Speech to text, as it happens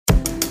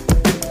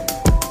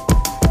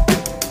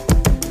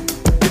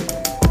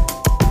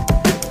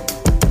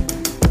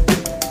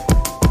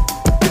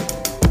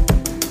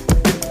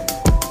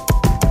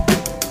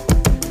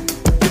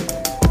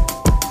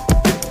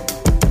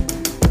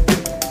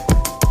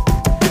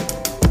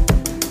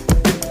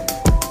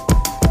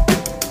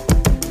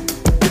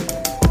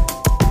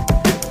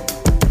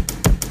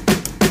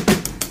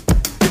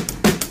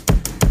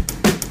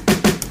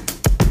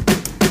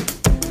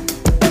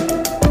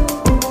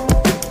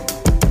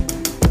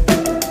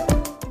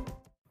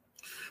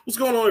What's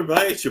going on,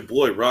 everybody? It's your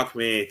boy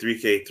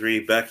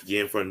Rockman3K3 back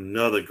again for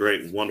another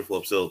great, wonderful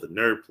episode of the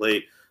Nerd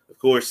Plate. Of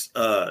course,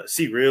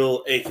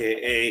 C-Real,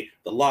 aka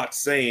The Lock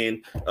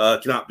Saiyan,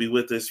 cannot be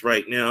with us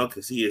right now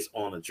because he is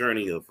on a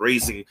journey of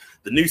raising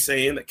the new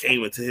Saiyan that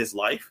came into his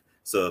life.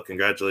 So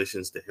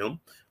congratulations to him.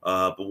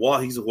 But while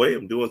he's away,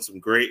 I'm doing some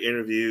great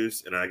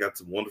interviews, and I got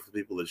some wonderful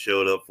people that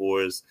showed up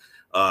for us.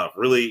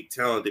 Really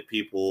talented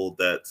people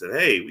that said,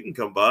 hey, we can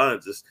come by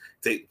and just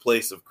take the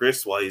place of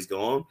Chris while he's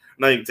gone.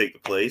 Not even take the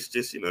place,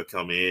 just,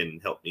 come in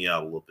and help me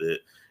out a little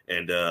bit.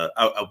 And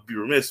I'll be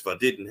remiss if I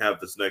didn't have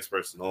this next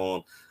person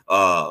on.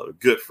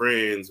 Good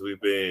friends.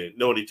 We've been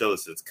knowing each other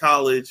since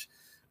college.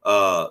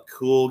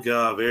 Cool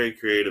guy, very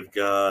creative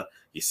guy.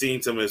 You've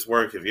seen some of his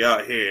work. If you're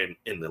out here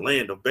in the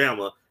land of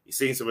Bama, you've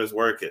seen some of his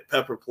work at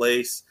Pepper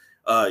Place.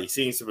 You've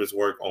seen some of his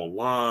work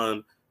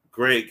online.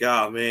 Great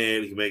guy,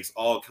 man. He makes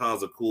all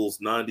kinds of cool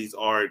 90s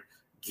art,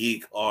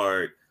 geek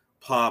art,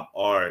 pop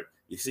art.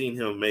 You've seen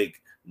him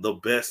make the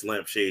best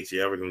lampshades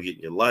you're ever going to get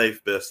in your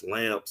life, best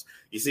lamps.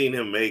 You've seen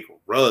him make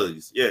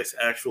rugs. Yes,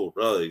 actual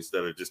rugs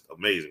that are just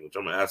amazing, which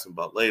I'm going to ask him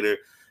about later.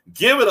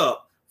 Give it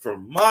up for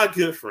my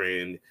good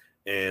friend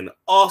and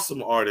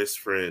awesome artist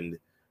friend,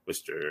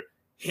 Mr.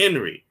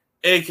 Henry,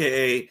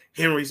 a.k.a.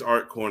 Henry's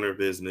Art Corner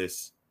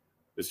Business.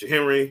 Mr.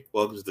 Henry,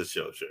 welcome to the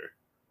show, sir.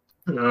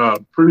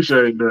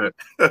 Appreciate that.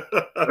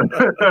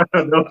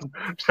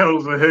 that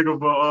was a heck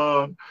of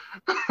a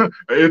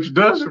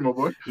introduction, my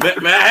boy. Man,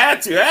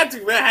 I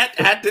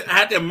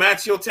had to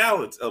match your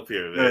talents up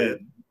here, man. Hey,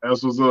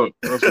 that's what's up.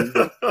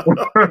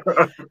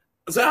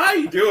 So how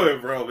you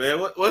doing, bro, man?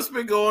 What's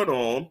been going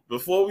on?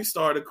 Before we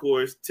start, of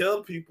course,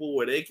 tell people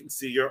where they can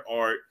see your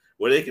art,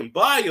 where they can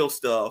buy your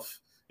stuff,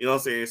 you know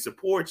what I'm saying,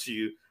 support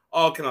you,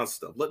 all kinds of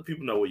stuff. Let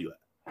people know where you at.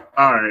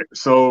 All right.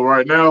 So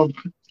right now,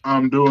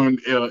 I'm doing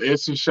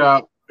Etsy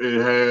shop.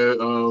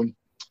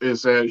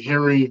 It's at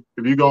Henry.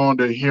 If you go on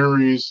to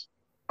Henry's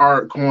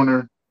Art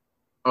Corner,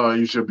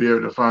 you should be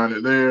able to find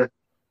it there.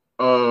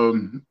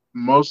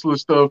 Most of the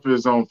stuff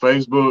is on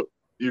Facebook.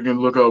 You can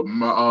look up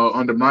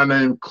under my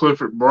name,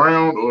 Clifford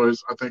Brown, or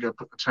I think I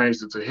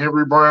changed it to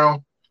Henry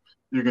Brown.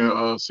 You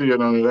can see it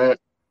under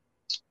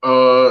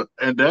that.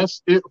 And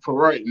that's it for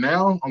right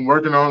now. I'm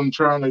working on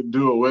trying to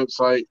do a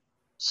website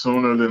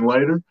sooner than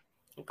later.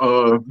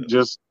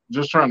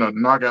 Just trying to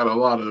knock out a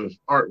lot of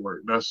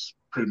artwork. That's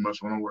pretty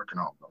much what I'm working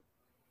on, though.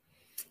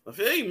 I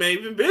feel you, man.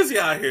 You've been busy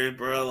out here,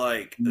 bro.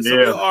 Like, some of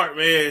your art,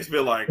 man, it's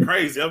been like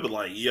crazy. I've been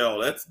like,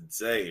 yo, that's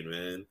insane,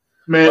 man.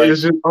 Man, like,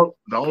 it's just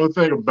the only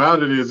thing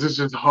about it is it's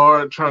just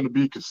hard trying to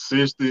be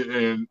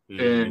consistent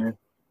and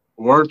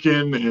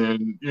working,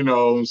 and you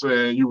know what I'm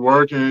saying, you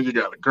working, you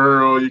got a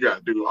girl, you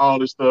got to do all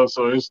this stuff,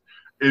 so it's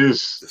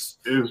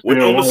with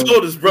on the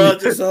shoulders, bro.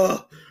 Just you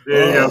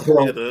got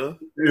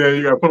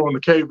to put on the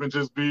cape and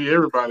just be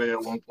everybody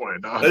at one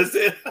point. Dog. That's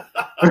it.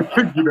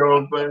 You know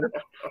what I'm saying?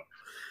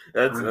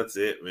 That's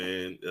it,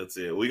 man. That's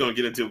it. We're gonna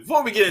get into it.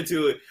 Before we get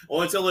into it, I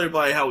want to tell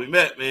everybody how we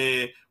met,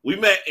 man. We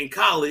met in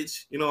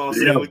college, you know what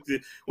I'm saying? Yeah.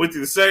 Went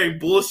through the same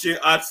bullshit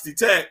ITT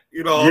Tech,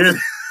 you know. Yeah.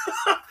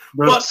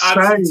 But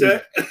ITT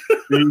Tech.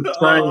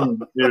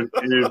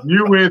 If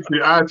you went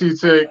to ITT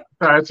Tech,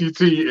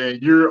 ITT,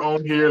 and you're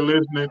on here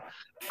listening,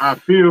 I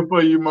feel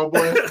for you, my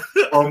boy,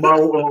 or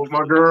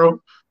my girl.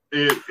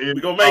 We're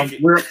gonna make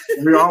it.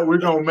 We're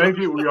gonna make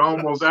it. We're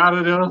almost out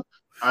of there.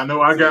 I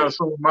know I got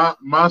some of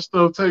my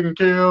stuff taken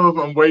care of.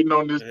 I'm waiting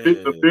on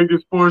the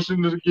biggest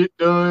portion to get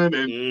done,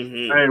 and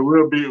hey,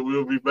 we'll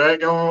be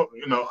back on,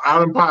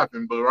 out and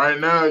popping. But right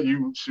now,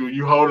 you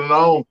holding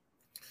on.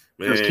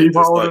 Man, just keep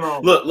holding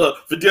on.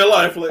 Look, for dear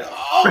life, like,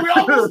 we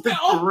almost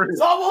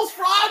it's almost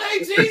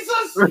Friday,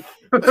 Jesus.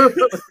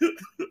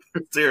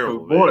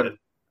 Terrible, boy. Man.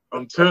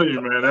 I'm telling you,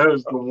 man, that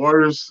is the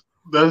worst.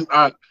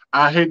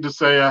 I hate to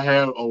say I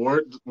have a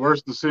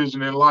worst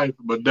decision in life,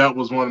 but that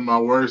was one of my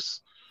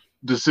worst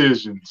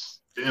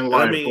decisions in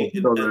life. I mean,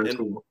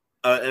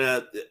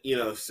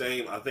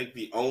 same. I think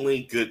the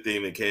only good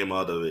thing that came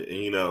out of it,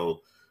 and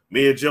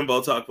me and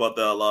Jimbo talk about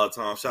that a lot of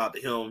times. Shout out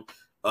to him.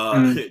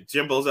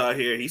 Jimbo's out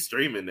here; he's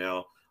streaming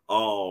now.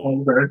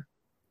 Okay.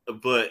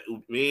 But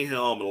me and him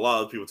and a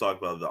lot of people talk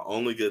about it. The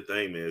only good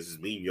thing, man, is just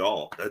meeting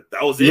y'all.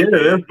 That was it. Yeah,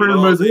 man. That's pretty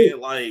much it.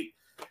 Like,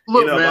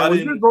 look, man,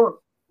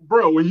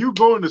 when you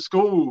going to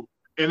school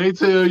and they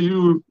tell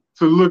you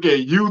to look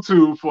at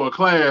YouTube for a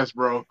class,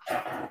 bro,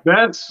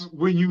 that's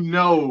when you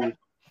know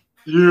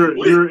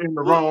you're in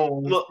the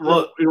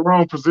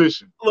wrong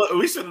position. Look,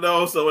 we should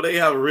know. So when they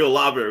have a real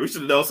library, we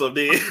should know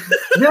something.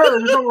 Yeah,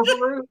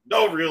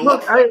 no real.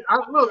 Look, I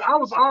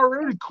was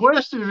already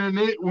questioning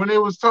it when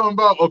it was talking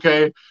about,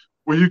 okay,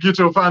 when you get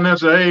your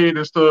financial aid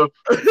and stuff,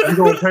 you're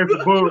gonna pay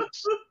for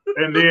books,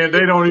 and then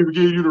they don't even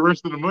give you the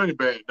rest of the money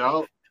back,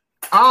 dog.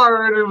 I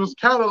already was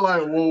kind of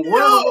like, well,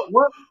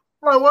 where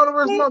the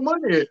rest of my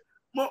money at?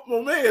 My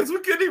man, we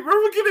couldn't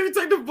even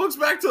take the books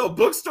back to a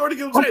bookstore to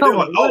give them. They're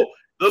like, oh,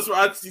 those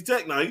are ITT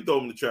Tech now. You throw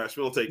them in the trash.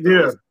 We don't take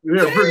those.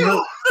 Yeah, pretty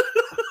much.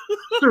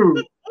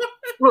 Dude,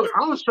 Look,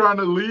 I was trying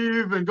to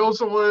leave and go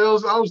somewhere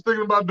else. I was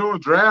thinking about doing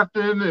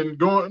drafting and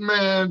going.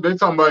 Man, they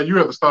talking about you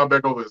have to start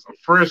back over as a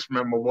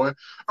freshman, my boy.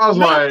 I was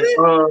No, like,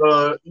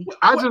 man.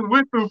 I What? just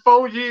went through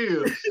 4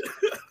 years.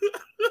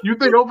 You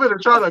think I'm gonna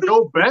try to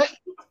go back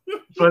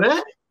for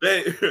that?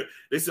 They,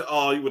 they said,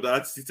 "Oh, you would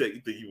not see Tech.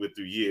 You think you went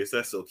through years?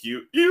 That's so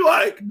cute." You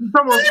like, You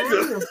talking about for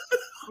nigga. real?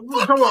 You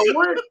talking about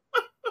what?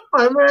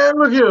 Like, man,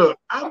 look here.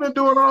 I've been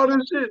doing all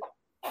this shit,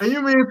 and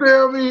you mean to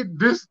tell me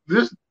this?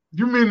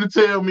 You mean to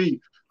tell me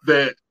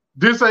that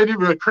this ain't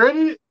even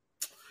accredited?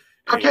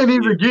 I Ain't can't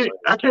even it get.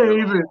 I at can't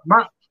even.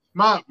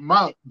 all.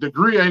 My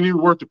degree ain't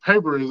even worth the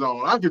paper it's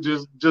on. I could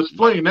just My,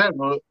 fling that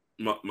mug.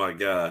 my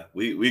God,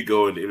 we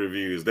go into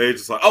interviews. They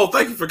just like, "Oh,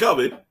 thank you for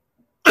coming."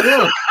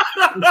 Yeah,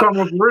 it's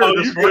almost real. Oh,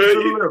 Just you swipe to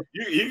good? the left.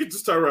 You can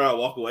just turn around and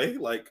walk away.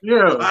 Like,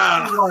 Yeah, I'm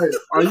ah, like,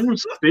 are you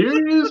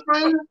serious,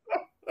 man?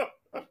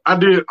 I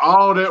did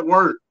all that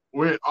work.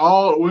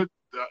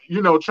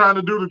 Trying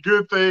to do the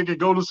good thing and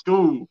go to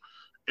school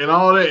and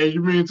all that. And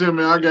you mean to tell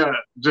me I got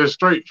just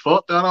straight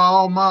fucked out of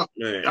all my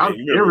man. And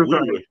you remember we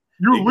everything? were, and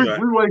you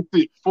We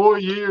wasted 4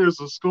 years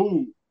of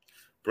school.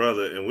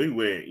 brother, and we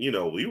went.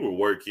 We were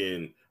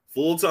working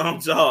full-time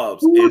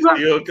jobs Who and was that?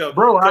 still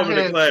Bro, coming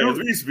to class.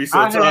 We used to be so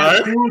I had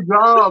tired, 2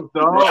 jobs,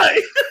 dog.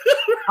 right?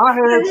 I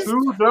we, had was,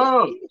 2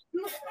 jobs.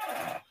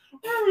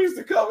 we used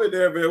to come in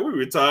there, man. We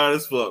were tired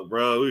as fuck,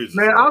 bro. We was just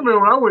Man, I like,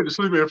 remember I went to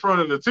sleep in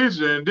front of the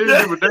teacher and didn't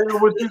give a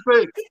damn what you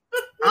said.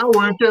 I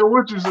wouldn't care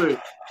what you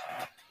said.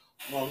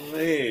 oh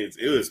man,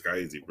 it was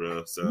crazy,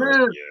 bro. So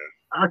Man,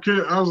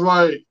 yeah, I was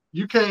like,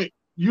 you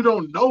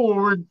don't know what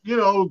we're,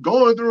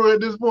 going through at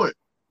this point.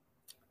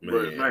 But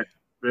man. man,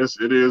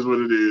 it is what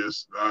it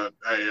is.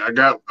 Hey,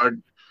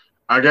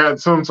 I got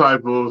some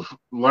type of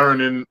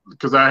learning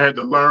because I had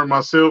to learn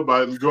myself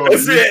by going to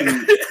That's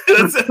YouTube. it.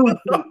 That's it.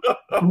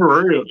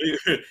 For real.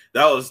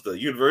 That was the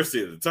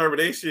University of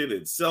Determination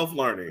and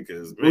self-learning.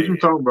 Because What man, you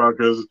talking about?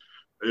 Because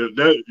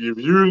if you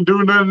didn't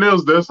do nothing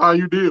else, that's how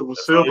you did was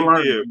that's all self you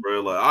learning. did,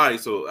 bro. Like, all right,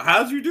 so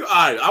how'd you do? All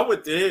right, I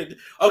went there.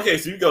 Okay,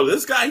 so you go,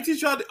 this guy he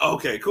teach y'all.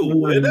 Okay,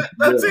 cool. And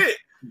that's it.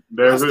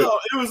 That's it.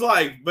 It was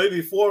like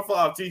maybe 4 or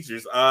 5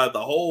 teachers. The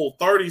whole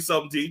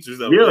 30-something teachers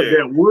that Yeah, were there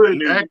that would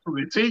knew,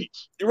 actually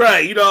teach.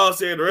 right? You know what I'm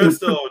saying? The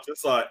rest of them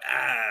just like,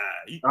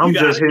 you I'm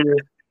got just it. here.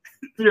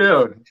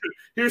 Yeah.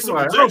 Here's some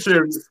Like, I don't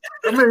care. projections.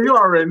 I mean, you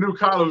already knew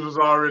college was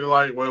already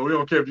like, well, we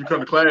don't care if you come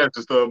to class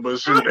and stuff, but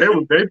shoot, they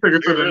took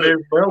it to the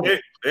next level.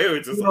 They were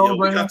just You like, know yo, what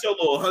we I'm got your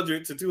little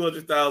 100 to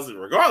 200,000,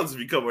 regardless if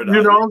you come or saying?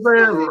 You not. know what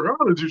I'm saying?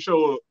 Regardless, you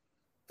show up.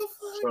 The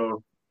fuck?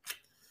 So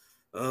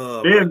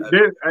But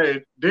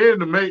then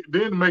to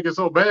make it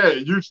so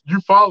bad, you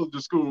followed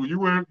the school. You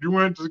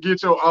went to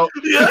get your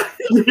yeah.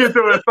 you get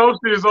your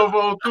associates over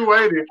on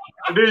 280,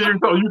 and then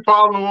you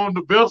follow on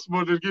the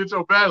Bessemer to get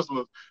your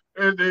bachelor's,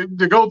 and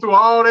to go through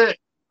all that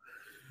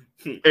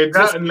and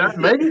not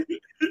make it.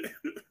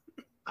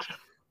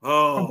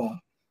 Oh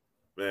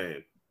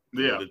man,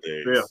 Yeah, the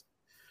days. yeah.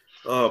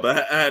 Oh,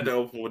 but I had to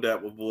open with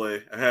that one,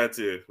 boy. I had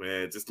to,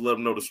 man, just to let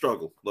them know the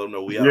struggle. Let them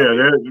know we out Yeah,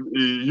 here.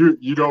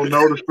 you don't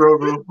know the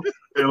struggle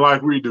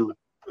like we do.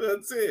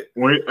 That's it.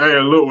 When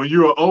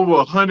you are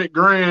over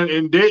 $100,000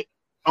 in debt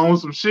on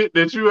some shit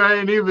that you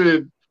ain't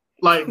even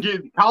like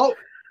getting taught.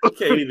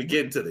 Can't even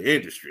get into the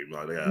industry,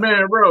 my God.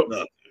 Man, bro.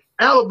 Nothing.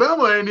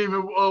 Alabama ain't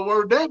even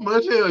worth that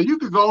much. Hell, you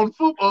could go on the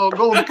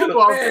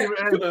football team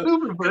and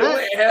stupid for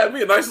that. Had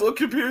me a nice little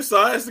computer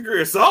science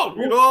degree or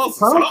something, you know.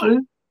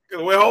 Something. Could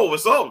have went home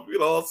with something, you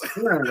know.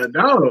 Yeah,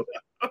 no.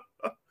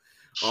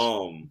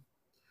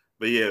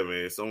 But yeah,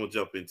 man. So I'm gonna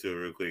jump into it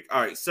real quick. All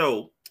right,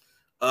 so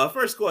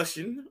first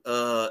question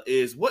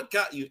is what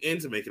got you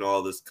into making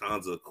all this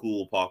kinds of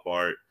cool pop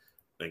art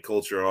and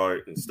culture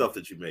art and stuff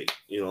that you make?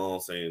 You know what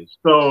I'm saying?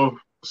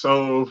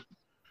 So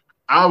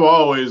I've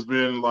always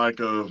been like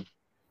a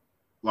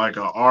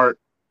art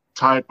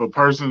type of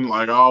person.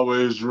 Like I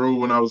always drew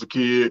when I was a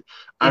kid.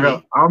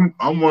 I'm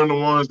one of the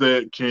ones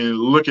that can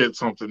look at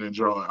something and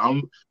draw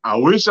it. I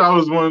wish I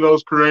was one of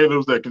those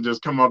creatives that can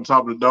just come on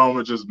top of the dome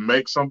and just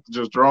make something,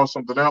 just draw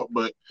something out.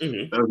 But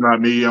that's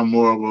not me. I'm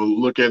more of a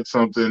look at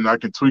something, I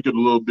can tweak it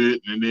a little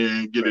bit and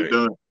then get it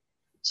done.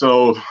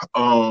 So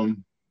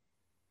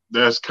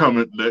that's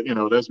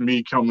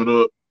me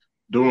coming up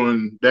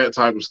doing that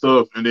type of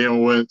stuff. And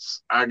then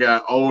once I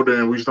got older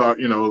and we start,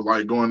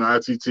 like going to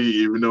ITT,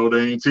 even though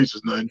they ain't teach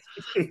us nothing,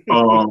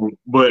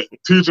 but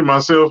teaching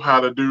myself how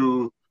to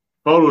do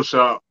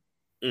Photoshop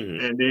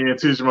and then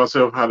teaching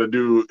myself how to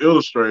do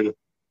Illustrator,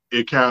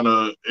 it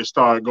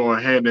started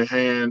going hand in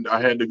hand. I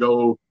had to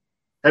go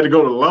the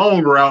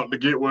long route to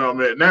get where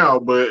I'm at now,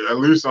 but at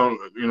least at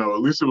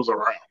least it was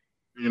around,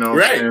 you know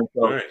what I'm saying?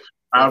 So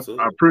I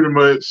pretty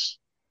much,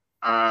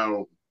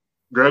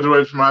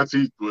 graduated from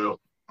IT. Well,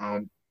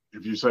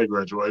 if you say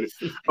graduated,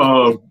 you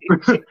know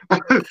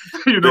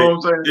what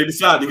I'm saying? They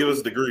decided to give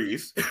us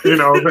degrees. You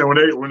know what I'm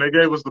saying? When they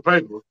gave us the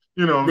paper,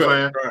 you know what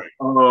I'm saying?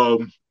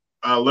 Right.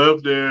 I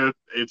left there.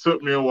 It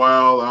took me a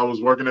while. I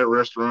was working at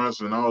restaurants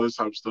and all this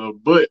type of stuff,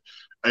 but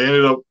I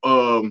ended up.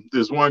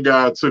 This one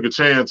guy took a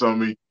chance on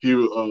me. He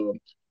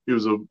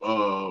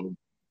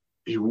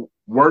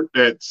worked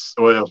at,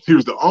 well, he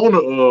was the owner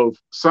of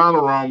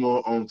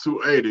Sonorama on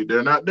 280.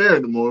 They're not there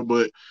anymore,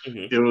 but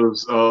Mm-hmm. it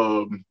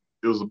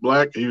was a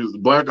black, he was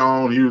black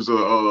owned. He's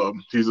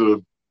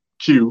a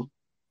Q.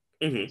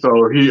 Mm-hmm.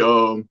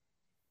 So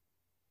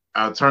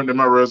I turned in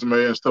my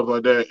resume and stuff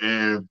like that,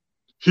 and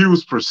he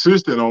was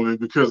persistent on me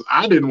because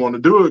I didn't want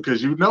to do it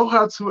because you know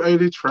how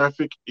 280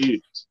 traffic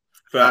is.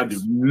 I did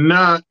Facts.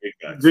 not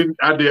Facts.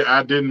 I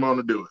didn't want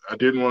to do it. I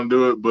didn't want to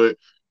do it, but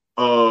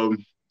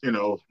you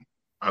know,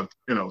 I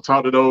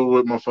talked it over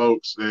with my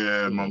folks,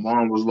 and my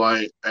mom was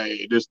like,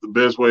 "Hey, this is the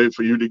best way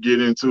for you to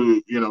get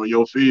into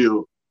your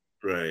field,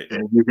 Right.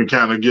 and you can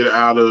kind of get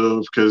out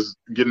of because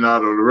getting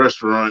out of the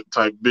restaurant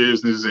type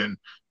business and."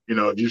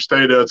 If you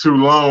stay there too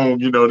long,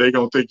 they're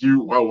gonna think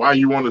why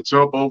you want to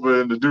jump over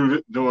and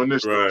doing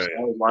this stuff. So Right.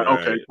 I was like,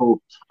 Right. okay, cool.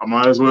 I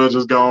might as well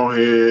just go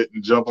ahead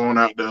and jump on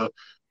out there,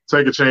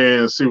 take a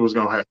chance, see what's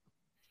gonna happen.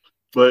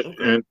 But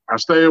Okay. and I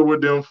stayed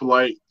with them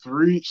for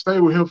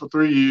stayed with him for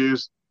 3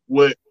 years.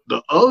 What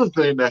the other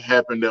thing that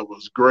happened that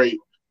was great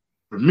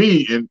for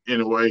me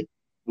in a way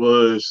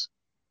was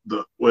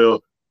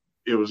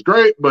it was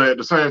great, but at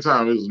the same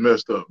time it was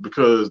messed up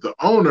because the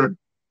owner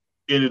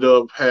ended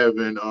up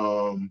having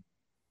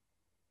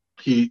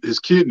his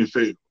kidney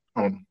failed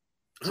on him.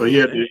 So he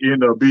Oh, had to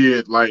end up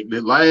being like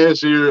the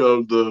last year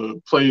of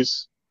the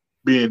place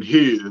being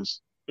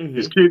his mm-hmm.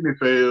 kidney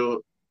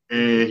failed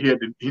and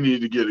he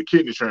needed to get a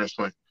kidney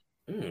transplant.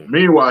 Mm-hmm.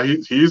 Meanwhile,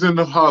 he's in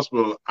the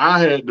hospital. I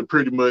had to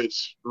pretty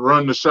much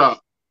run the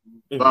shop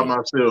by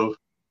myself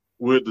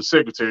with the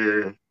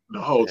secretary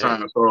the whole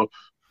time. So,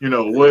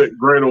 what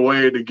greater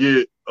way to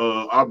get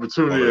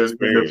opportunity and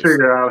to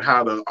figure out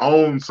how to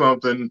own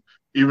something,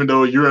 even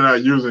though you're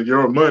not using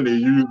your money,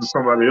 you're using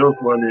somebody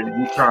else's money,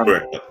 and you trying to.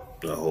 Right.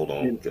 Hold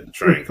on, get the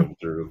train coming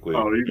through real quick.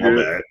 Oh, you My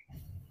good?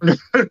 bad.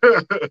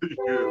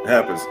 It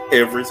happens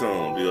every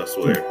time, dude. I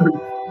swear.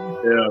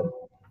 Yeah,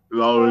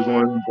 there's always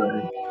one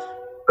thing.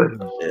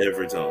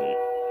 Every time.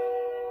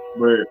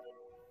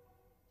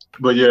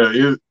 But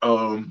yeah,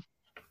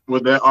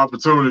 with that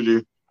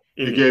opportunity,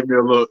 it gave me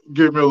a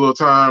little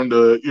time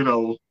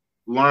to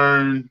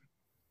learn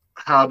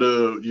how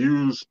to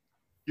use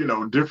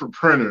different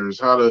printers,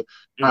 how to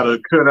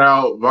cut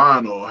out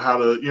vinyl, how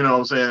to what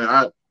I'm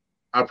saying.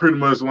 I pretty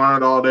much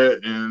learned all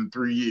that in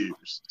 3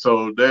 years.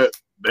 So that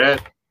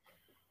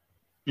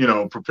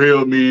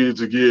propelled me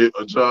to get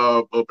a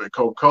job up at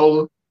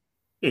Coca-Cola.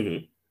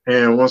 Mm-hmm.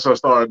 And once I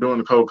started doing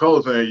the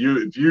Coca-Cola thing,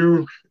 if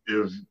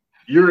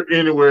you're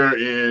anywhere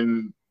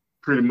in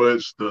pretty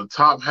much the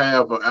top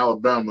half of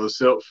Alabama,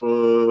 except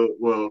for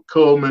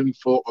Cullman,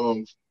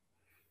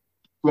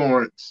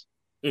 Florence,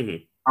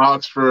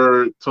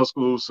 Oxford,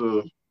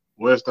 Tuscaloosa,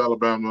 West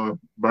Alabama,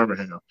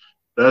 Birmingham.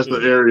 That's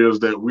the areas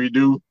that we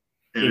do.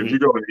 And if you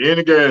go to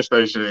any gas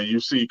station and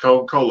you see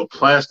Coca-Cola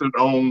plastered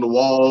on the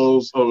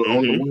walls or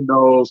on the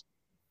windows,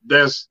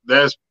 that's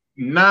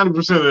 90%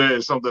 of that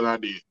is something I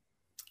did.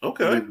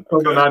 Okay.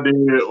 Something I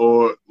did,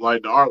 or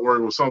like the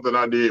artwork was something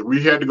I did.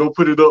 We had to go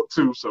put it up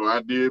too, so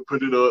I did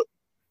put it up.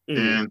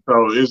 And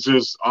so it's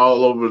just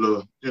all over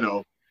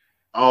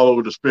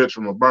the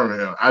spectrum of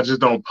Birmingham. I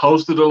just don't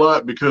post it a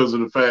lot because of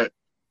the fact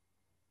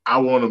I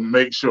want to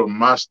make sure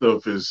my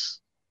stuff is,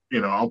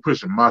 I'm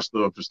pushing my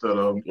stuff instead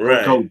of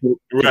Coca-Cola.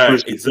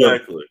 Right,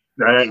 exactly.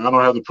 I don't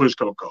have to push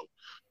Coca-Cola.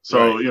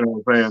 So, you know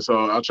what I'm saying?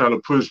 So I try to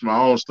push my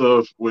own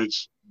stuff,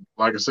 which,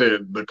 like I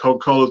said, the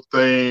Coca-Cola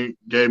thing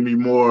gave me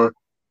more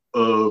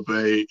of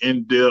a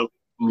in-depth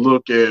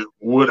look at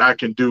what I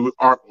can do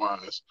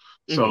art-wise.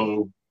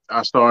 So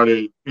I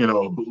started,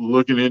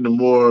 looking into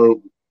more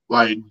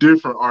like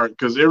different art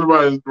because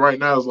everybody right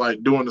now is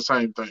like doing the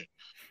same thing.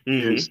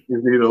 It's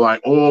either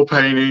like oil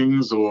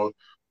paintings or,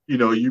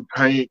 you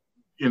paint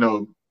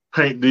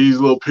these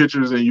little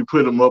pictures and you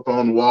put them up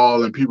on the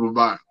wall and people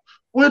buy them,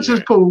 which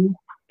is cool.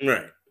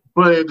 Right.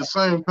 But at the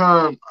same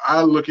time,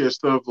 I look at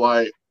stuff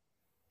like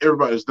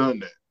everybody's done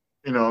that.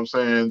 You know what I'm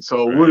saying?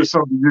 So what is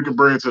something you can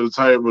bring to the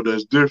table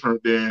that's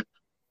different than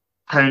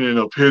painting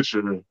a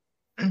picture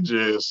and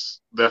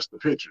just that's the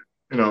picture?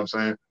 You know what I'm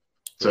saying?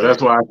 So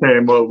that's why I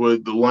came up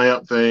with the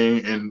lamp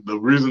thing. And the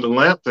reason the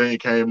lamp thing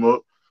came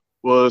up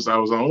was I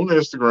was on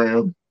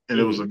Instagram and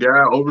it was a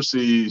guy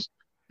overseas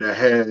that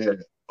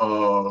had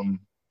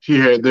he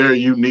had their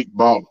unique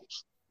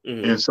bottles.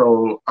 And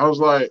so I was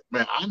like,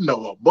 man, I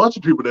know a bunch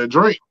of people that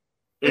drink.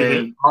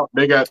 And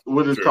they got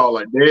what is called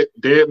like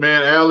dead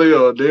man alley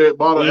or dead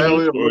bottle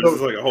alley or whatever.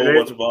 It's like a whole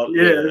bunch of bottles.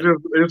 Yeah,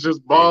 it's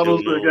just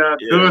bottles that got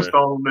dust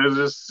on them.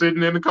 They're just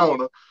sitting in the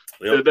corner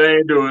that they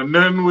ain't doing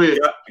nothing with.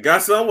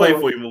 Got some way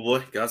for you, my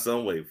boy. Got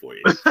some way for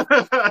you.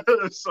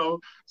 So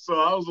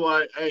I was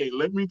like, hey,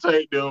 let me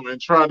take them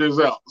and try this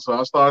out. So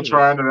I started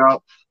trying it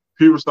out.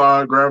 People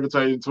started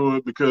gravitating to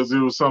it because it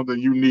was something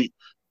unique.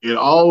 It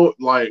all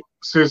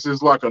since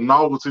it's like a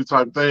novelty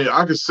type thing,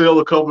 I could sell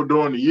a couple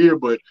during the year,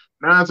 but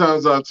 9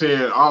 times out of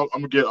 10, I'm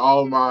gonna get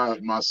all my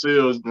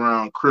sales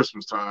around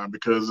Christmas time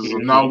because it's a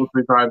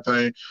novelty type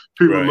thing.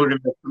 People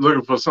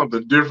looking for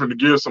something different to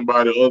give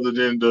somebody other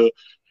than the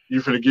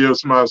you finna give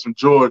somebody some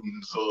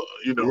Jordans or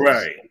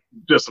Right.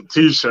 just some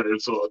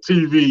T-shirts or a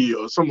TV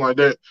or something like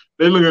that.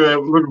 They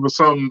looking for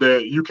something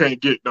that you can't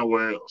get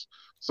nowhere else.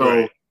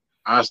 So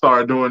I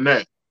started doing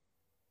that.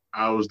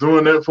 I was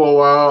doing that for a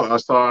while. I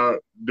started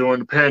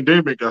during the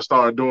pandemic. I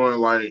started doing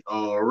like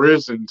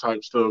resin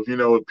type stuff.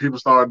 People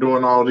started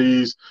doing all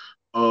these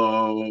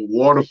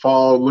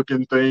waterfall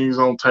looking things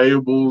on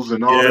tables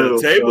and all Yeah, that the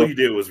other table stuff. you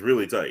did was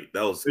really tight.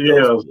 That was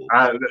Yeah, cool.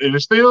 and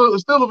it's still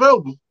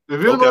available. If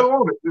anybody Okay.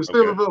 wants it, it's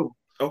still available.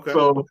 Okay.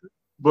 So,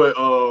 but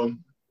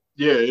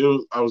yeah,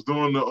 I was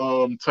doing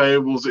the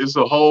tables. It's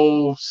a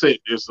whole set.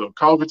 It's a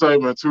coffee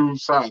table and 2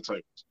 side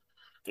tables.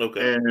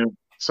 Okay. And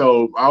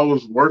so I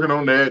was working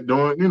on that,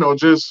 doing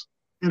just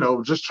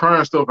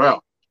trying stuff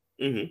out.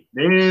 Mm-hmm.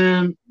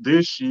 Then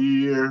this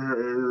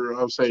year,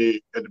 I would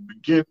say at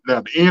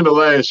the end of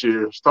last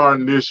year,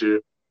 starting this year,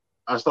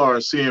 I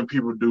started seeing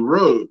people do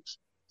rugs.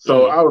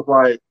 So I was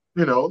like,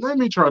 let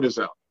me try this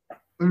out.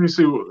 Let me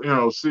see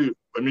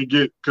let me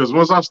because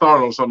once I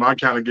start on something, I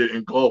kind of get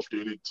engulfed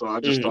in it. So I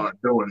just start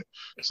doing it.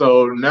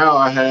 So now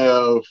I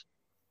have,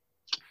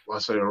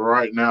 let's say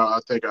right now, I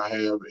think I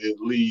have at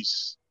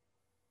least,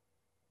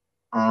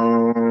 I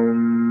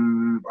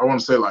want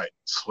to say like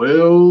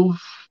 12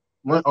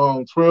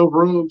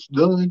 rugs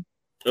done.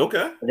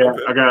 Okay.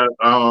 I got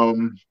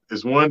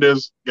it's one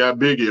that's got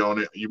Biggie on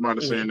it. You might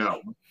have seen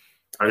that one.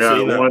 I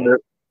got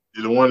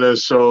the one that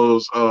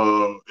shows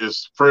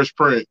it's Fresh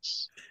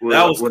Prince.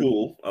 That was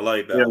cool. I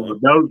like that one.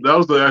 That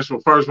was the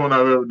actual first one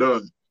I've ever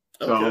done.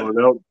 Okay.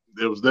 So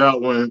it was that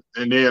one,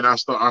 and then I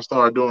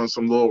started doing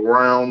some little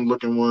round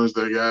looking ones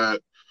that got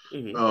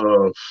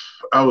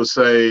I would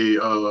say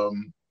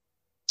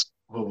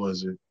what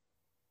was it?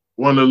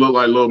 One that looked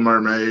like Little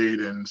Mermaid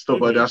and stuff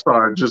like that. I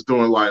started just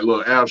doing like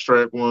little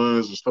abstract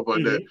ones and stuff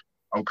like that.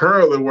 I'm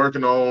currently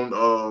working on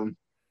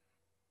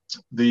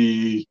I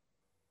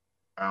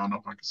don't know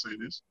if I can say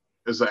this.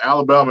 It's an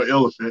Alabama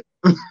elephant.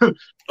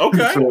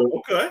 Okay.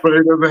 But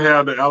it doesn't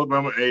have the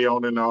Alabama A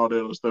on it and all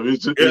that other stuff.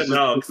 It's just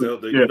they'll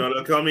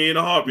come in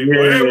a heartbeat.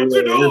 Yeah, hey, what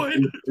you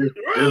doing?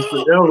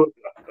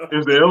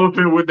 It's the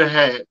elephant with the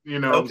hat. You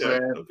know what I'm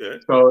saying? Okay.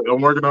 So I'm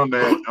working on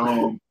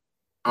that.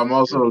 I'm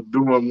also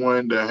doing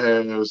one that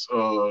has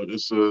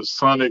it's a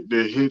Sonic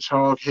the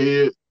Hedgehog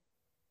head.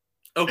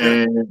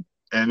 Okay.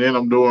 And then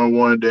I'm doing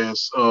one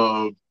that's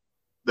one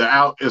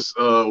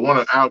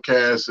of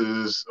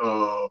Outkast's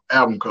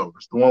album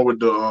covers. The one with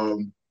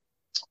the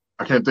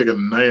I can't think of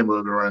the name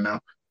of it right now,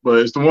 but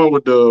it's the one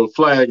with the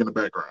flag in the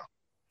background.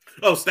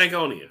 Oh,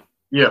 Stankonia.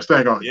 Yeah,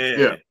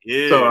 Stankonia.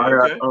 Yeah. So I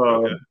got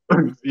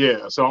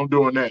yeah. So I'm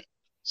doing that.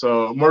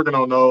 So I'm working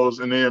on those,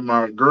 and then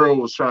my girl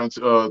was trying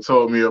to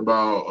tell me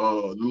about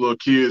the little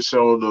kids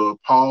show, the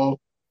Paw.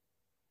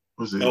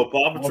 What's it? Oh,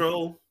 Paw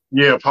Patrol.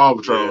 Yeah, Paw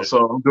Patrol. Yeah.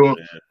 So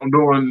I'm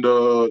doing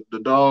the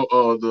dog,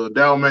 the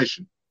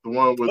Dalmatian, the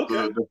one with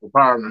the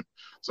fireman.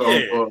 So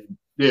I'm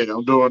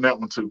doing that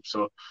one too.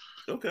 So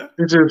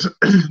it's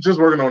just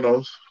working on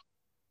those.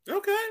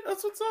 Okay,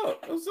 that's what's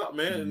up. What's up,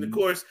 man? And of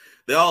course,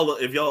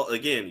 if y'all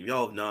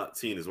have not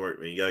seen his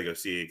work, man, you gotta go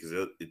see it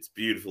because it's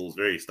beautiful. It's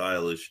very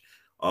stylish.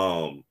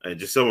 And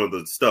just some of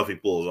the stuff he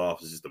pulls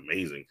off is just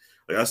amazing.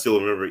 Like I still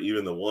remember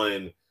even the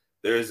one.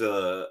 There's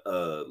a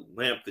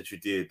lamp that you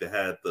did that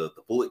had the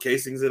bullet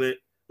casings in it,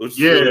 which is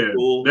really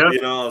cool.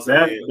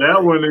 That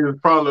one is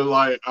probably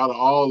like out of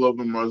all of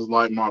them was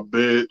like my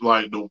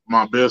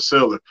my best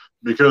seller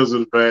because of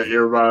the fact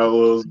everybody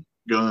loves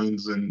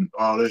guns and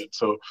all that.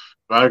 So if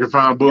I can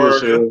find bullet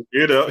shells,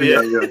 yeah. So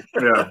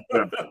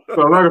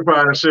if I can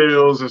find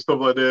shells and stuff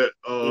like that,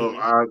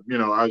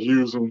 I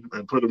use them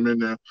and put them in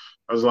there.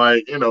 I was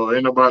like, ain't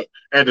nobody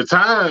at the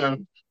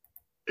time.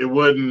 It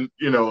wasn't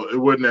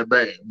that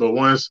bad. But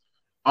once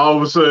all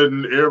of a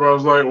sudden everybody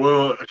was like,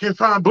 well, I can't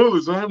find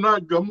bullets.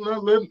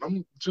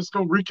 I'm just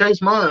gonna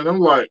recase mine. I'm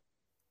like,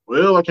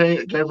 well, I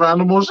can't find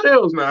no more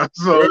shells now.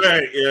 So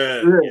man.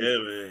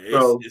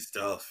 It's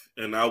tough.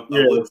 And I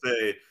would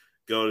say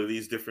go to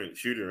these different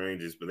shooting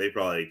ranges, but they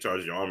probably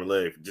charge you arm and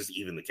leg for just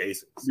even the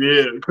casings.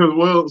 Yeah,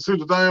 because see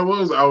the thing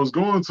was I was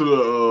going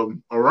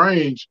to a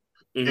range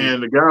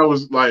and the guy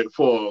was like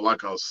for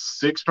like a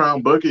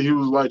 6-pound bucket, he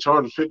was like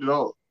charging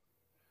 $50.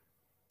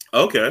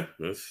 Okay,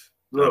 that's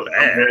not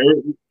bad.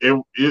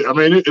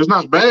 It's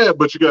not bad,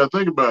 but you got to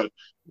think about it.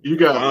 You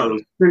got a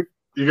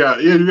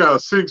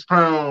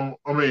 6-pound.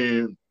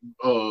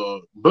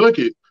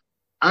 Bucket.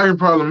 I can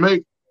probably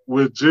make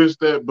with just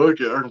that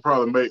bucket. I can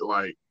probably make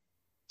like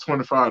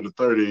 25 to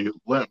 30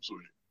 lamps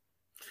with it.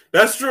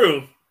 That's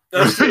true.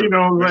 You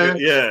know what I'm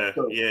saying? Yeah.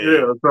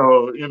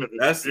 So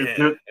that's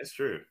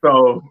true.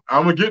 So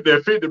I'm gonna get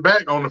that 50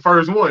 back on the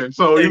first one.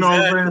 So you know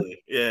what I'm saying?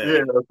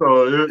 Yeah.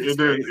 So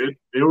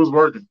it was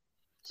working.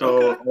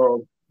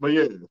 So, but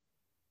yeah.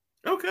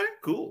 Okay,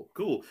 cool.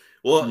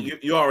 Well,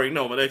 you already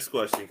know my next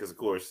question because, of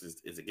course,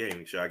 it's a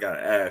gaming show. I gotta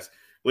ask,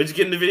 when'd you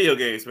get into video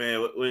games,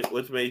 man?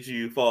 What made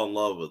you fall in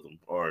love with them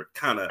or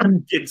kind of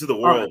get into the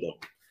world of them?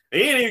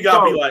 And you ain't even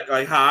gotta be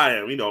like how I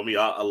am. You know me,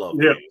 I love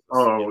games.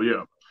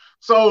 Yeah.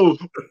 So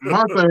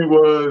my thing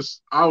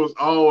was, I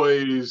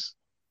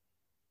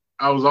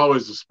I was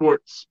always a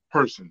sports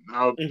person.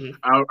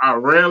 I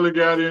rarely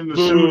got into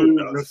Boo.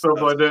 shooters and stuff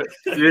like that.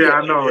 Yeah,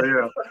 I know.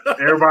 Yeah,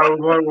 everybody was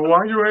like, "Well,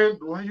 why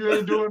you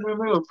ain't doing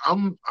nothing else?"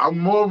 I'm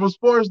more of a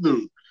sports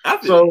dude. I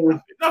feel So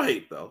no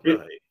hate though. No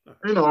hate.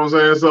 you know what I'm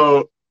saying.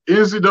 So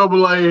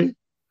NCAA,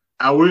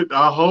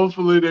 I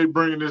hopefully they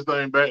bringing this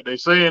thing back. They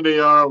saying they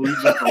are. We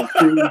just gonna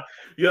see.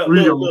 Yeah, We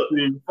gonna look.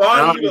 see.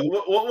 Fine,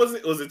 what was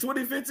it? Was it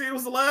 2015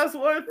 was the last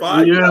one?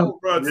 Fine, Yeah,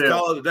 bro, just yeah,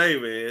 call it a day,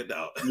 man.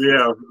 No.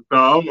 yeah.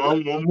 So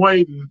I'm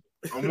waiting.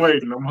 I'm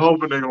waiting. I'm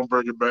hoping they're gonna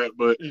bring it back.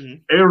 But Mm-hmm.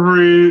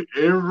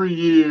 every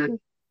year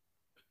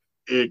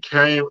it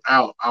came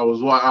out. I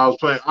was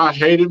playing. I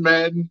hated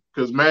Madden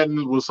because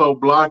Madden was so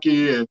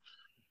blocky, and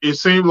it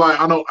seemed like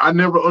I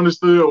never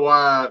understood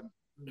why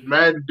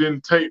Madden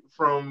didn't take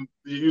from.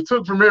 You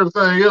took from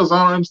everything else.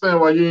 I don't understand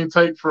why you didn't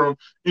take from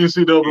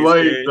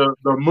NCAA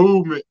the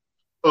movement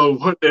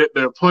of what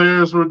their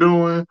players were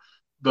doing,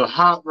 the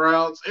hot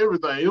routes,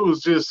 everything. It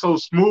was just so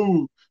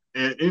smooth,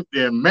 and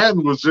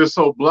Madden was just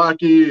so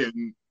blocky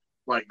and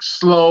like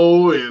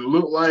slow and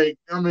looked like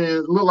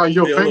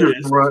your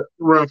fingers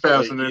run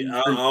faster than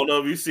I don't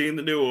know if you've seen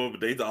the new one, but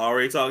they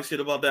already talk shit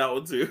about that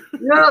one too.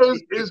 Yeah,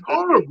 it's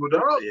horrible,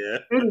 dog. Yeah,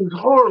 it is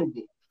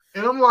horrible.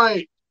 And I'm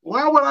like,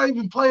 why would I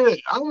even play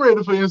that? I'm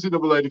ready for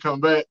NCAA to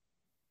come back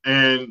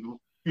and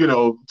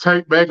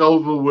take back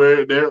over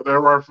where their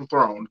rightful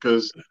throne,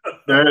 because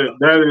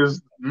that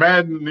is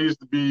Madden needs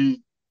to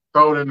be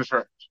thrown in the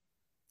trash.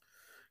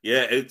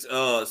 Yeah, it's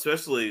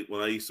especially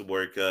when I used to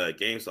work at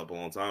GameStop a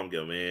long time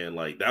ago, man.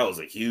 Like that was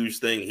a huge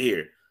thing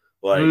here,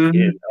 like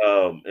in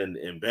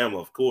Bama,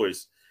 of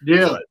course.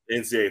 Yeah, like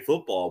NCAA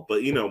football.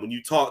 But when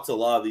you talk to a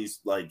lot of these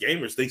like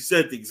gamers, they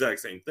said the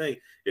exact same thing.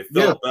 It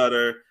felt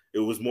better. It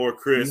was more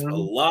crisp. A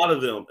lot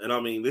of them, and I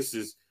mean, this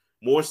is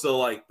more so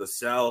like the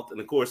South and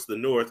of course the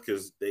North,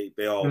 because they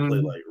all play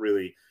like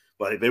really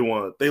like they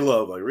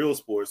love like real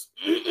sports.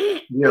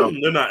 Yeah,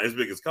 they're not as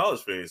big as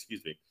college fans.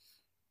 Excuse me.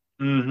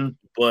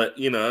 But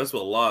that's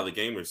what a lot of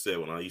the gamers said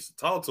when I used to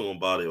talk to them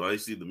about it. When I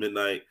used to see the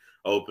midnight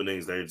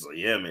openings, they're just like,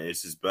 "Yeah, man,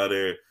 it's just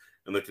better."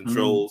 And the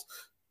controls,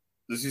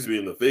 this used to be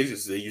in the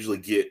physics, they usually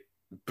get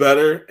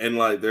better. And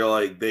like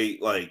and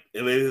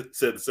they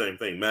said the same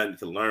thing. Madden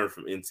can learn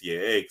from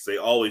NCAA because they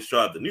always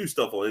tried the new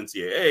stuff on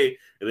NCAA,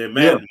 and then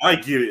Madden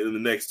might get it in the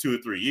next 2 or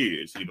 3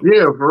 years.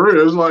 Yeah, for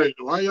real. It's like,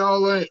 why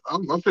y'all ain't?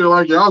 I feel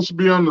like y'all should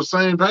be on the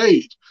same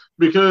page,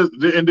 because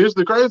and this is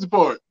the crazy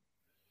part.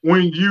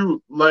 When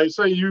you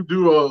say you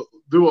do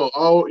the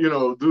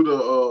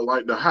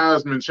like the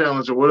Heisman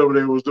Challenge or whatever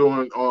they was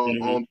doing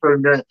on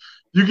certain games,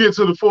 you get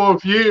to the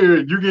 4th year,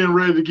 you're getting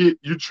ready to get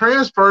you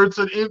transferred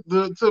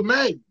to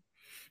Madden.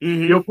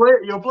 Your player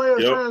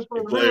transferred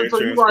to Madden, so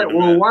you're like,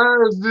 well, why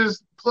is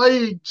this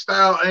play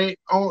style ain't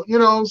on? You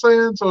know what I'm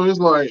saying? So it's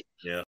like,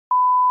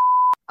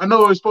 I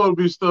know it's supposed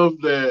to be stuff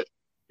that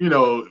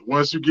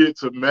once you get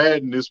to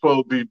Madden, it's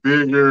supposed to be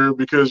bigger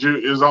because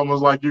it's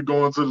almost like you're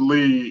going to the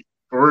league.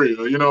 For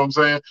real, you know what I'm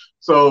saying?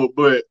 So,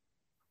 but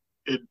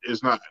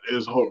it's not.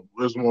 It's horrible.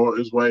 It's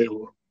way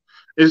horrible.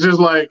 It's just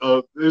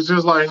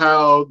like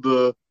how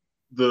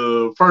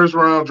the first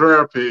round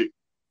draft pick,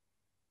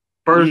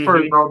 first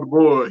person off the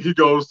board, he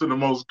goes to the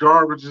most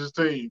garbageous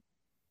team.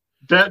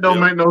 That don't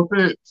make no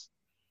sense.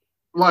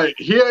 Like,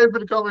 he ain't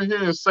gonna come in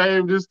here and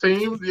save this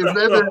team. If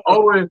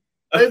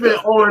they've been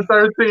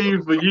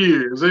 0-13 for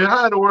years. And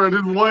how in the world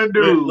this one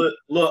dude?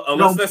 Look,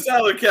 unless that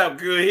salary cap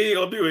good, he ain't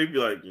gonna do it. He'd be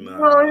like, nah.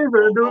 No, he ain't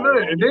gonna do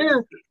that. And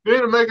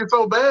then to make it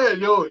so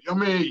bad, I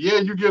mean,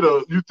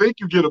 you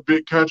think you get a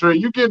big contract,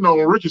 you getting on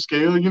a rookie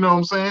scale, you know what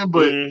I'm saying?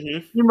 But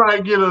you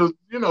might get a,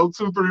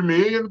 2-3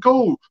 million,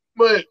 cool.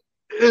 But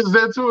is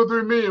that 2 or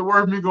 3 million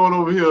worth me going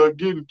over here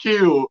getting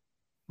killed?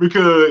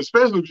 Because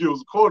especially if you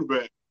was a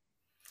quarterback.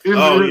 Is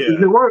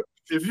it worth?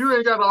 If you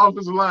ain't got an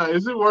offensive line,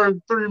 is it worth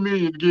 $3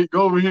 million to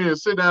go over here and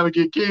sit down and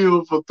get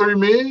killed for $3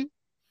 million?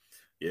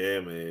 Yeah,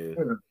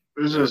 man.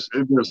 It's just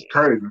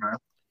crazy, man.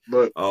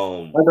 But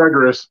I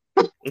digress.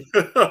 and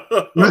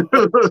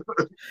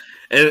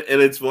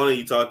it's funny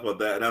you talk about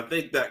that, and I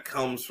think that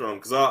comes from,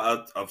 because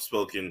I've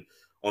spoken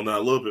on that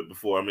a little bit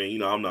before. I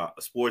mean, I'm not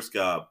a sports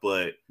guy,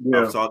 but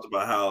I've talked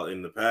about how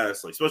in the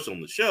past, like especially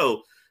on the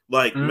show,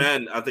 like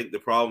man, I think the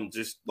problem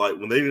just like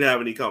when they didn't have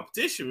any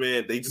competition,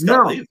 man, they just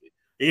got lazy.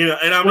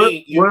 And I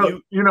mean,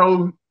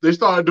 they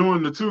started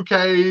doing the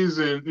 2Ks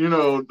and when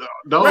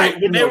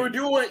they were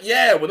doing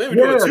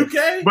the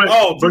 2K, but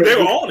they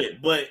were on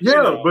it. But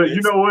but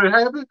you know what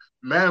happened?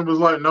 Man was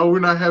like, no, we're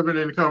not having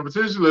any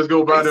competition. Let's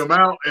go buy them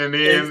out, and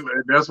then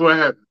that's what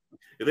happened.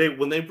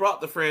 When they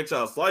brought the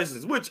franchise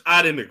license, which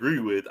I didn't agree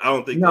with, I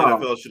don't think the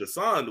NFL should have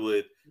signed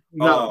with.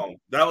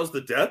 That was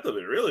the death of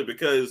it, really,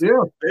 because they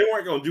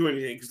weren't going to do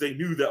anything because they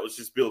knew that was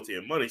just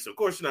built-in money. So, of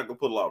course, you're not going to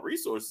put a lot of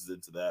resources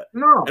into that.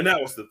 No. And that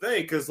was the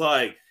thing, because,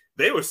 like,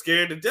 they were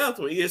scared to death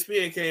when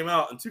ESPN came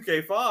out in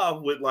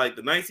 2K5 with, like,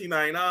 the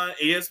 1999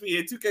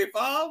 ESPN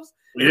 2K5s,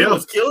 and it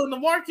was killing the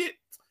market.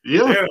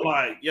 Yeah. They're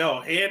like,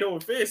 hand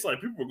over fist,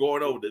 like, people were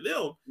going over to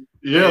them.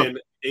 Yeah. And,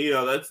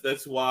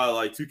 that's why,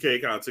 like,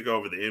 2K kind of took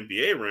over the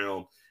NBA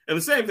realm. And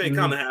the same thing Mhm.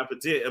 kind of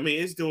happens here. I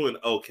mean, it's doing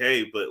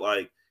okay, but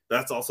like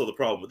that's also the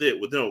problem with it.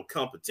 With no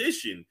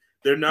competition,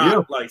 they're Yeah,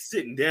 not like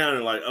sitting down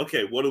and like,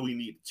 okay, what do we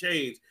need to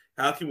change?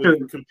 How can we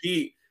 'cause-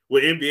 compete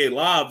with NBA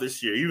Live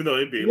this year? Even though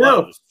NBA yeah,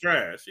 Live was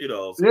trash, you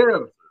know. So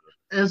yeah.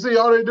 And see,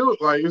 all they do,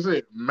 like you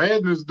said,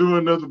 Madden is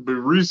doing nothing but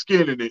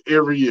reskinning it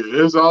every year.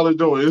 That's all they're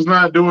doing. It's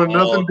not doing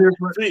nothing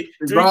different.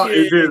 It's all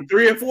it tweaking just,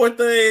 3 or 4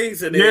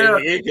 things, and then yeah,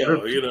 here you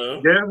go. You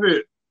know, that's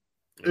it.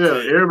 that's Yeah,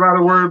 it.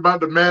 everybody worried about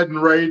the Madden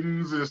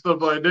ratings and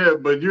stuff like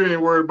that, but you ain't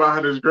worried about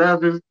how this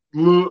graphics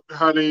look,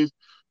 how these,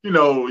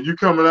 you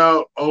coming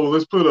out. Oh,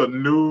 let's put a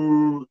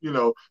new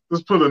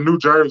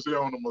jersey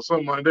on them or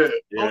something like that.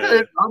 Okay,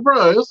 Yeah.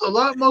 bro, it's a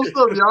lot more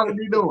stuff y'all can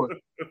be doing.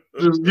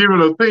 Just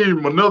giving a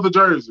team another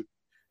jersey.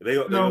 They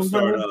You they know gonna what I'm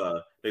start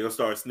saying? they gonna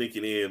start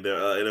sneaking in their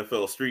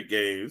NFL street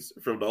games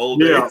from the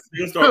old Yeah, days. They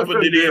gonna start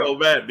putting it in yeah. on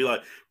Madden, be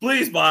like,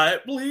 please buy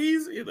it,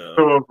 please. You know.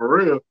 For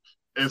real.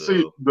 And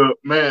see, So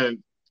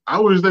I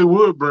wish they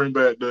would bring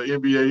back the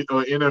NBA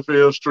or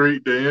NFL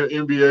Street, the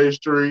NBA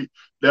Street.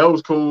 That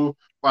was cool.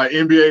 Like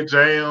NBA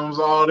Jams,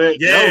 all that.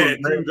 That was yeah,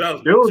 man. dude, that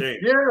was There my was jam.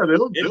 there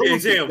NBA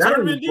was the Jam games,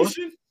 Tournament boy.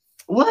 Edition.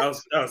 What?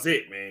 That was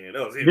it, man.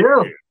 That was it right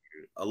Yeah, there.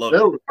 I loved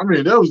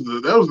it. that was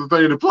the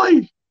thing to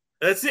play.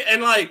 That's it,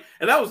 and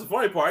that was the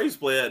funny part. I used to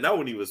play that, and I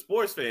wasn't even a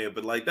sports fan,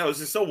 but like that was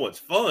just so much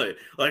fun.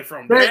 Like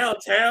from That,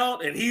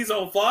 downtown, and he's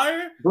on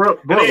fire, and bro.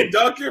 then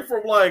dunking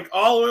from like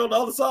all the way on the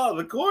other side of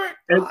the court.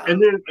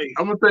 And then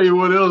I'm gonna tell you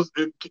what else.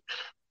 I'm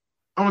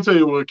gonna tell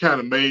you what kind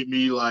of made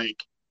me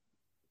like.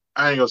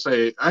 I ain't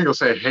gonna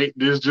say hate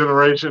this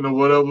generation or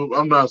whatever.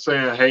 I'm not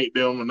saying hate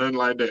them or nothing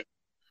like that.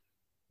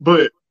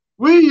 But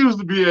we used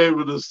to be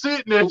able to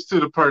sit next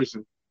to the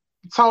person,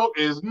 talk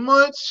as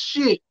much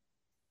shit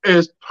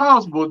as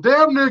possible,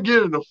 damn near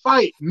get in a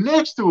fight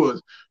next to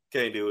us.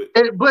 Can't do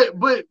it.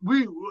 But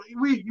we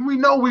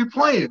know we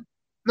playing.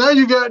 Now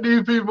you got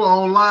these people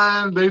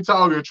online, they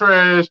talking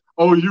trash.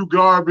 Oh, you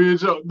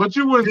garbage. But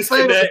you wouldn't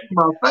say that to Disconnect.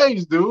 my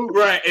face, dude.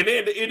 Right, and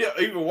then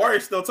even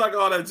worse, they'll talk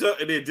all that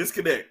junk and then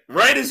disconnect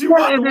right as you Yeah,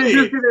 about to and then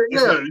win.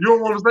 you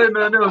don't want to say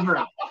nothing else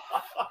now.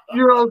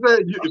 You know what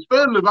I'm saying?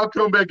 Especially if I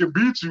come back and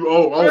beat you.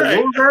 Oh, Right.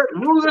 what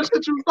was that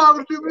shit you was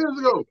talking a few minutes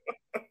ago?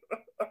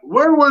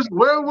 Where was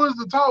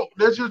the talk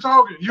that you're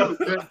talking?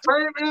 That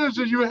same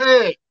energy you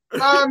had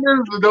 5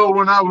 minutes ago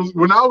when I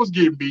was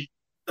getting beat.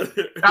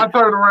 I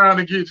turned around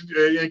and kick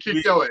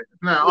your ass.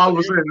 Now all of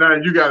a sudden now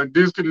you got to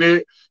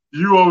disconnect.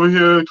 You over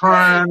here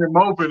crying and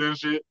moping and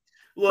shit.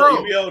 Look,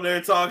 you be over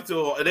there talking to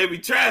them, and they be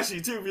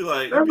trashy too. Be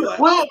like, oh man,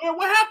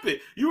 what happened?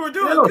 You were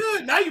doing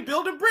good. Now you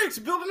building bricks,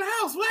 you building a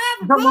house. What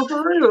happened, bro? Come on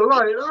for real,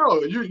 like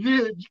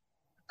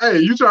hey,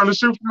 you trying to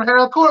shoot from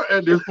half court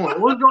at this point?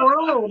 What's going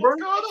on, bro?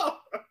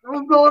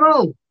 What's going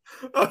on?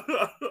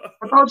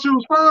 I thought you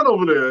was fine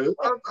over there.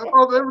 I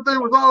thought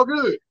everything was all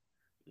good.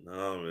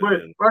 No,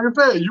 man. But like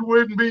I said, you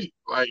wouldn't be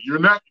like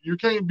you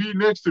can't be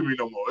next to me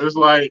no more. It's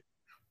like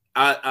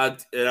I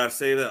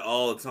say that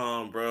all the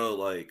time, bro.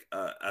 Like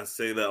I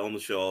say that on the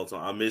show all the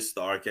time. I miss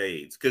the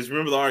arcades because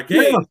remember the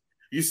arcades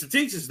used to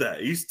teach us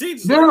that. Used to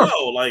teach us like,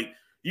 oh, like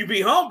you be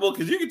humble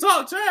because you can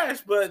talk trash,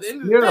 but at the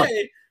end of the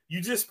day,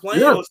 you just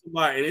playing with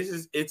somebody,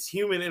 and it's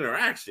human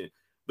interaction.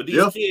 But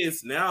these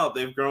kids now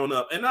they've grown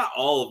up, and not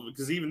all of them,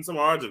 because even some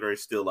of our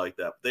generation still like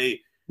that. But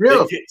they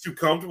get too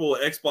comfortable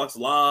with Xbox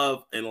Live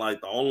and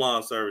like the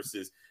online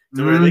services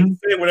to where they can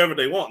say whatever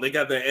they want. They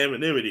got that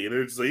anonymity, and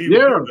it's like, you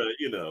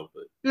know.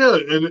 But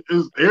and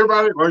it's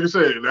everybody, like I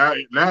said,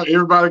 now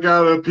everybody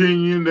got an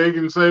opinion. They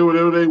can say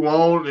whatever they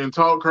want and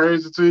talk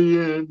crazy to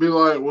you and be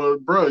like, "Well,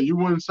 bro, you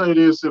wouldn't say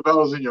this if I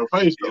was in your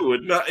face, though." You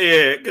would not,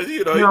 because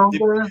you know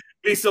what I'm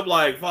be some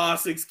like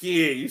 5-6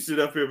 kid. You sit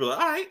up here and be like,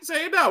 "I ain't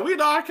saying no. We in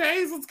the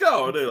arcades. Let's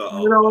go." And they're like,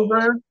 you know what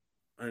I'm saying?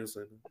 I ain't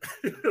saying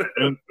that.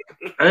 And,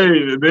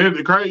 hey, then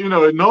the crazy,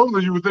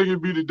 normally you would think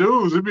it'd be the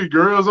dudes. It'd be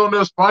girls on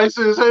there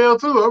spicy as hell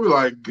too. I'd be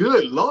like,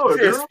 good lord,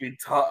 just be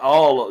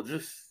all of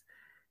just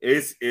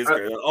it's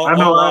crazy.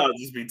 All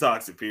just be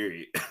toxic.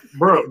 Period,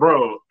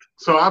 bro.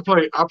 So I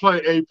play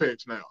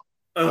Apex now.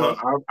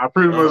 I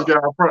pretty much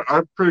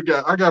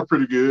I got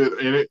pretty good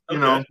in it. You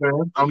know what I'm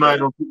saying? I'm not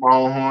gonna put my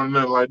own horn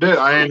nothing like that.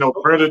 I ain't no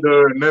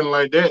predator or nothing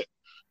like that.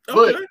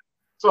 But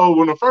so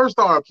when I first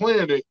started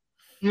playing it,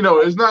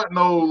 it's not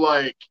no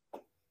like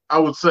I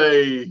would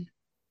say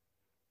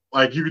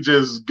like you could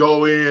just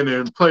go in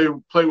and play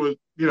with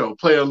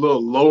play a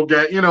little low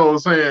game. You know what I'm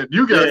saying?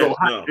 You gotta go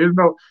high.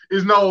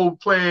 It's no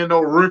playing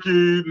no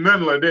rookie,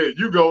 nothing like that.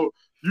 You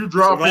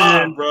drop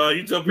in, bro.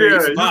 You jump in,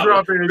 you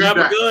drop in, grab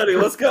a gun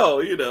and let's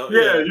go. You drop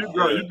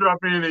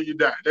in and you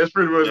die. That's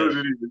pretty much what it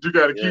is. You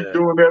got to keep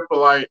doing that for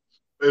like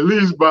at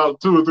least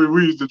about 2 or 3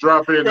 weeks to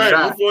drop in and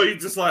die. Before you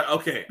just like,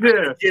 okay, I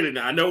can get it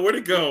now. I know where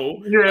to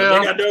go. Yeah, I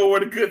think I know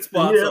where the good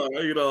spots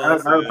are. You know, I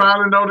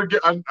finally know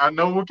I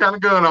know what kind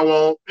of gun I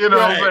want. You know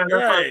what I'm saying?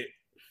 Right.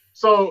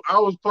 So I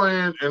was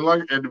playing, and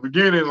like at the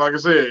beginning, like I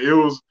said, it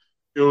was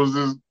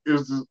this.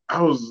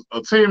 I was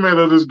a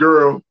teammate of this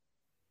girl.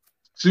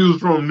 She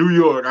was from New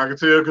York. I could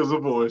tell because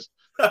of her voice.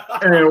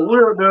 And we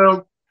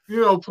were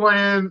there,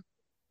 playing.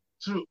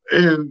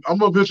 and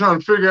I'm up here trying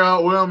to figure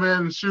out where I'm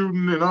at and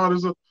shooting and all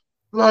this.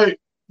 Like,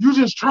 you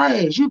just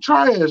trash. You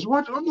trash.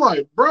 What? I'm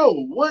like, bro,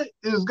 what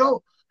is going?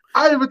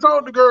 I even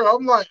told the girl,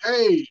 I'm like,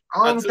 hey,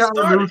 I I'm just kind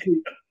of new started.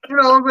 to,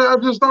 what I'm saying? I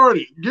just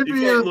started. Give You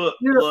me can't a,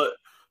 look.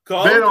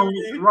 Call they of don't,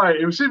 Duty, right.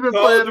 If she been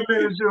Call of playing a Duty,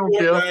 minute, she don't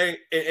care. Fortnite,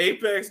 and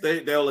Apex,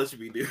 they'll let you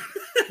be dude.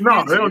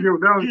 No, they don't give, You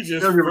they don't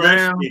just give a fresh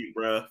damn. meat,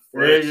 bro.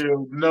 They Fresh.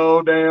 give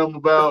no damn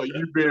about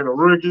you being a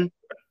rookie.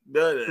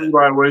 None of that.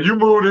 Like, well, you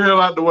move the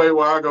hell out the way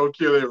while I go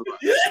kill everybody.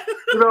 Yeah.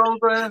 You know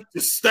what I'm saying?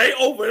 Just stay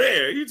over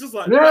there. You just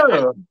like, Yeah.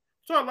 man, I'm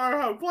trying to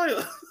learn how to play. You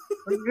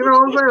know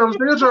what I'm saying? I'm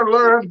still trying to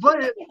learn how to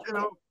play it.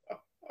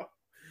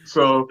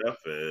 So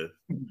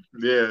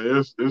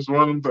yeah, it's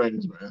one of them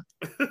things, man.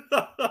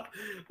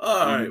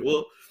 All right.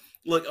 Well,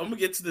 look, I'm gonna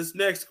get to this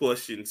next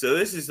question. So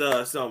this is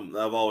something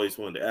I've always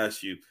wanted to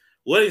ask you.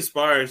 What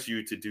inspires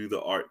you to do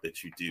the art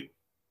that you do?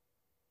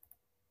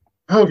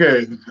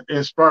 Okay,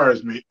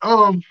 inspires me.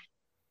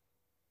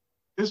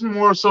 It's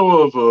more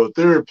so of a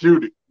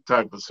therapeutic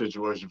type of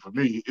situation for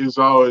me. It's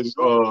always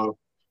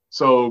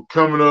so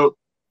coming up.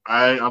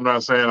 I'm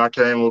not saying I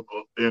came up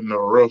in the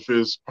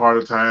roughest part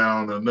of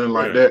town or nothing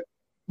like that,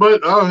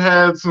 but I've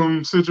had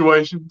some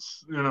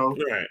situations.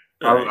 Right.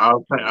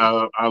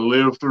 I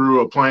lived through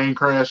a plane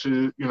crash.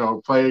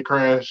 Plane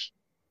crash.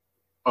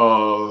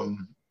 Wow.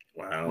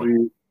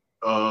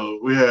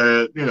 We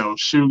had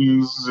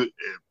shootings.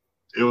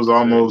 It was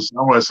almost,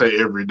 I want to say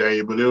every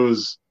day, but it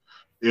was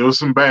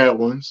some bad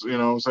ones. You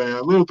know what I'm saying? I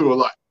lived through a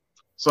lot.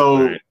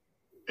 So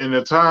in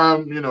the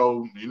time, you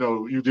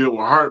deal with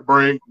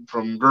heartbreak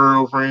from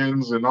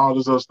girlfriends and all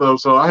this other stuff.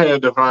 So I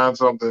had to find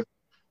something.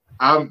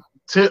 I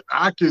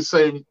could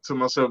say to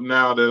myself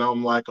now that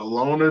I'm like a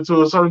loner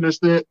to a certain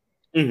extent.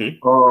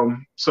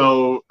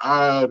 So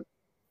I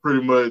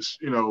pretty much,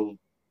 the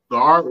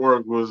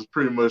artwork was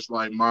pretty much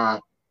like my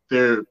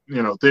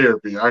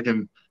therapy. I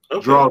can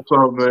draw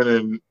something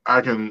and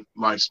I can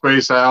like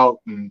space out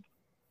and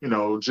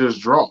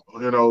just draw.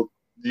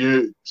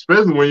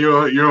 Especially when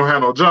you don't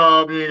have no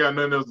job, you ain't got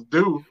nothing else to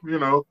do.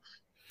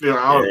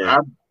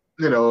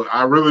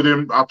 I really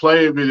didn't. I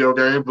played video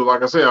games, but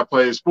like I said, I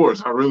played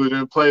sports. I really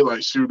didn't play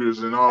like shooters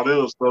and all that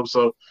other stuff.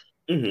 So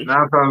 9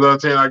 times out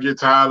of 10, I get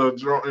tired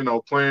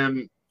of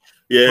playing.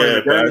 Yeah,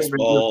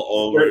 basketball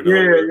over and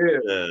over.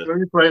 Yeah.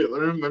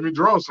 Let me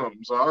draw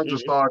something. So I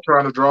just started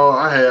trying to draw.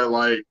 I had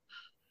like,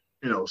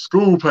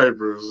 school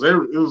papers. It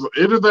was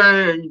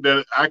anything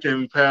that I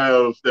can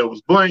have that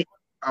was blank,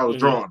 I was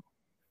drawing.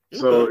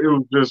 So it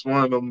was just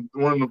one of them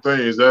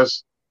things.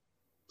 That's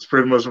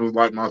pretty much was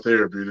like my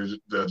therapy to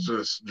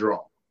just draw.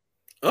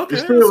 Okay, it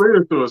still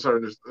is to a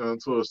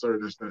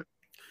certain extent.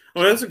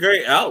 Well, that's a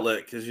great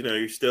outlet because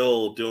you're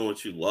still doing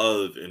what you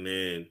love, and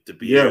then to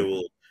be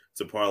able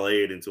to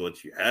parlay it into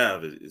what you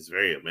have is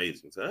very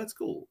amazing. So that's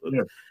cool.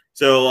 Yeah.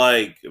 So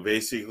like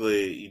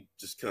basically, you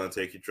just kind of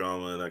take your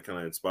drama, and that kind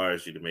of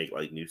inspires you to make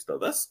like new stuff.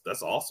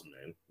 That's awesome,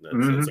 man.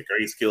 That's a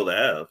great skill to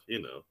have.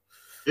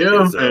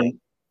 Yeah, and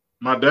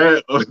my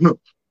dad,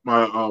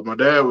 my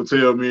dad would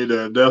tell me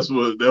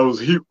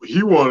that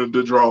he wanted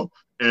to draw,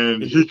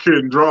 and he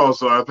couldn't draw.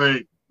 So I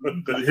think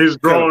his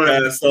drawing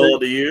passed on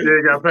to you. Yeah,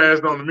 it got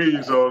passed on to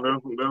me. So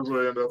that's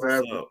what ended up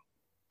happening.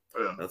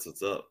 Yeah. That's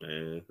what's up,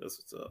 man. That's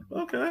what's up.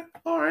 Okay,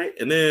 all right.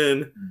 And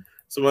then,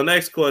 so my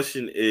next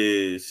question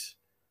is,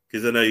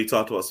 because I know you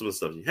talked about some of the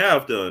stuff you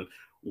have done.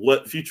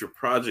 What future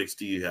projects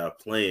do you have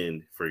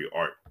planned for your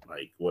art?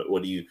 Like,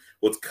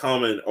 what's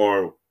common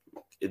or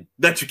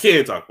that you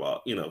can talk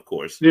about? Of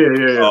course.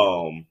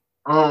 Yeah.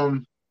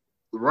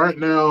 Right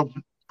now,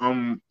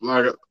 I'm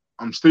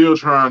still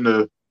trying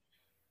to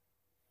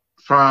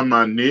find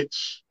my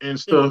niche and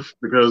stuff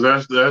because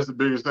that's the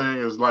biggest thing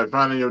is like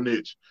finding your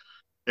niche.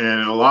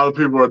 And a lot of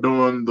people are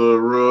doing the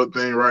rug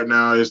thing right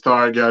now. It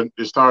started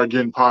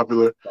getting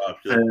popular,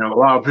 and a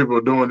lot of people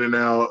are doing it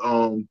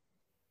now.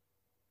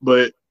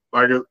 But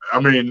like, I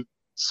mean,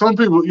 some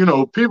people,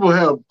 people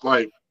have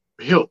like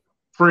help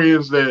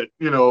friends that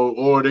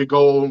or they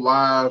go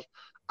live.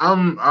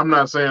 I'm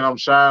not saying I'm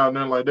shy or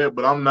nothing like that,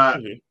 but I'm not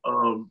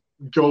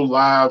go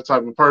live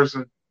type of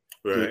person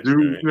to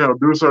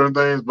do certain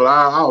things. But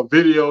I'll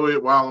video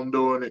it while I'm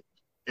doing it,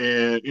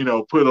 and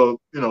put a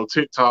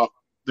TikTok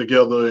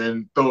together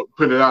and put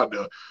it out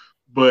there.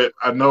 But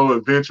I know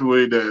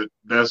eventually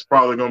that's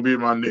probably gonna be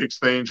my next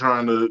thing,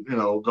 trying to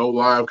go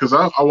live, because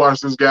I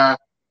watched this guy.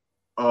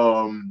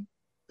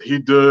 He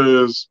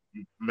does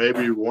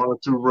maybe 1 or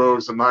 2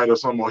 rugs a night or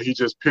something, or he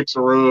just picks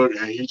a rug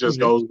and he just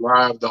goes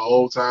live the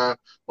whole time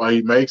while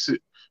he makes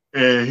it,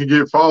 and he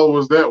get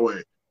followers that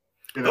way.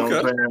 What I'm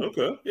saying?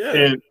 Okay, yeah.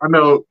 And I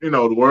know,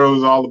 the world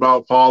is all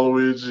about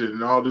followage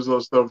and all this other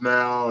stuff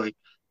now, and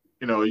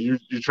you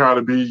try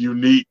to be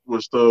unique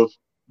with stuff.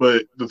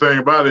 But the thing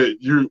about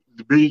it, to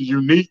be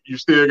unique, you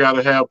still got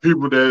to have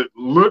people that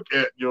look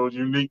at your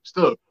unique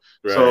stuff.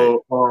 Right.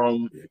 So,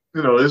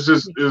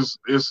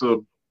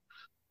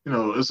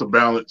 it's a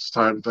balance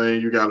type of thing.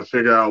 You got to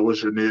figure out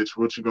what's your niche,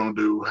 what you're gonna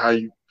do,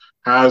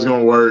 how it's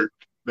gonna work,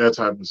 that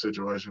type of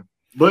situation.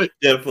 But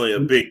definitely a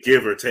big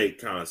give or take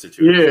kind of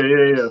situation.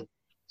 Yeah.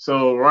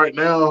 So right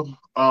now,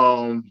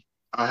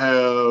 I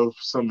have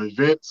some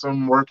events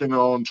I'm working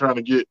on, trying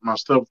to get my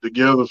stuff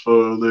together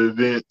for the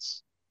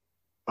events.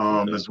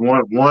 Okay. There's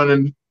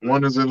one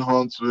is in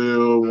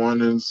Huntsville,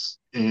 one is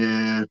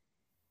in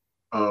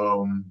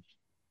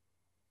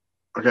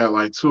I got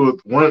like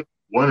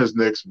one is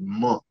next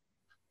month.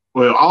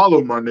 Well, all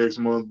of them are next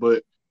month,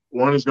 but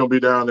one is gonna be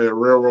down there at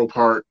Railroad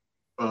Park.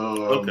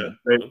 Okay.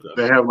 They Okay.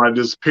 they have like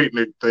this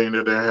picnic thing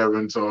that they're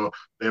having, so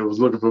they was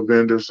looking for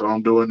vendors, so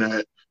I'm doing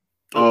that.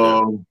 Okay.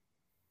 Um,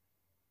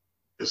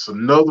 it's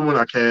another one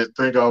I can't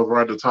think of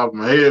right at the top of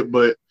my head,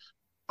 but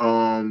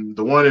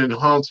the one in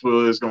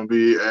Huntsville is gonna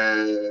be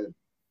at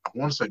I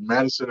want to say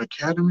Madison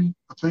Academy.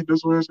 I think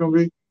that's where it's gonna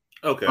be.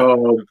 Okay.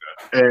 Um,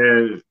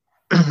 and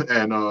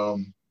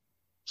and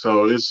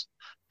so it's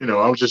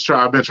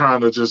I've been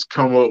trying to just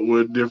come up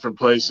with different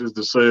places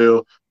to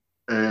sell,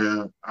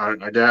 and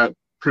I got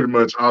pretty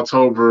much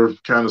October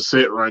kind of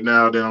set right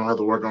now. Then I'll have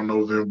to work on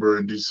November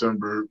and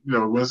December.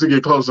 Once it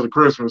get closer to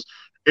Christmas,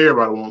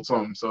 everybody wants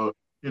something. So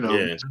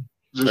Yeah.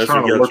 just That's where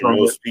trying you to got work your on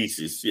that. most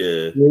pieces.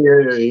 Yeah.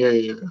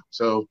 Yeah.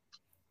 So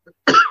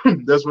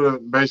that's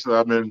what basically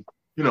I've been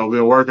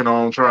working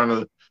on, trying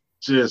to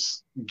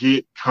just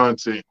get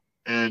content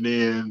and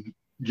then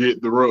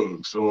get the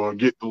rugs or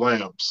get the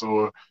lamps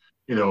or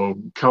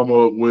come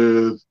up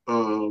with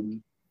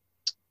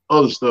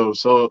other stuff.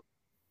 So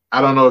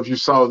I don't know if you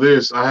saw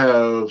this. I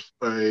have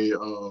a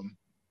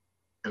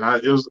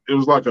it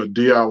was like a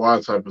DIY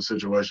type of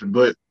situation,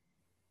 but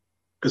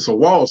it's a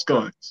wall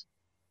sconce.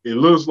 It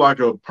looks like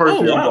a Oh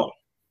perfume wow. bottle.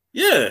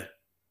 Yeah.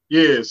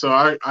 Yeah, so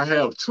I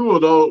have two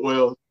of those.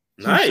 Well,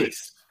 two sets.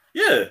 Nice.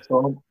 Yeah.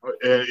 So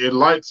and it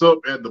lights up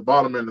at the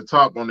bottom and the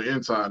top on the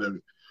inside of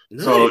it.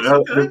 So Nice.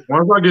 Okay.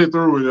 once I get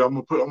through with it,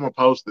 I'm gonna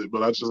post it,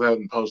 but I just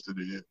haven't posted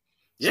it yet.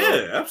 So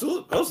Yeah.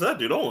 Absolutely. Post that,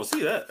 dude. I want to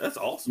see that. That's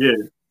awesome. yeah,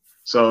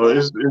 so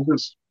Wow.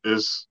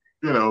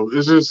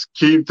 it's just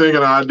keep thinking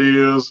of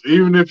ideas.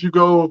 Even if you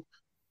go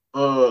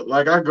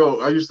like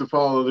I used to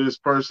follow this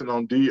person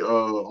on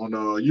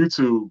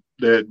YouTube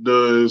that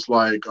does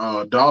like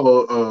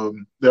dollar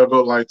they'll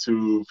go like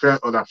to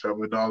not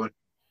Family Dollar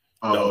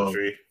Dollar uh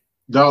Tree.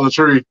 Dollar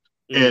Tree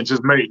Mm-hmm. and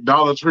just make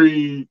Dollar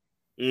Tree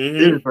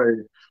Mm-hmm.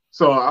 anything.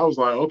 So I was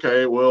like,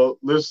 okay, well,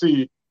 let's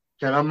see,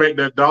 can I make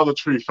that Dollar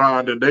Tree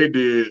find that they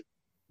did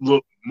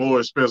look more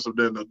expensive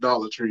than the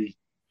Dollar Tree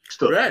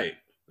stuff? Right.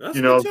 That's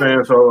You a know good what I'm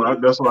saying? challenge. So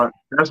Okay.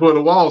 that's where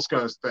the wall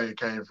sconce thing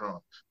came from.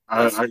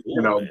 That's I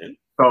cool, man.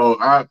 so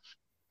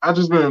I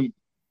just been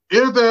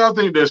anything I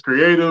think that's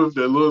creative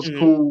that looks Mm-hmm.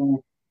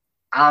 cool.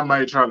 I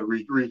might try to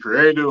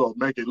recreate it or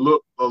make it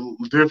look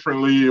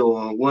differently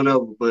or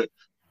whatever. But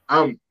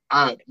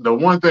the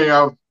one thing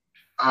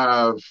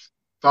I've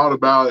thought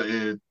about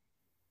and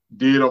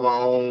did on my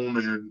own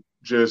and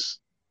just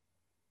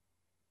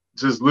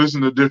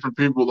listen to different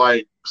people.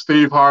 Like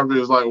Steve Harvey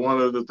is like one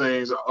of the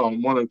things.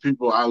 One of the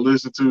people I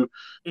listen to.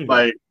 Mm-hmm.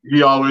 Like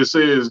he always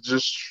says,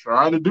 just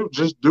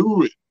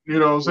do it. You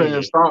know what I'm saying?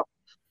 Mm-hmm. Stop.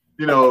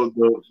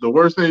 The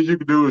worst thing you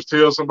can do is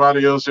tell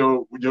somebody else your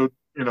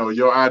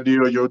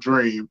idea, your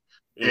dream,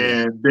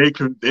 Mm-hmm. and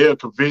they'll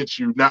convince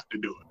you not to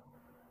do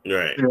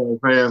Right. it. You know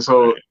what I'm saying?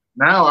 So Right.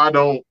 now I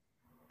don't.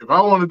 If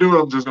I want to do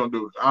it, I'm just gonna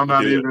do it. I'm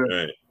not Do it. even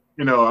Right.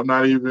 I'm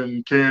not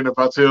even caring if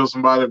I tell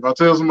somebody. If I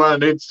tell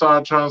somebody, they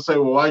start trying to say,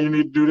 "Well, why you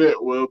need to do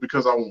that?" Well,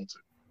 because I want to.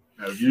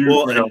 Now, if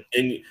Well,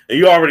 and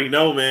you already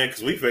know, man,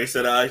 because we faced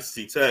that at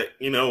ICT Tech.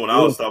 When I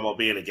yeah, was talking about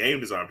being a game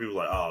designer, people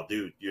were like, "Oh,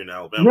 dude, you're in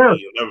Alabama, yeah,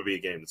 you'll never be a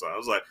game designer." I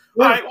was like,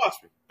 "All yeah, right, watch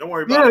me. Don't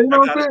worry yeah, about it. you I know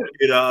what got I'm it."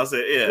 saying? I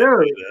said, "Yeah,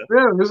 Yeah,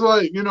 yeah. It's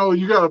like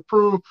you got to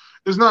prove.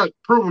 It's not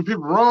proving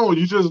people wrong.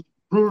 You just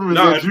proving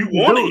No, that if you you can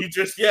want it, do it. you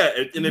just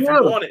and if you Yeah,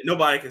 want it,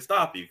 nobody can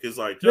stop you. Because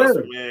trust yeah,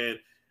 me, man,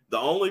 the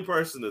only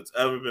person that's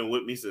ever been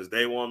with me since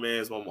day one, man,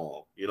 is my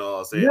mom. You know what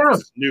I'm saying? yeah,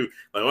 Just knew.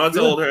 Like when I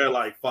yeah. told her at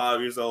like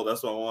 5 years old,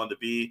 that's what I wanted to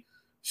be.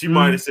 She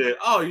might Mm-hmm. have said,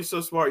 "Oh, you're so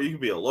smart. You can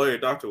be a lawyer,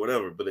 doctor,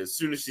 whatever." But as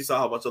soon as she saw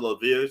how much I love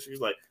videos, she was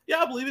like, "Yeah,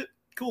 I believe it.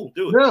 Cool,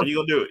 do it. Yeah, When you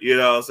gonna do it?" You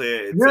know what I'm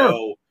saying? And yeah,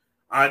 so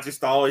I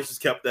just always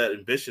just kept that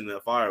ambition,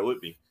 that fire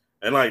with me.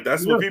 And like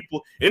that's what yeah,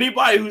 people,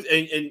 anybody who's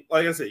and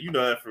like I said, you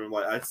know that from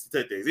like I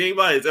take things.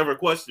 Anybody that's ever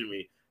questioned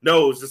me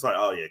knows just like,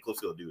 oh yeah,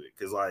 Cliff's gonna do it.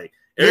 Because like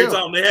every yeah.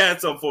 time they had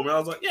something for me, I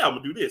was like, yeah, I'm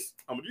gonna do this,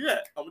 I'm gonna do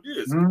that, I'm gonna do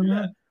this, I'm gonna do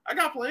Mm-hmm. that. I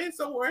got plans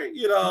somewhere,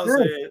 you know what I'm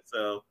Yeah. saying?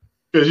 So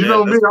Because you yeah,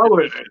 know me, that's pretty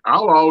much it. I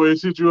would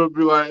always hit you up and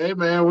be like, "Hey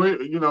man,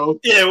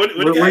 Yeah, when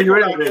the where game you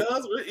coming at?"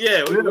 out, cuz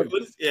yeah, Yeah,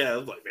 yeah, I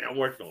was like, man, I'm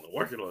working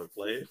on it,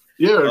 player.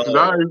 yeah, because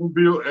I Uh, even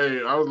feel,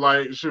 hey, I was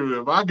like,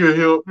 shoot, if I could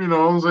help, you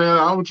know what I'm saying,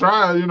 I would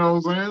try, you know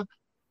what I'm saying?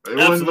 It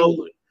wasn't no,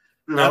 Absolutely.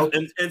 you know.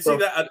 And see So,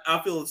 that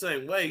I feel the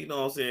same way. You know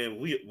what I'm saying?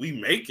 We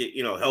make it.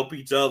 Help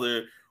each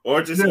other,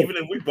 or just yeah, even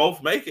if we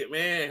both make it,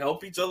 man,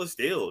 help each other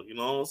still. You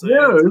know what I'm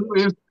saying?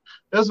 yeah, So,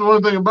 that's the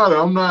one thing about it.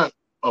 I'm not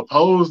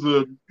opposed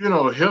to,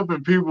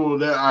 helping people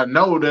that I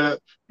know that,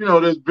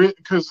 that's big,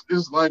 because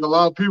it's like a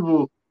lot of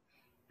people,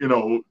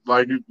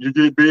 like you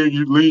get big,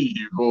 you leave,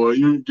 or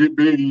you get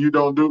big and you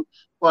don't do,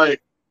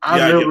 like, you I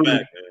gotta never, get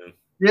back, man.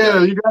 You yeah,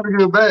 gotta you got to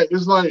get back.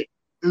 It's like,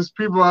 there's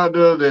people out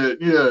there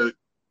that, yeah,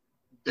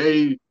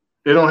 they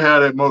they don't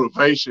have that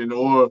motivation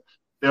or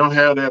they don't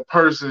have that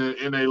person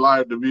in their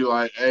life to be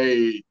like,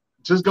 hey,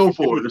 just You go can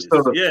for do it instead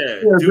this. of Yeah,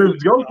 yeah, do it.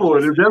 just go You know what for I'm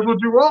it. If that's saying?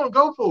 what you want,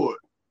 go for it.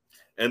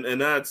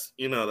 And that's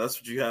that's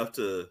what you have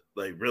to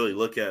like really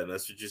look at, and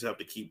that's what you just have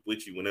to keep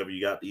with you whenever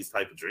you got these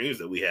type of dreams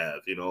that we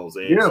have. You know what I'm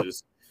saying? Yeah, So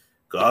just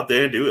go out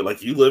there and do it.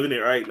 Like you living it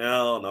right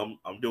now, and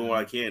I'm doing what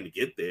I can to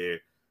get there.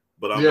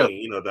 But I yeah,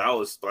 mean, that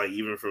was like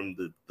even from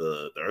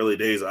the early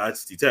days of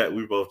ICT Tech,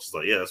 we were both just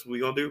like, yeah, that's what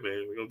we're gonna do,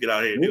 man. We're gonna get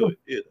out here and yeah, do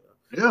it.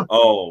 yeah.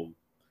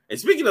 And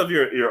speaking of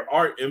your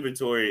art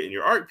inventory and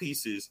your art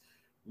pieces,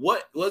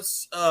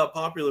 what's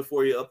popular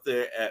for you up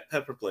there at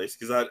Pepper Place?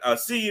 Because I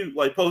see you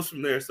like post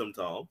from there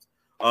sometimes.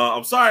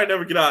 I'm sorry I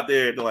never get out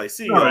there to like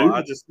see No,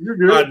 y'all. you're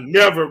I good.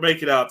 never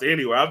make it out to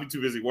anywhere. I'll be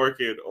too busy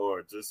working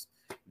or just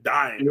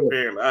dying. Yeah.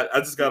 Apparently, I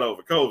just got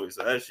over COVID,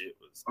 so that shit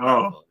was not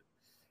Oh, fun.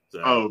 So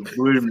oh,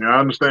 believe me, I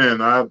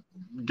understand. I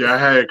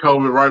had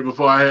COVID right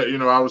before I had.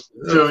 I was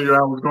telling you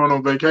I was going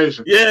on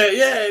vacation,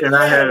 and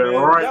I had yeah, it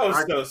man, right. that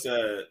was so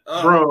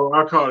sad. Bro,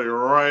 I caught it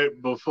right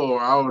before.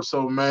 I was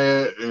so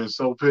mad and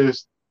so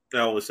pissed.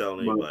 I was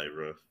telling But, anybody,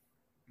 bro.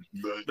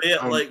 but But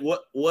yeah, like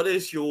what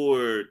is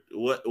your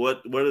what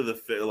are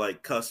the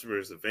like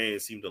customers and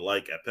fans seem to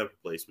like at Pepper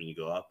Place when you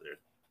go out there?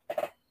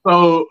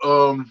 so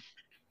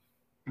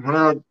when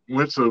I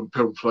went to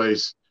Pepper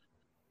Place,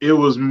 it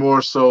was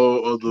more so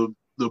of the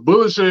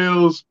bullet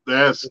shells.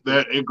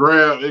 That it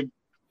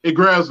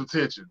grabs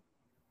attention.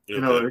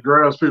 Okay. It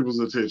grabs people's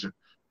attention.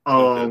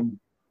 Okay.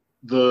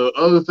 The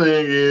other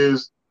thing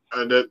is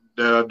that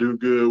I do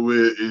good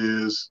with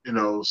is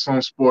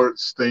some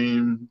sports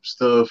theme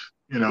stuff.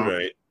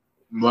 Right.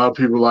 A lot of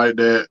people like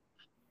that.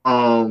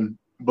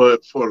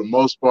 But for the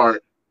most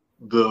part,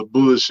 the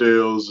bullet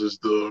shells is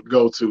the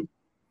go-to.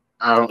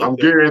 I'm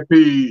Okay.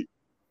 guaranteed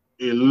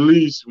at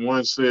least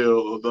one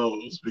sale of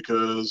those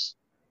because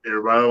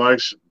everybody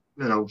likes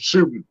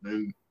shooting,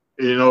 and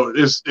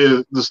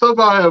the stuff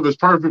I have is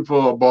perfect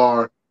for a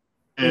bar,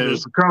 and Mm-hmm.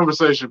 it's a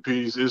conversation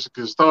piece. It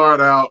can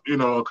start out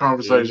a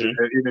conversation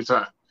Mm-hmm. at any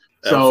time.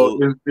 So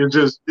Absolutely.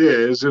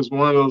 it's just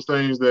one of those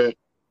things that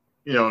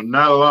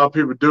not a lot of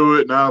people do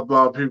it, not a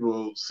lot of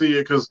people see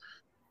it because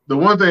the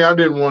one thing I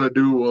didn't want to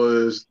do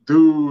was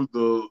do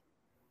the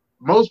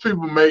most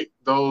people make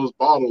those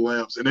bottle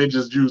lamps and they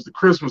just use the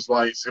Christmas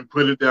lights and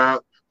put it down,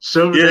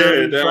 shove it down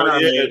Yeah,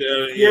 inside it.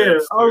 yeah. Yeah,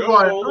 Just I like, was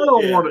like, I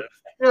don't yeah. want to.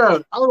 Yeah,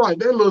 I was like,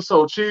 that looks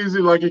so cheesy,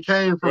 like it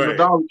came from the Right.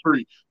 Dollar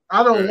Tree.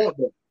 I don't Right. want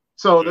that.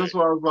 So Right. that's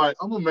why I was like,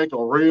 I'm gonna make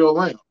a real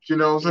lamp. You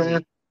know what I'm Mm-hmm.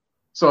 saying?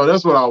 So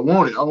that's what I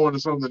wanted. I wanted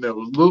something that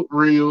would look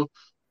real,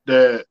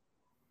 that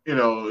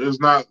is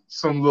not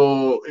some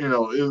little,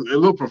 it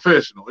looked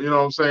professional. You know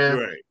what I'm saying?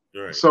 Right.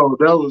 Right. So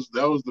that was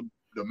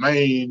the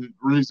main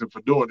reason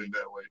for doing it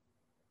that way.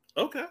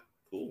 Okay.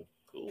 Cool.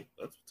 Cool.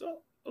 That's what's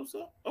up. What's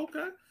up?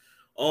 Okay.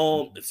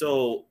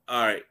 So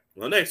all right.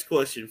 My next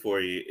question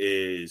for you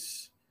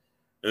is,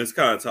 and this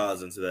kind of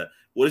ties into that.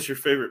 What is your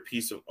favorite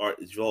piece of art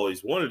that you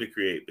always wanted to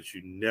create, but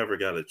you never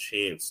got a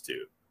chance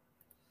to?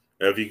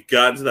 Have you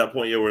gotten to that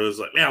point yet where it's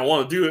like, man, I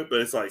want to do it, but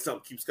it's like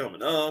something keeps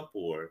coming up,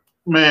 or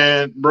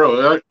Man,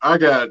 bro, I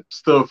got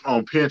stuff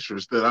on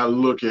Pinterest that I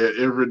look at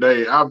every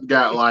day. I've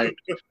got like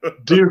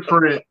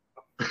different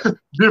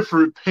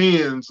different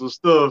pins of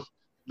stuff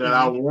that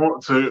I mm-hmm.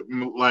 want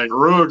to like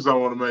rugs I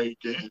want to make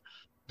and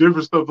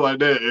different stuff like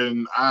that.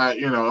 And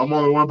I'm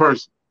only one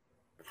person.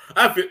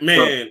 I feel,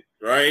 So man,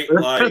 right?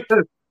 Like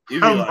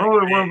you'd be I'm like,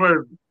 only one man,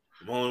 person.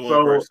 I'm only one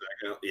So person.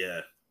 I can,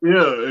 yeah,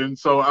 yeah, and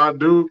so I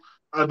do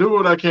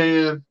what I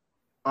can.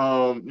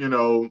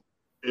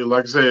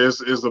 Like I said,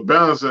 it's a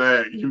balancing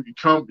act. You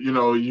come,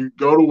 you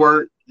go to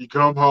work, you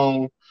come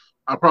home.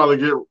 I probably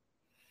get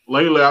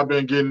lately. I've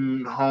been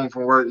getting home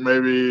from work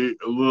maybe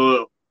a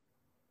little,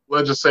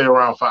 let's just say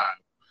around 5.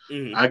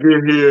 mm-hmm. I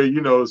get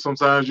here,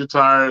 sometimes you're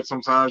tired,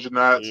 sometimes you're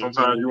not,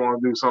 sometimes Mm-hmm. you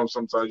want to do something,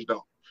 sometimes you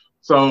don't.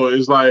 So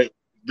it's like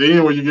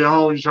then when you get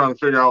home, you're trying to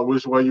figure out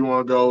which way you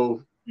want to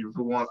go.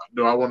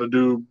 Do I want to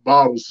do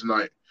bottles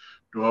tonight?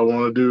 Do I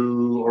want to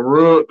do a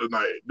rug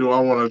tonight? Do I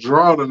want to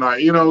draw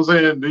tonight? You know what I'm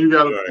saying? Then you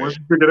gotta Right, once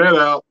you figure that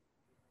out,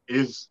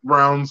 it's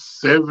around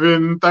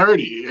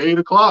 7:30, 8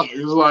 o'clock.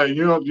 It's like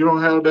you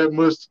don't have that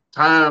much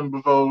time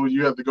before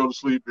you have to go to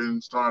sleep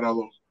and start all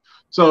over.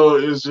 So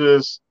it's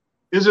just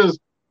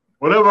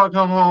whatever I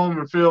come home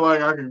and feel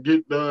like I can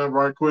get done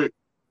right quick,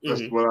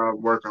 that's mm-hmm. what I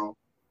work on.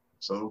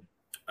 So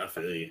I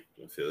feel you.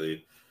 I feel you.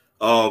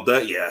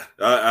 That yeah,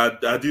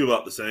 I do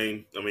about the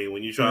same. I mean,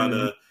 when you're trying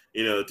mm,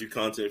 to do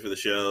content for the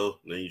show,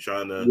 and then you're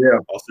trying to yeah.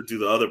 also do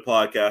the other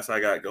podcasts I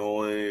got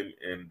going,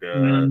 and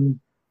Mm,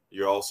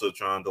 you're also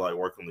trying to like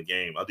work on the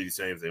game. I do the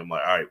same thing. I'm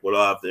like, all right, what do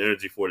I have the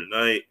energy for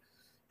tonight?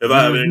 If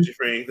I have mm, energy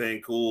for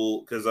anything,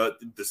 cool. Because I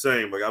the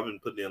same. Like I've been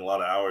putting in a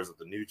lot of hours at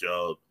the new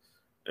job,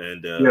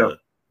 and yeah.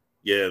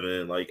 yeah,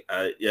 man. Like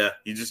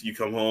you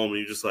come home and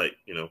you're just like,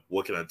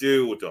 what can I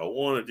do? What do I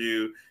want to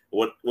do?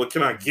 What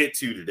can I get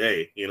to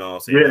today? You know what I'm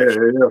saying? Yeah,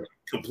 Actually yeah,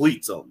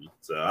 complete something.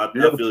 So yeah.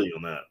 I feel you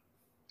on that.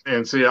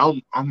 And see,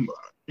 I'm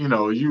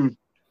you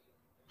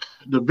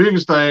the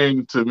biggest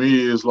thing to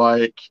me is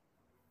like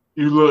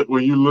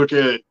when you look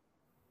at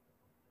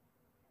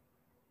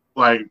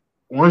like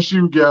once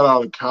you got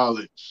out of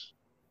college,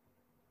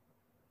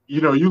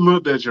 you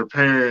looked at your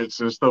parents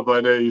and stuff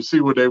like that. You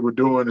see what they were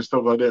doing and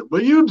stuff like that,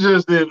 but you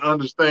just didn't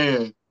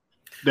understand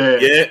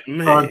that Yeah, a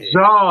man.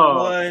 job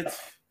What?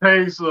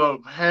 takes up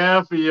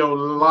half of your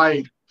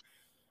life.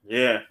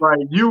 Yeah. Like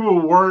you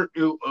will work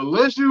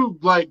unless you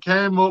like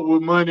came up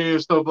with money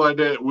and stuff like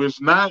that,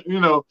 which not,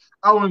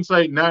 I wouldn't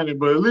say 90,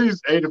 but at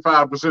least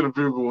 85% of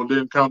people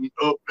didn't come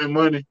up in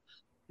money.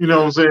 You know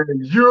what I'm saying?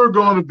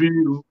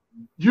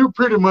 You're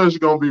pretty much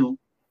gonna be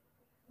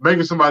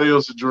making somebody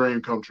else's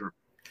dream come true.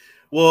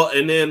 Well,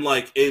 and then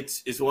like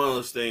it's one of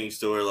those things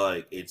to where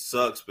like it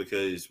sucks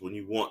because when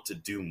you want to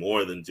do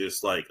more than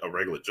just like a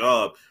regular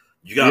job,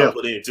 you gotta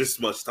put in just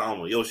as much time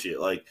on your shit.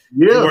 Like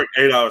you work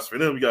 8 hours for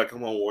them, you gotta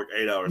come home and work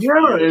 8 hours for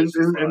you.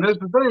 And that's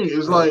the thing.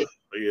 It's like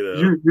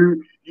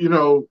you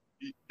know.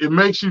 it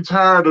makes you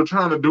tired of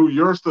trying to do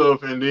your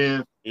stuff, and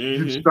then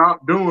you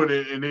stop doing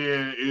it, and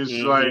then it's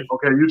like,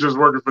 okay, you're just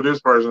working for this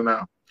person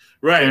now,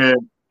 right? And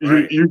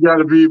you got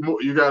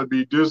to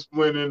be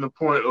disciplined in the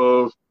point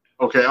of,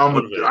 okay,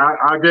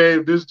 I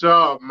gave this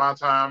job my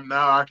time.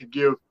 Now I can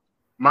give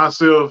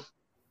myself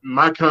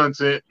my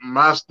content,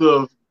 my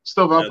stuff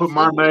I put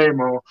my name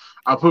on.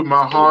 I put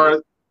my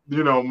heart,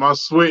 my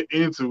sweat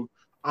into.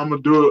 I'm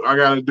gonna do it. I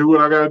gotta do what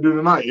I gotta do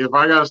tonight. If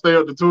I gotta stay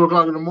up to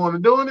 2:00 in the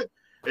morning doing it,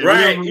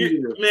 right,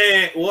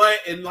 man. What?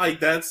 And like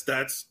that's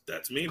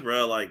me,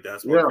 bro. Like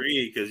that's my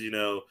creed, because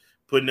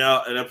putting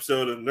out an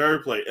episode of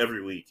Nerd Plate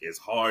every week is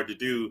hard to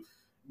do.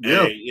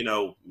 Yeah.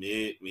 And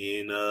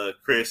me and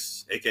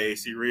Chris, aka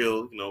C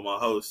Real, my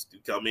host,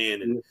 come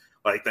in and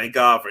like thank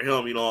God for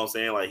him. You know what I'm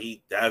saying? Like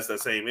he has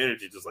that same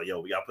energy, just like, yo,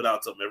 we gotta put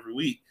out something every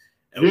week,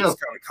 and we just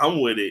kind of come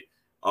with it.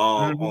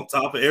 On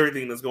top of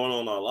everything that's going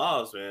on in our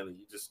lives, man, and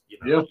you just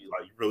you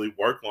really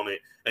work on it,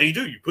 and you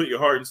put your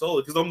heart and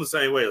soul. Because I'm the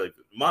same way. Like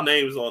my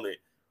name's on it,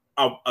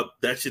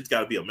 that shit's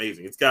got to be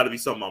amazing. It's got to be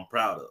something I'm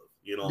proud of.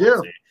 You know what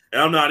I'm saying?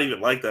 And I'm not even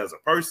like that as a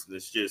person.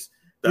 It's just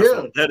that's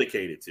what I'm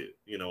dedicated to.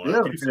 When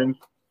I do something.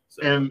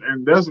 And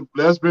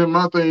that's been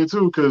my thing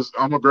too, because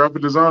I'm a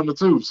graphic designer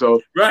too. So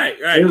right,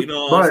 you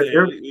know what I'm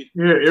saying?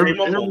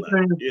 Everything.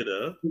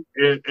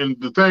 And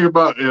the thing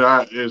about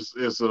it is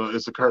it's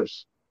a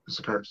curse. It's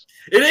a curse.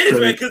 It is,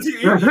 man, because you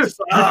just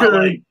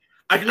like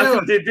I could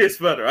have did this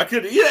better. I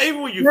could,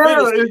 even when you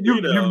finish it,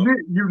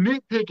 you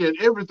nitpick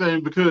at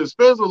everything, because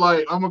especially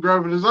like I'm a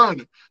graphic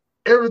designer.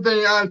 Everything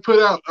I put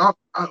out,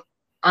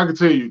 I can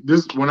tell you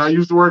this. When I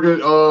used to work at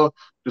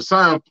the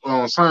sign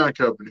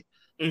company,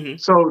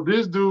 so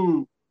this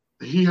dude,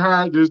 he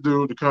hired this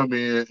dude to come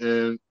in,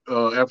 and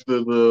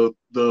after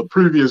the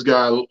previous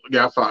guy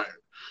got fired,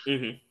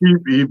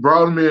 he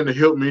brought him in to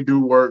help me do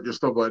work and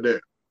stuff like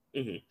that.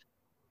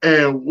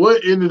 And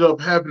what ended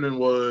up happening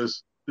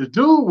was the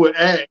dude would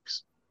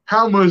ask,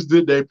 how much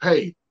did they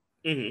pay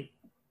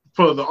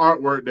for the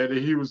artwork that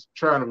he was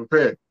trying to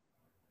prepare?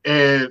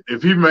 And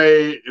if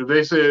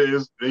they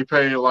said they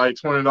paid like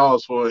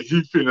 $20 for it,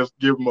 he finna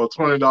give them a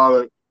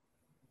 $20,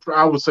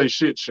 I would say,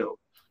 shit show.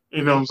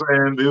 You know what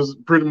I'm saying? It was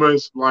pretty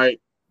much like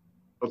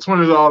a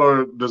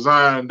 $20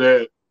 design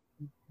that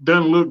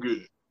doesn't look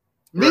good.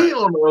 Me,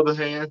 on the other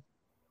hand,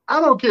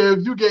 I don't care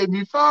if you gave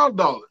me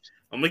 $5.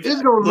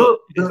 It's gonna look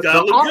the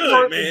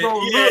artwork good, is gonna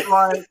look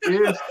like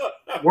it's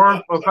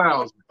worth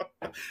 $1,000.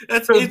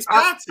 It's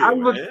got to,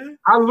 man.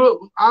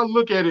 I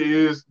look at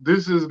it as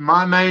this is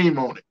my name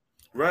on it.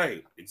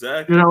 Right,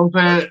 exactly. You know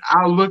what I'm saying?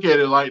 I look at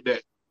it like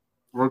that.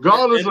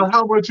 Regardless of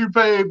how much you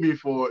paid me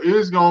for,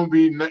 it's gonna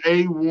be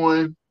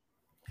A1,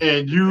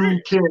 and you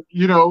can't.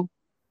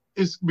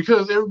 It's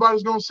because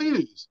everybody's gonna see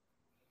this.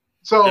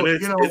 So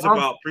it's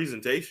about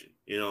presentation.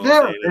 You know what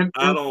I'm saying?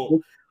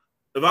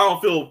 If I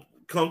don't feel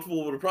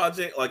comfortable with a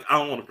project, like I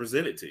don't want to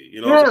present it to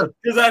you,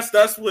 because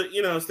that's what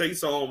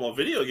stays on my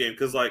video game,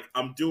 because like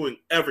I'm doing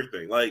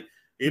everything, like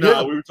we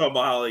were talking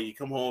about how like you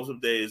come home some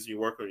days and you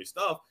work on your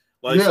stuff,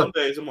 like some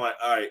days I'm like,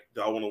 all right,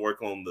 do I want to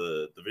work on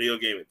the video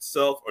game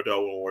itself, or do I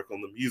want to work on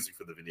the music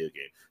for the video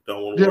game? Do I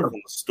want to work on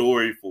the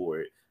story for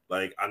it?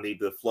 Like I need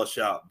to flush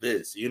out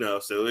this,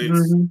 so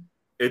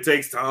it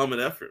takes time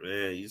and effort,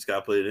 man. You just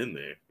gotta put it in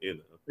there, and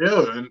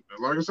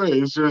like I say,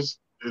 it's just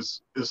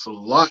it's a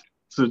lot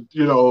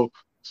to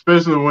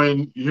especially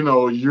when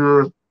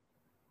you're,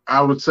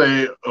 I would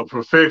say, a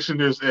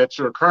perfectionist at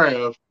your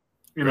craft.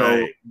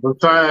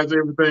 Besides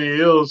everything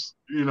else,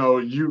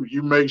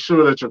 you make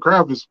sure that your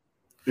craft is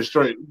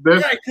straight.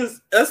 Right,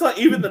 because that's like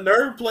even the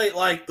Nerd Plate,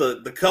 like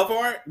the cover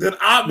art. Then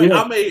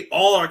I made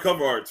all our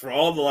cover arts for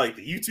all the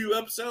the YouTube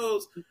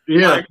episodes.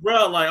 Like,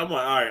 bro, like I'm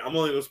like, all right, I'm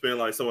only gonna spend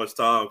like so much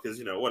time because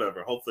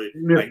whatever. Hopefully,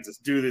 I can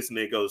just do this and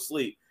then go to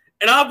sleep.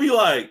 And I'll be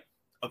like,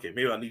 okay,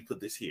 maybe I need to put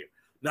this here.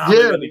 Nah,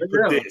 maybe I need to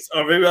put this,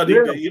 or maybe I need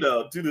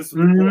to do this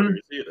with the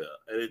corners,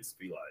 and it's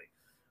be like,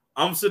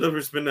 I'm sitting up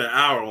here spending an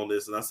hour on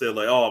this, and I said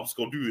like, oh, I'm just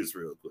gonna do this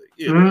real quick,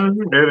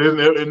 and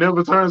it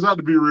never turns out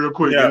to be real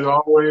quick. It's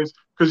always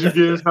because you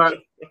get inside,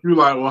 you're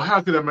like, well,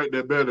 how can I make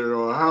that better,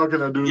 or how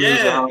can I do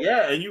this?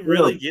 And you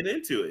really get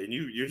into it, and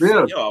you're just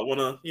like, yo, I want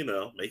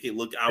to, make it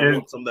look. I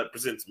want something that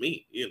presents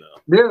me,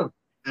 Yeah,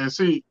 and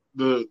see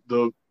the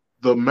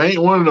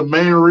one of the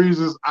main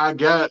reasons I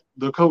got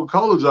the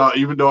Coca-Cola job,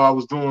 even though I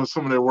was doing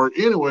some of their work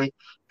anyway,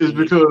 is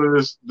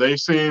because they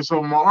seen some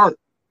of my art.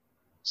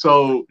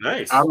 So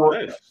nice. I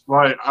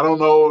don't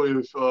know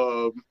if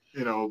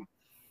you know,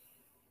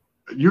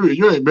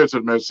 you ain't been to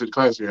the Magic City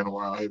Classic in a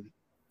while, have you?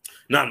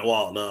 Not in a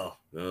while, no,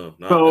 not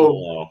in a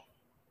while.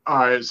 All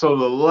right, so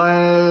the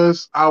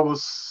last, I would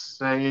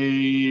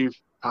say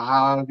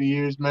 5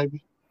 years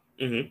maybe.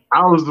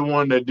 I was the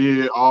one that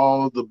did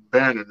all the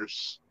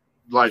banners,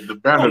 like the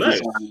banner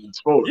design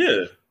for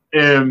it.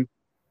 Yeah. And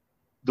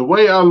the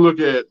way I look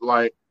at,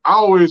 like, I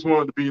always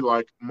wanted to be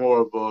like more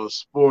of a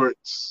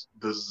sports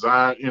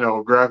design,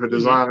 graphic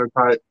designer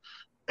type.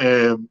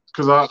 And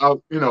because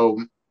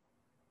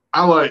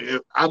I like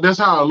it. That's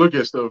how I look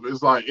at stuff.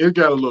 It's like it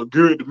got to look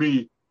good to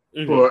me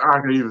before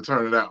I can even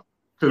turn it out.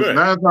 Because 9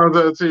 times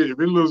out of 10, if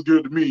it looks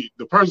good to me,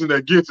 the person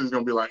that gets it is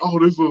gonna be like, "Oh,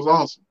 this looks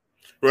awesome."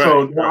 Right,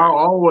 so I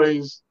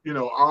always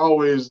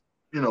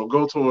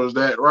go towards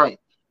that route.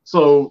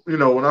 So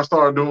when I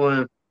started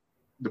doing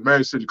the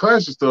Magic City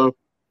Classic stuff,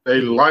 they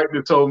liked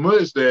it so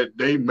much that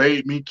they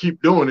made me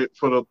keep doing it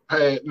for the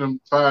past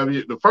 5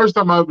 years. The first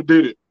time I ever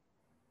did it,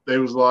 they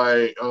was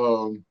like,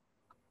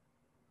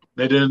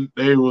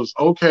 they was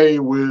okay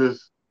with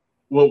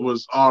what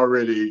was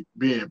already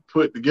being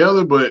put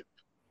together, but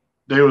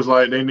they was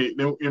like they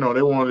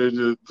wanted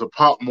to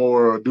pop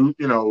more or do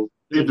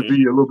it to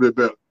be a little bit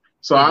better.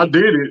 So I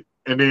did it,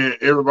 and then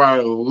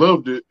everybody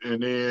loved it,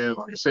 and then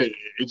like I said,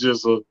 it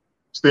just a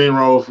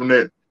steamroll from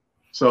there.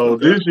 So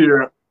this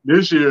year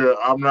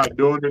I'm not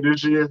doing it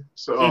this year.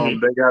 So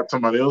they got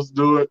somebody else to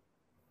do it.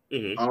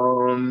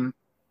 The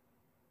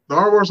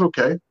artwork's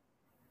okay.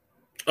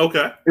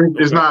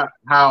 It's not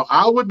how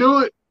I would do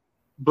it,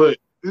 but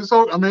it's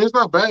okay. I mean, it's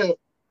not bad.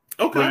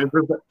 Okay,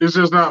 it's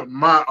just not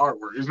my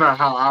artwork. It's not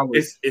how I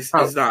would. It's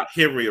not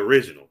Henry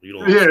original.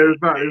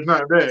 It's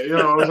not that. You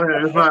know what I'm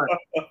saying?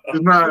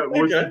 It's not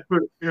what you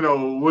put.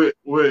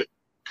 With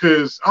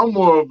because I'm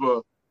more of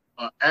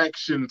a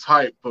action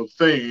type of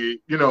thing.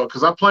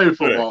 Because I played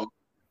football.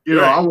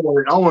 I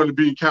want to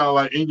be kind of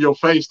like in your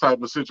face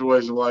type of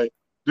situation. Like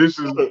this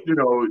is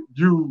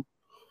you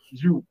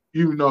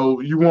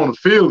want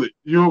to feel it.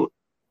 You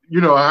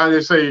know how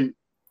they say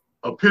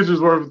a picture's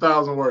worth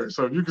 1,000 words.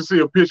 So if you can see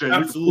a picture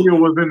and you can feel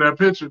what's in that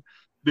picture,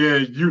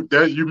 then you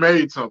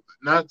made something,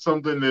 not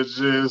something that's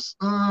just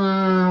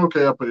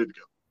okay. I put it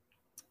together.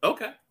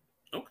 Okay.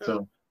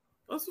 So,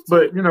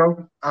 but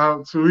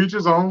to each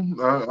his own.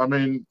 I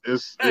mean,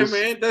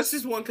 man, that's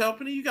just one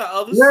company. You got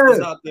others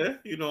out there.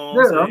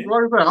 Like I said,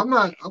 I'm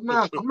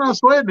not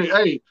sweating it.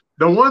 Hey,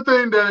 the one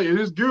thing that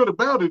is good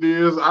about it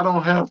is I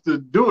don't have to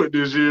do it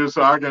this year,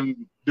 so I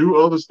can do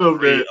other stuff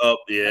because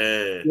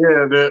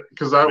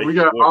we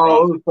got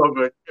all other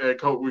stuff at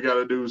Coke we got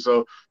to do.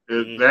 So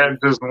that's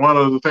just one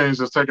of the things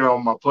that's taken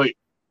on my plate.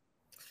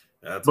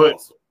 That's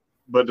awesome.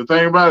 But the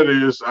thing about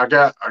it is, I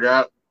got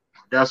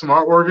some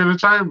artwork in the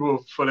chamber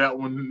for that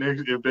one.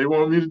 If they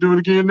want me to do it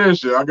again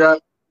next year, I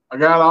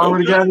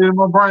already got it in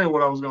my brain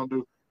what I was gonna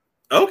do.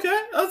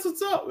 Okay, that's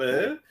what's up,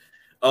 man.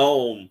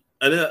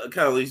 And that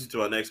kind of leads you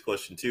to our next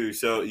question too.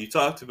 So you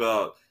talked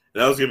about,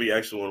 and that was gonna be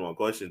actually one of my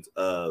questions.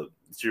 That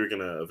you're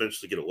gonna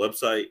eventually get a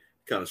website,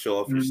 kind of show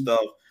off your stuff.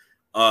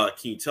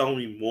 Can you tell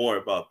me more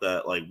about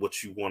that? Like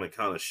what you want to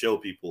kind of show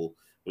people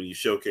when you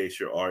showcase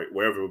your art,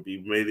 wherever it would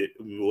be,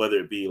 whether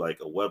it be like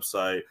a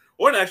website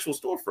or an actual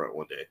storefront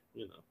one day,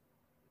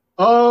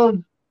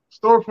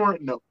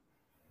 Storefront, no.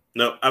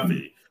 No, I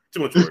feel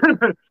too much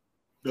work.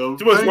 Too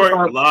much work,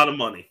 a lot of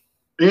money.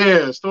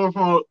 Yeah,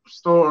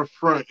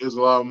 storefront is a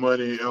lot of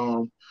money.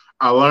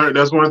 I learned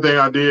that's one thing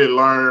I did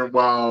learn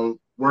while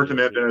working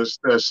at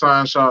that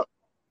sign shop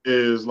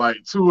is like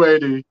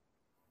 $280.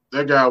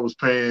 That guy was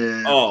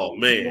paying. Oh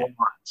man!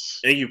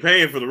 And you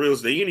paying for the real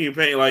estate. You ain't even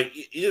paying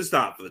it's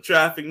not for the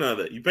traffic, none of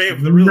that. You paying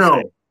for the real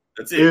estate.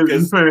 That's it.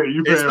 Because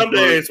some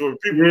days where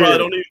people probably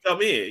don't even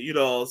come in. You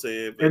know what I'm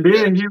saying? But, and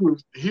then he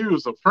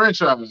was a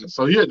franchise,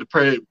 so he had to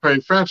pay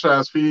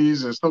franchise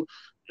fees and stuff.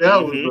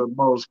 That was the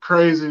most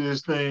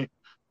craziest thing.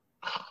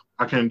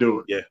 I can't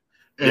do it. Yeah.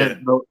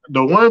 And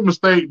the one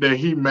mistake that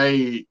he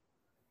made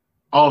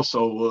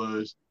also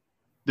was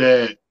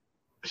that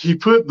he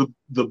put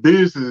the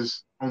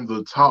business on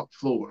the top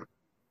floor.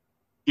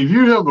 If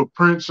you have a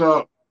print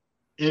shop,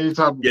 any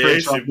type of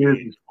print shop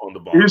business,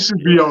 it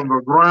should be on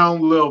the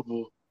ground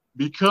level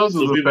because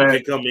of the people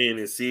fact can come in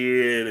and see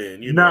it,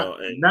 and not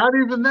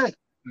even that.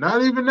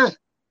 Not even that.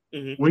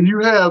 When you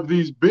have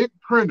these big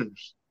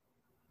printers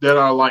that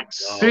are like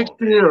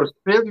 60 or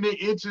 70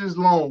 inches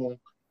long,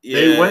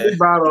 they weigh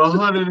about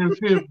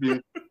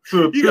 150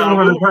 to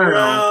 200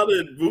 pounds.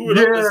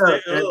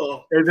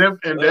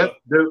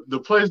 The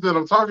place that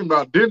I'm talking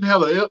about didn't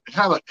have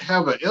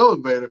an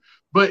elevator,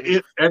 but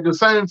at the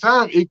same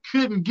time it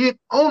couldn't get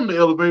on the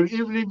elevator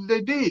even if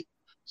they did.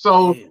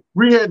 So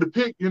we had to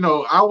pick.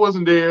 I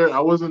wasn't there.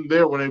 I wasn't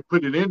there when they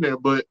put it in there,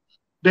 but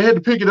they had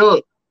to pick it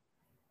up.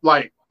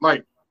 Like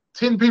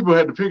 10 people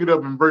had to pick it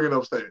up and bring it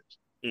upstairs.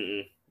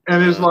 And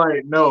it's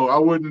like, no, I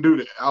wouldn't do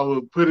that. I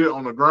would put it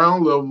on the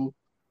ground level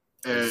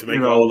And Just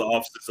make all the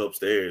offices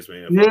upstairs,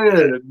 man. yeah, Fuck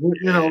that.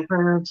 you know what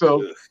I'm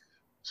saying?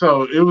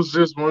 So it was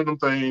just one of them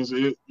things,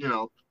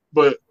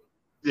 but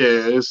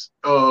yeah, it's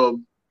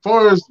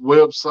far as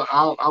website,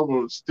 I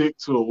would stick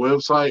to a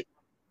website.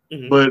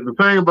 Mm-hmm. But the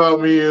thing about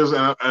me is,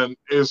 and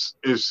it's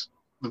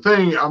the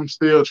thing I'm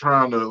still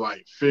trying to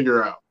like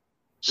figure out.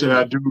 Should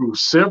I do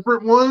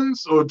separate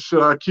ones or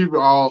should I keep it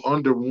all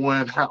under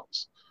one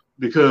house?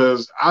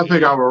 Because I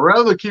think I would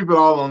rather keep it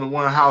all under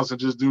one house and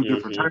just do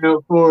different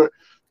tabs for it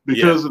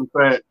because of the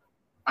fact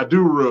I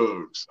do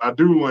rugs, I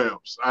do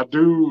lamps, I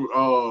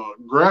do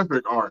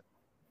graphic art,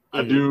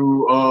 I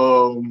do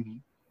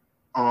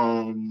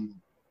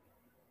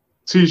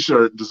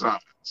t-shirt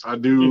designs, I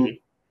do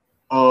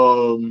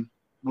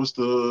what's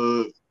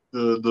the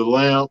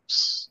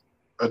lamps,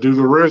 I do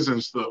the resin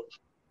stuff.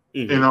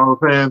 You know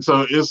what I'm saying?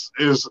 So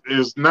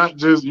it's not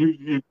just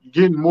you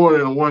getting more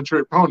than a one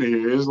trick pony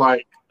here. It's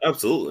like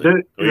absolutely.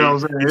 you know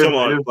what I'm saying? You're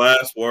talking about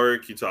glass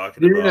work. You're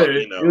talking about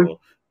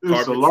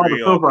it's a lot of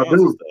carpentry, all stuff I kinds of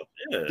do. stuff.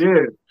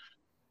 Yeah,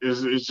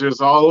 it's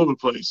just all over the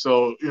place.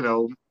 So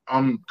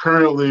I'm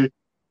currently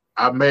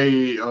I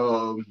made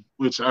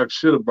which I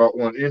should have brought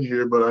one in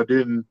here, but I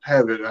didn't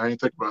have it. I didn't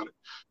think about it.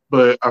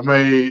 But I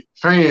made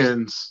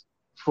fans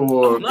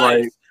for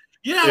nice.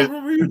 I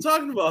remember you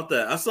talking about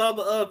that. I saw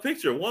the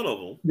picture, one of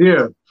them.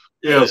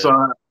 Yeah. So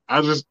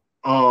I just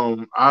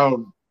I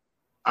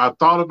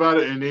thought about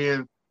it, and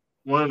then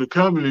one of the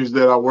companies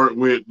that I work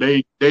with,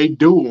 they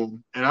do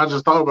them, and I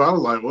just thought about it. I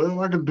was like,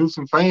 well, I can do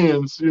some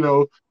fans,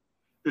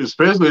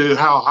 especially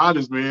how hot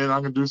it's been.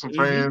 I can do some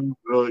fans,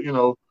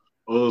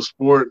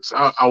 sports.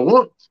 I'm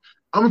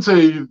gonna tell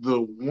you the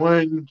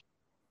one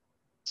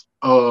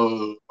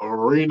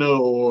arena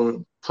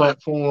or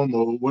platform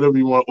or whatever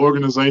you want,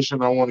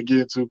 organization I want to get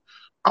into.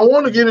 I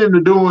want to get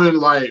into doing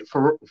like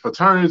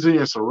fraternity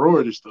and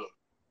sorority stuff.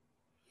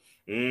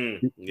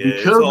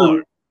 It's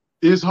hard.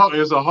 It's hard.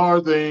 It's a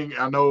hard thing.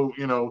 I know.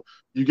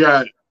 You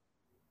got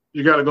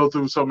to go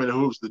through so many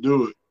hoops to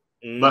do it.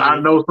 But I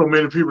know so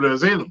many people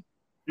that's in them.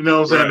 You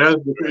know what I'm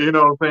saying? You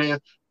know what I'm saying?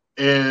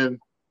 And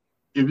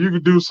if you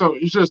could do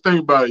something, you just think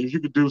about it. If you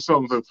could do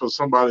something for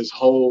somebody's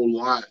whole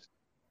life,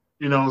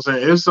 you know what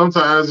I'm saying?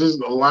 Sometimes it's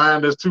a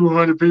line that's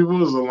 200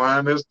 people, it's a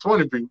line that's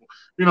 20 people.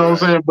 You know what I'm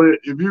saying? But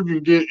if you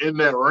can get in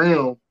that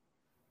realm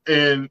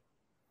and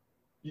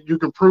you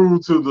can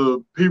prove to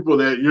the people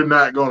that you're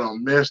not going to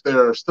mess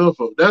their stuff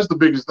up. That's the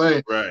biggest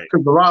thing. Right.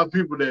 Because a lot of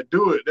people that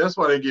do it, that's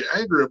why they get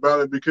angry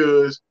about it,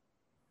 because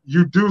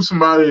you do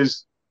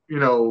somebody's,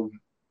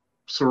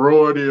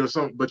 sorority or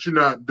something, but you're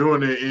not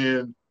doing it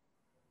in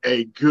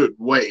a good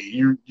way.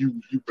 You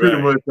pretty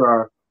much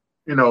are,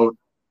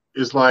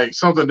 it's like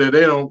something that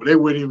they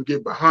wouldn't even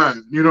get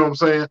behind. You know what I'm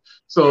saying?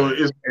 So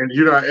and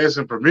you're not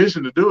asking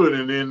permission to do it,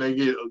 and then they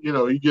get,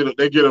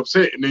 they get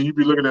upset, and then you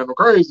be looking at them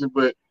crazy,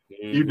 but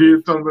you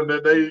did something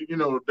that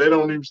they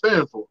don't even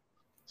stand for.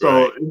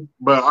 So,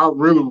 but I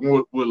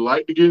really would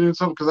like to get in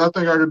something because I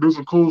think I could do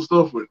some cool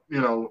stuff with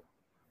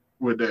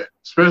that,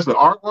 especially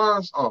art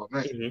wise. Oh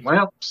man,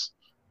 lamps.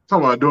 I'm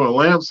talking about doing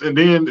lamps, and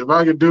then if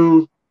I could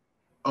do,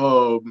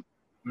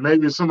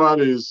 maybe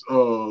somebody's,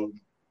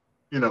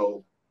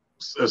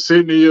 a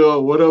Sydney or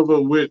whatever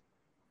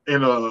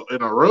in a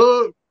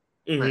rug.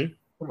 Man,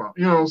 come on,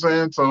 you know what I'm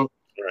saying? So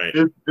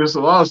it's a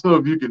lot of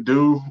stuff you can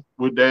do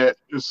with that.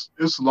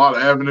 It's a lot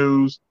of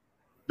avenues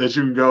that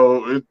you can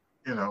go.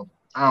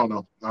 I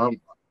don't know.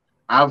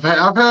 I've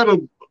had a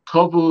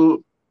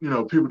couple,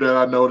 people that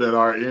I know that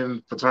are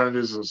in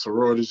fraternities and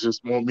sororities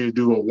just want me to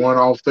do a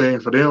one-off thing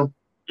for them.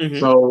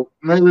 So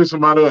maybe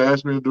somebody will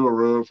ask me to do a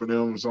rug for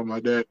them or something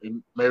like that,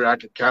 and maybe I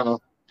can kind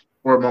of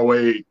work my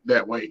way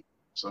that way.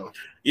 So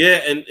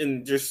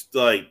and just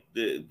like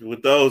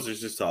with those, it's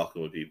just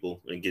talking with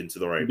people and getting to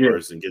the right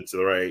person, getting to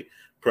the right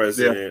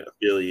president,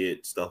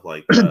 affiliate, stuff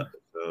like that.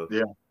 So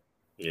yeah,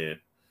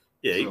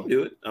 you can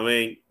do it. I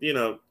mean,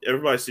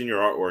 everybody's seen your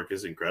artwork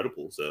is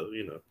incredible, so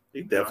you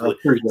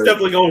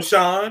definitely gonna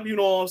shine. You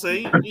know what I'm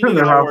saying? You don't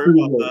gotta worry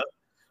about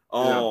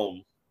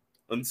that.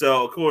 And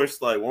so of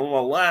course, like one of my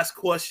last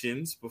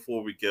questions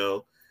before we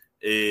go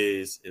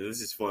is, and this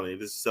is funny,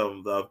 this is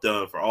something that I've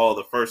done for all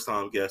the first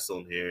time guests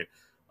on here.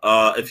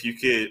 If you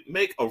could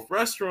make a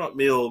restaurant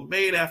meal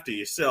made after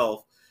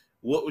yourself,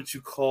 what would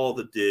you call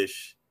the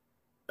dish?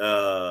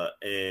 And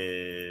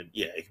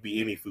it could be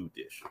any food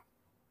dish.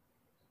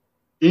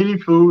 Any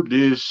food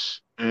dish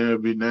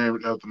and be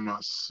named after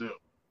myself.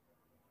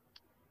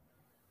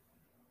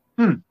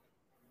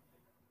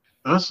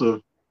 That's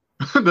a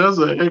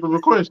heck of a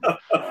question.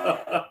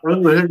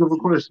 That's a heck of a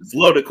question. It's a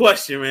loaded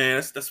question,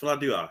 man. That's what I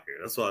do out here.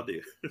 That's what I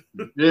do.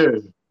 Yeah.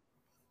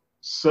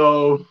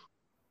 So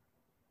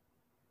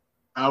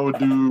I would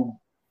do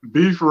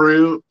beef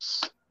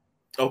ribs.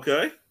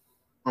 Okay.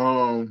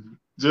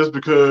 Just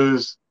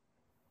because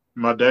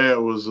my dad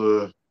was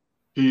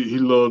he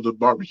loved the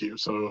barbecue,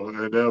 so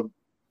that'll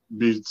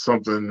be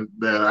something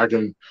that I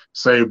can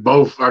say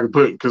both. I can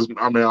put because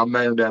I'm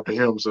named after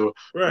him, so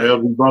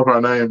there'll be both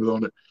our names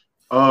on it.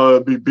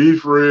 It'd be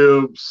beef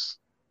ribs.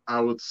 I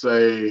would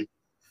say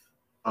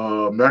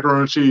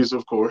macaroni and cheese,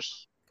 of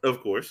course.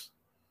 Of course.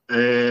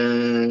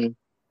 And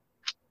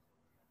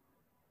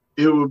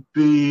it would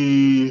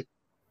be,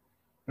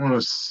 I want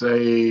to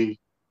say,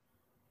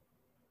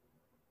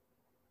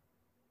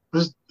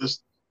 this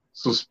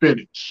some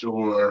spinach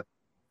or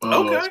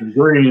Okay. some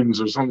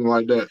greens or something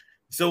like that.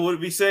 So would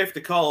it be safe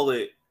to call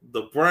it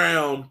the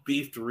brown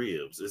beef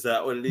ribs? Is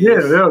that what it Yeah,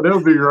 is? that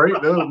would be great.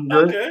 That would be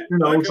great. Okay. You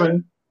know what I'm Okay.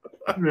 saying?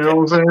 You know Okay.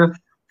 what I'm saying?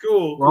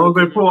 Cool. As long Cool. as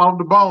they pull off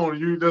the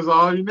bone, that's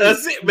all you need.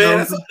 That's it, You man.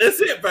 know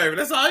That's it, baby.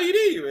 That's all you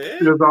need,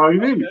 man. that's all you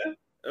need. Okay.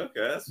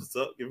 Okay. That's what's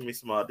up. Giving me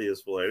some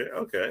ideas for later.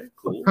 Okay.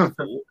 Cool.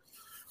 Cool.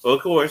 Well,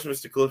 of course,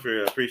 Mr.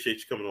 Clifford, I appreciate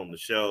you coming on the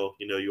show.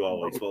 You know, you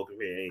always welcome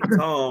here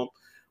anytime.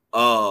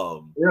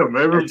 Yeah,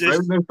 maybe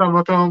next time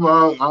I come,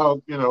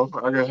 I'll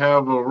I can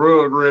have a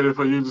rug ready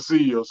for you to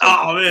see or something.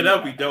 Oh man,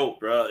 that'd be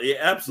dope, bro. Yeah,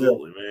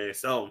 absolutely, man.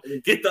 So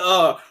get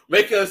the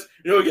make us.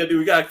 You know what we gotta do?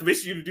 We gotta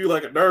commission you to do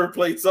like a nerve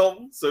plate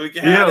something so we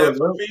can have that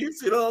for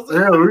peace. You know what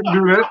I'm saying? Yeah, we can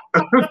do that.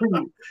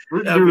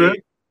 We can do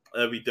that.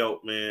 That'd be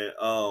dope, man.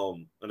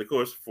 And of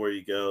course, before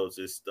you go,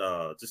 just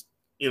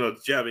you know, do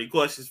you have any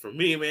questions for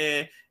me,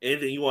 man?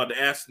 Anything you want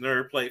to ask the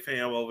Nerd Plate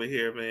fam over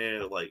here,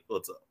 man? Like,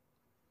 what's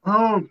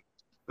up?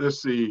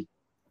 Let's see.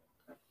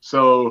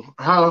 So,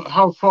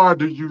 how far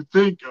do you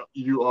think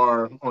you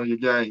are on your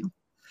game?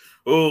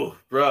 Oh,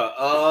 bro.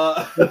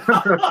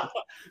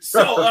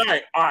 So, all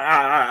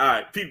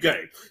right. Peep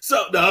game.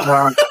 So,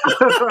 no.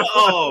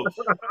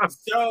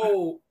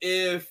 So,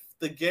 if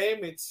the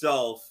game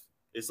itself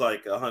is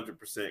like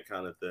 100%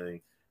 kind of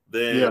thing,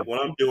 then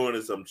what I'm doing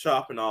is I'm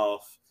chopping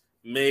off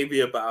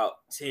maybe about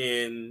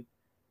 10,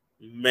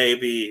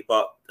 maybe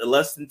about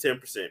less than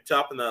 10%,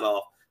 chopping that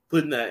off,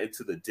 putting that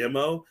into the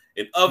demo.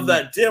 And of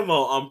that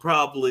demo, I'm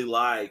probably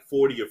like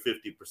 40 or 50%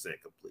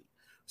 complete.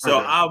 So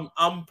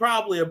I'm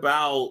probably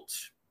about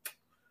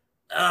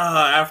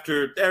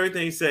after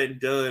everything's said and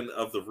done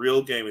of the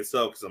real game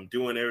itself, because I'm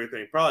doing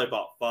everything, probably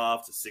about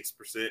 5 to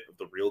 6% of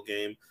the real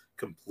game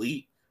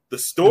complete. The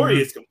story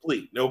is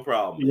complete, no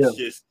problem. It's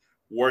just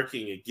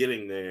working and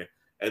getting there.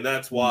 And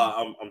that's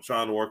why I'm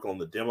trying to work on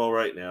the demo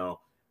right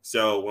now.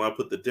 So when I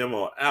put the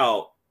demo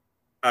out,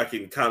 I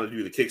can kind of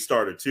do the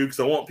Kickstarter too, because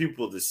I want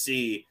people to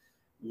see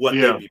what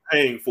they'd be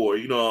paying for.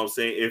 You know what I'm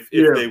saying? If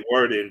they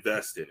were to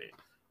invest in it.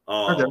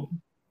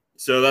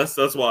 So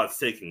that's why it's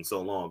taking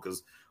so long,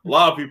 because a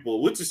lot of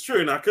people, which is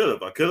true, and I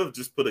could have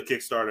just put a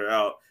Kickstarter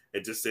out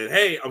and just said,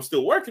 hey, I'm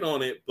still working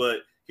on it, but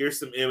here's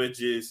some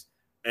images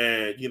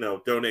and, you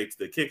know, donate to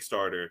the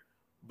Kickstarter.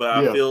 But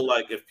I feel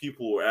like if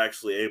people were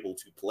actually able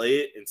to play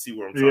it and see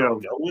where I'm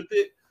trying to go with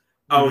it,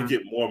 I would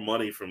get more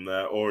money from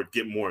that or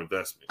get more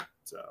investment.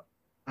 So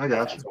I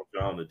got you. That's what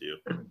I'm trying to do.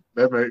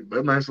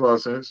 That makes a lot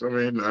of sense. I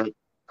mean,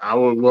 I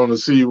would want to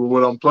see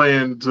what I'm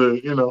playing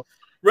to, you know.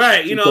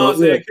 Right, you know what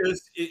I'm saying?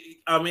 Because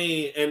I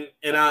mean,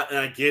 and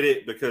I get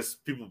it, because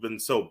people have been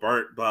so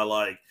burnt by,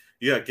 like,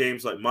 you got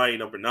games like Mighty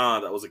Number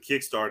 9 that was a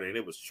Kickstarter and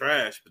it was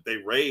trash, but they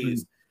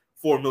raised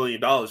 $4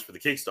 million for the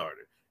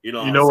Kickstarter. You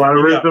know why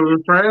the rest of it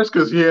was trash?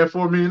 Because he had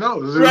 $4 million.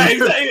 Right,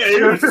 exactly.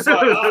 He was just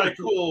like, all right,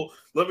 cool.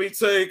 Let me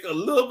take a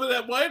little bit of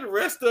that money, the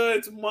rest of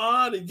it's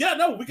mine. And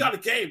we got a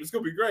game. It's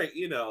gonna be great,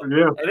 you know.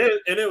 Yeah.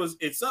 And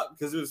it sucked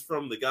because it was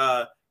from the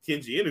guy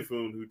Kenji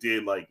Inafune, who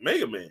did like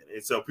Mega Man.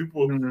 And so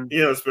people,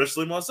 you know,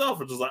 especially myself,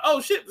 were just like, oh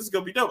shit, this is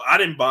gonna be dope. I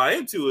didn't buy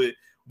into it,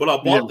 but I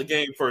bought the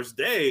game first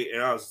day,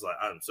 and I was just like,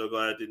 I'm so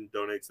glad I didn't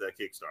donate to that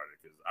Kickstarter,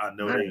 because I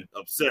know they're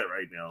upset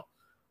right now.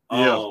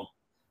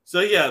 So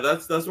yeah,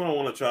 that's what I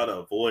want to try to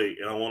avoid,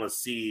 and I want to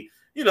see,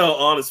 you know,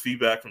 honest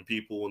feedback from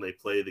people when they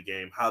play the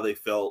game, how they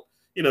felt,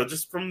 you know,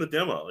 just from the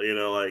demo, you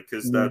know, like,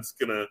 because that's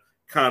gonna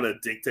kind of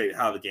dictate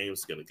how the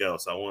game's gonna go.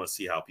 So I want to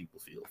see how people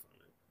feel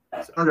from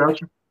it. So, I got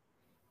you.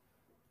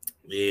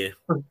 Yeah,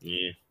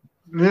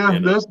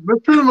 that's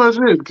pretty much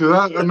it.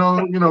 Because I know,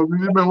 you know,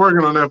 you've been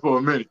working on that for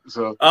a minute.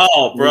 So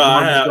bro,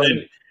 I have.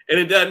 And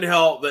it doesn't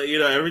help that, you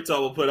know, every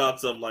time I put out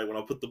something, like when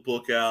I put the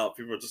book out,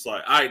 people are just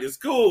like, all right, it's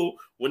cool.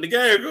 When the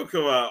game gonna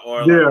come out?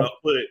 Or like when I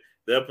put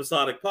the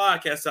episodic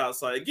podcast out,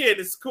 it's like, again,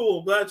 it's cool.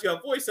 I'm glad you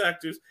got voice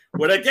actors.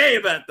 Where that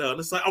game at, though? And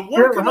it's like, I'm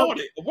working on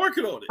it. You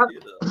know?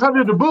 How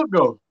did the book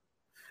go?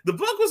 The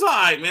book was all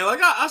right, man. Like,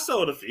 I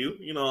sold a few,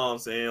 you know what I'm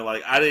saying?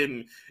 Like, I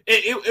didn't,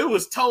 it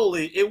was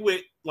totally, it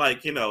went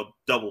like, you know,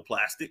 double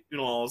plastic, you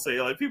know what I'm saying?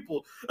 Like,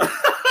 people,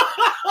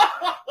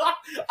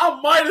 I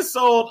might have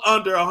sold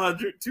under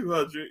 100,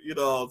 200, you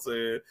know what I'm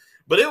saying?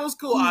 But it was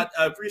cool. I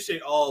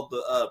appreciate all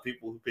the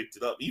people who picked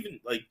it up. Even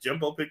like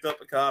Jimbo picked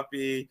up a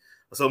copy.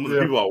 Some of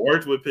the people I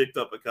worked with picked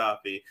up a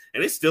copy,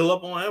 and it's still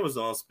up on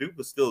Amazon, so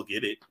people still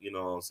get it. You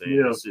know what I'm saying?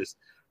 Yeah. It's just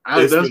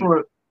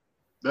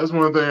that's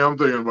one thing I'm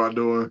thinking about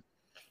doing.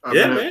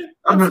 Man.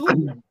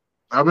 Absolutely.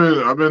 I've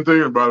been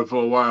thinking about it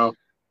for a while.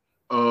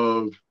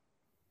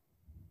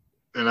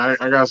 And I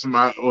got some.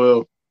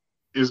 Well,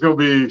 it's gonna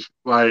be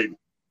like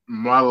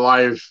my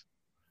life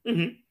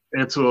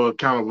into a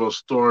kind of a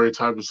story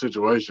type of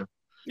situation.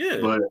 Yeah.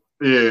 But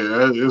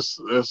yeah, it's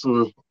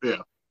Yeah.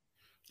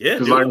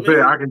 Because like I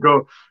said, I can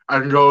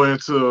go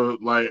into,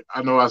 like,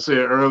 I know I said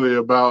earlier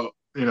about,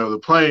 you know, the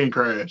plane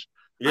crash.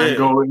 Yeah.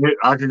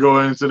 I can go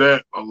into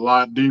that a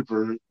lot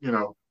deeper,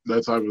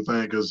 that type of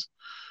thing, because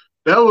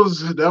that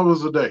was a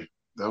day.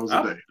 That was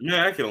a day.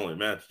 Yeah, I can only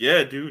imagine.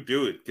 Yeah, dude,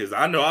 do it because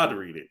I know I'd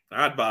read it.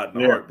 I'd buy it in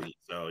a Yeah. heartbeat.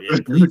 So yeah,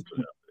 please put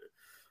it out there.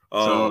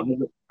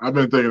 So I've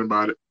been thinking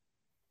about it.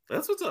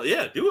 That's what's up.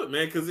 Yeah, do it,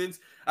 man. Because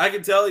I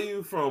can tell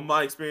you from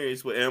my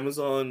experience with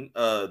Amazon,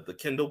 the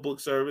Kindle book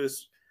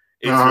service,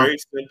 it's very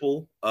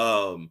simple.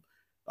 All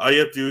you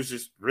have to do is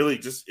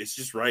it's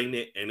just writing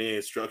it and then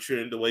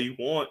structuring it the way you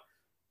want,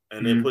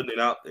 and then putting it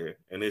out there.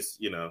 And it's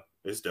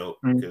it's dope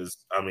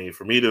because I mean,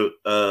 for me to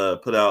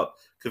put out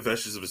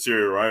Confessions of a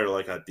Serial Writer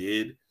like I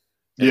did,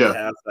 and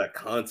have that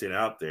content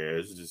out there,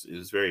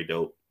 it's very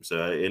dope.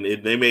 So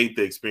they made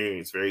the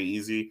experience very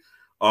easy.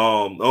 The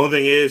only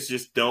thing is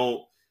just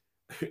don't.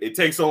 It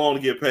takes so long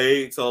to get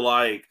paid, so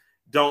like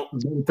don't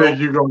think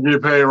you're gonna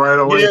get paid right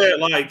away. Yeah,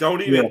 like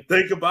don't even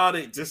think about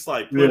it. Just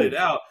like put it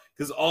out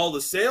because all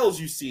the sales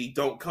you see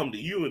don't come to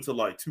you until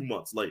like 2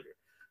 months later.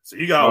 So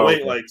you gotta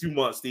wait like 2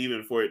 months to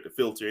even for it to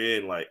filter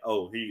in. Like,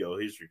 oh, here you go,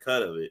 here's your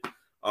cut of it.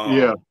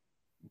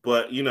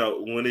 But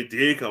when it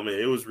did come in,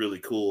 it was really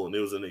cool and it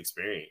was an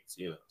experience.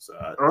 So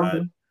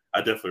I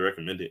definitely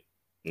recommend it.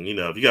 And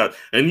if you got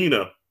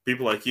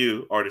people like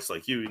you, artists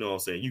like you, you know what I'm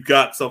saying? You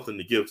got something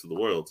to give to the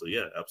world. So,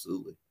 yeah,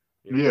 absolutely.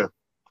 Yeah.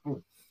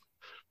 Cool.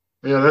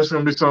 Yeah, that's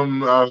going to be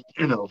something, I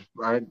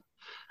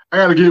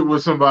got to get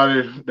with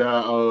somebody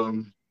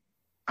that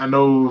I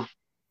know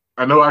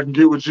I can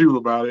get with you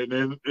about it.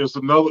 And it's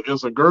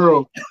a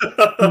girl.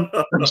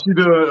 She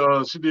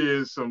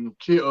did some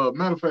kid,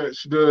 matter of fact,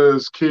 she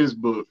does kids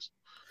books.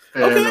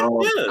 And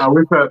I'm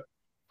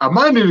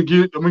going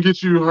to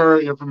get you her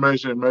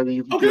information. Maybe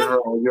you can get her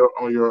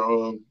on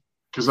your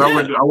because I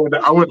went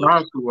to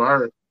high school with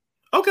her.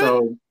 Okay.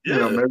 So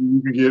maybe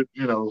you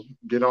can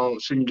get on.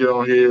 She can get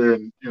on here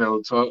and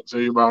tell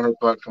you about her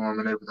platform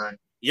and everything.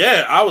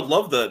 Yeah, I would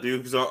love that,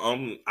 dude. Because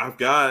I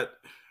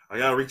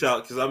gotta reach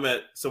out because I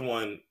met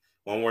someone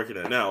I'm working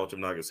at now, which I'm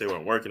not gonna say where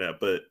I'm working at,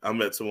 but I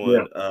met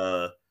someone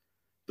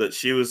that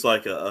she was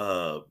like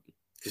because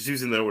she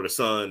was in there with her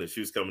son and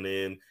she was coming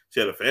in. She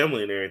had a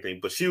family and everything,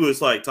 but she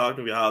was like talking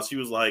to me how she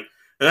was like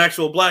an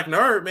actual black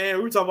nerd, man.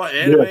 We were talking about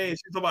anime, and she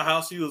was talking about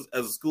how she was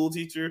as a school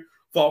teacher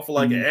fought for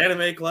like an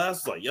anime class.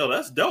 It's like, yo,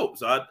 that's dope.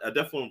 So I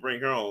definitely want to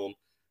bring her on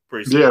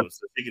pretty soon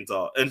so she can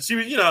talk. And she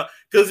was,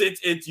 because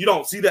it's you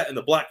don't see that in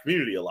the black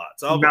community a lot.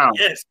 So I was like,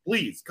 yes,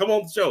 please come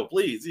on the show,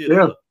 please.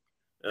 Because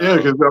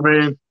I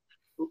mean,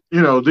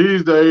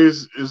 these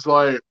days it's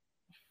like,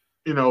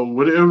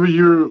 whatever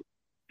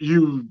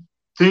you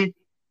think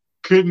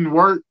couldn't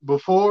work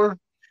before.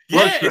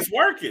 It's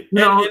working.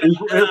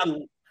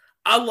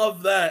 I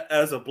love that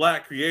as a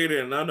black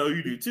creator, and I know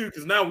you do too,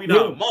 because now we're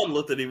not a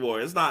monolith anymore.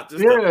 It's not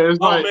just it's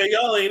like, man,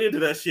 y'all ain't into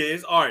that shit.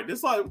 It's art.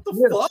 It's like, what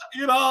the fuck?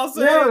 You know what I'm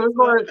saying? Yeah, it's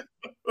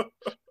like,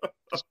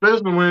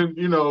 especially when,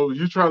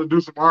 you try to do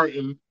some art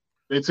and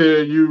they tell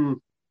you,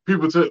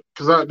 because this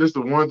is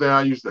the one thing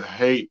I used to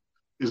hate,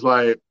 is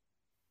like,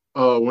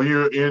 when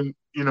you're in,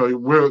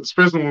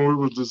 especially when we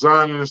was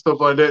designing and stuff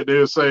like that,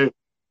 they'll say,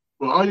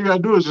 well, all you got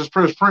to do is just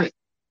press print.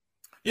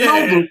 Yeah.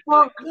 No, the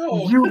fuck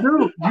you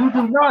do. You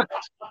do not.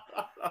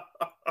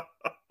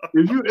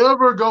 If you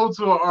ever go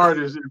to an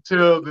artist and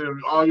tell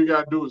them all you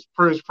gotta do is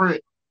press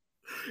print,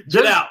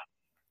 get out.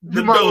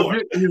 You might well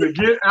either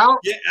get out,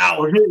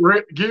 or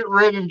get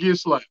ready to get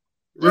slapped.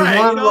 Right?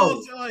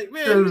 Like,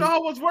 man, you know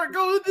how much work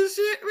goes into this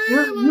shit,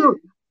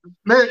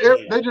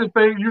 man. They just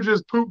think you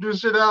just poop this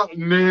shit out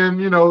and then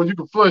you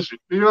can flush it.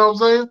 You know what I'm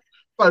saying?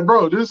 Like,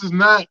 bro, this is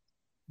not.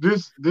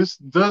 This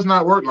does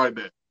not work like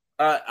that.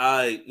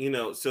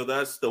 So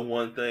that's the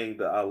one thing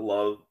that I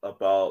love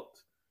about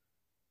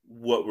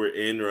what we're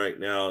in right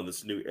now in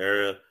this new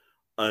era.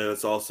 And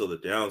it's also the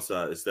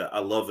downside is that I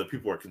love that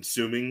people are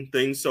consuming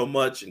things so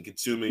much and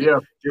consuming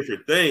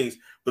different things.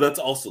 But that's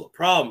also the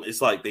problem.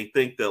 It's like they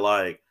think that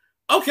like,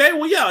 okay,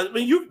 well, yeah, I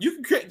mean, you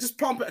can just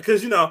pump it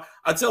because,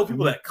 I tell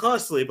people that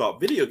constantly about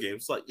video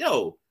games. Like,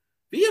 yo,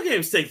 video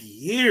games take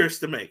years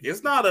to make.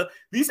 It's not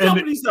these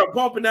companies are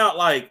pumping out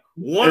like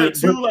one or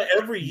two like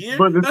every year.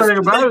 But the thing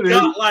about it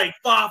got like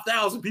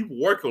 5,000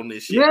 people work on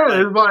this shit. Yeah,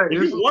 it's like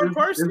one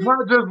person. It's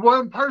not just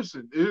one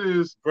person. It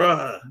is,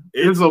 bruh.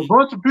 It's a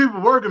bunch of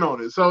people working on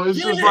it. So it's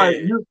just like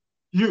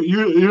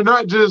you're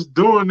not just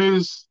doing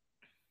this.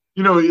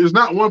 It's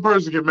not one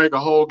person can make a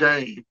whole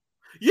game.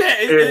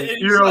 Yeah,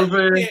 you know what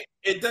I'm saying?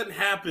 It doesn't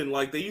happen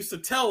like they used to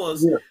tell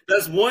us.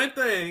 That's one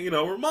thing,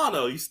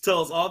 Romano used to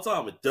tell us all the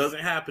time. It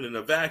doesn't happen in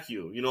a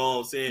vacuum. You know what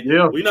I'm saying?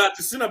 Yeah. We're not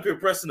just sitting up here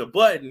pressing a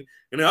button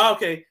and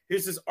okay,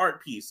 here's this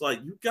art piece.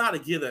 Like, you got to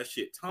give that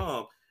shit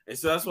time. And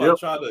so that's why I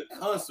try to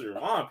constantly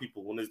remind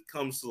people when it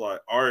comes to like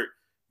art,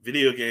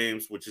 video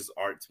games, which is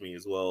art to me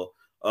as well,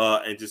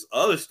 and just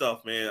other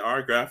stuff, man,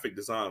 our graphic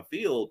design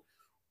field,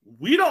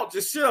 we don't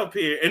just sit up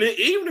here. And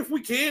even if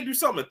we can do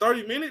something in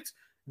 30 minutes,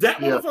 that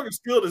motherfucker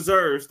still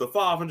deserves the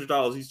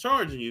 $500 he's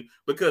charging you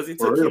because it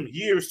took him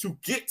years to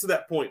get to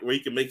that point where he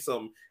can make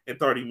something in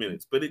 30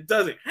 minutes. But it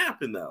doesn't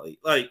happen that way.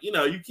 Like, you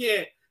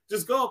can't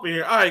just go up in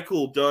here. All right,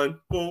 cool, done.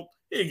 Boom.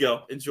 Here you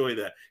go. Enjoy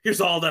that. Here's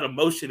all that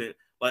emotion. And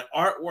Like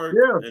artwork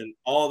Yeah. and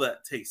all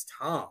that takes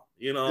time.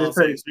 You know what It I'm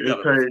saying? takes So you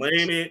gotta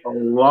plan it. a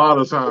lot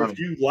of time. If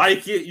you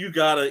like it, you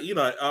gotta,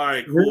 all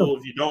right, cool.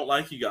 If you don't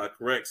like it, you gotta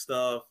correct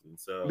stuff. And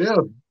so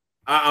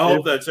I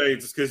hope that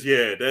changes because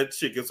that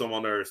shit gets on my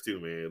nerves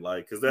too, man.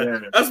 Like, because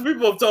that's what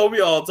people have told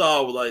me all the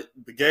time. With, like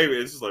the game,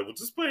 it's just like, well,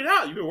 just put it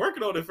out. You've been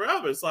working on it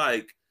forever. It's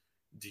like,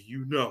 do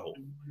you know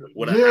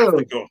what I have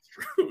to go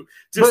through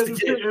just to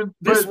get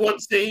this one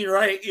scene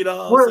right? You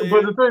know what I'm saying?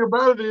 But the thing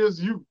about it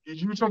is, you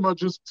talking about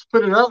just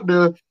put it out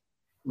there.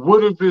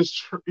 What if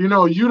it's you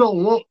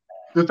don't want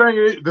the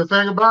thing? The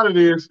thing about it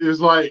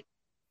is like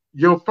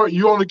you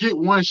only get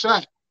one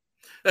shot.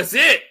 That's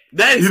it.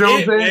 That is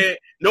it, man.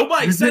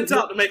 Nobody sets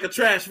out to make a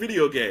trash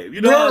video game.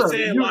 You know what I'm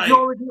saying? You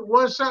only get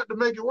one shot to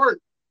make it work.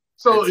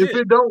 So if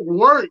it don't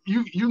work,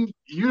 you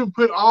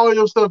put all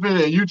your stuff in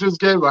it. You just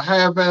gave a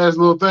half-ass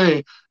little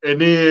thing,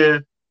 and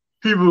then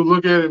people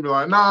look at it and be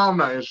like, "Nah, I'm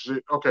not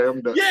interested. Okay,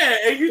 I'm done." Yeah,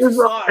 and you just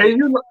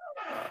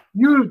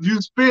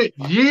you spent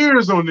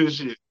years on this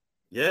shit.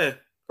 Yeah.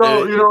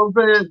 So you know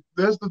what I'm saying?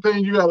 That's the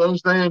thing you gotta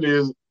understand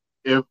is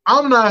if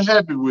I'm not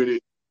happy with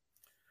it,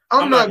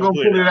 I'm not gonna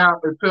put it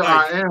out until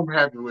I am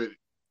happy with it.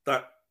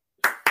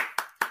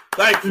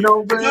 Thank you. You know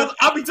what I'm saying?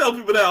 I'll be telling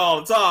people that all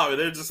the time, and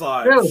they're just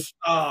like,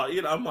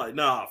 I'm like,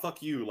 nah,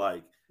 fuck you.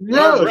 Like, when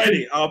I'm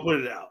ready, I'll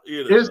put it out.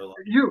 Because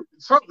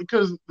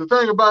the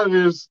thing about it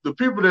is the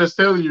people that's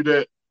telling you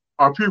that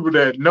are people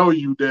that know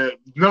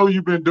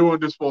you've been doing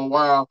this for a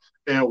while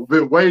and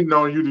been waiting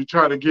on you to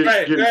try to get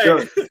it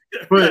done.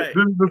 But this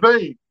is the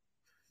thing.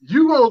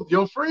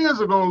 Your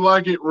friends are gonna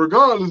like it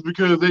regardless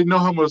because they know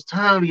how much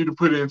time you to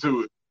put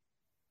into it.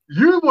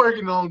 You're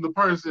working on the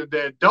person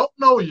that don't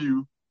know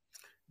you,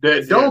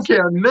 that don't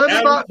care nothing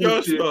about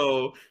this shit.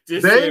 They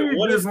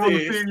just want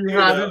to see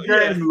how this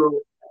game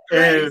looks.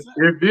 And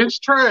if it's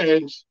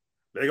trash,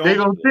 they're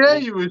gonna tell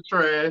you it's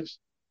trash.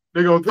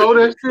 They're gonna throw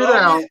that shit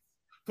out.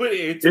 Put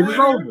it in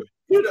Twitter,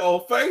 put it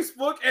on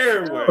Facebook,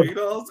 everywhere. You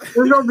know what I'm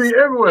saying? It's gonna be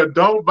everywhere.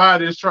 Don't buy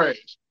this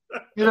trash.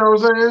 You know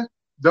what I'm saying?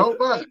 Don't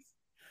buy it.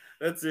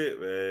 That's it,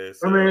 man.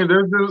 So,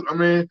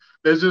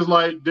 there's just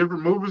like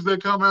different movies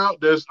that come out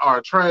that are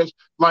trash.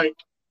 Like,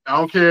 I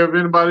don't care if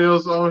anybody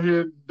else on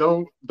here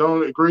don't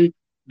agree.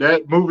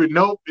 That movie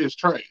Nope is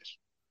trash.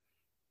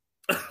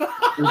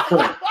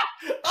 I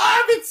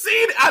haven't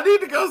seen it. I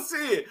need to go see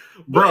it,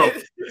 bro.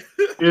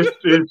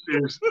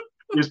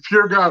 It's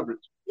pure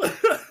garbage.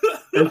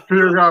 It's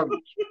pure garbage.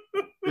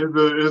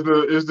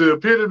 It's the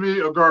epitome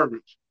of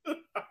garbage.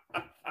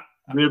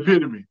 The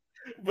epitome.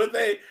 But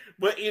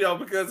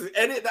because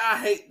I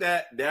hate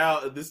that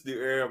now in this new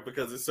era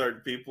because it's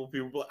certain people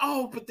are like,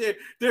 oh, but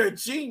they're a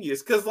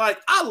genius. Because like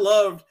I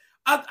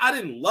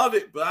didn't love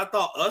it, but I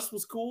thought Us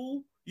was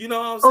cool. You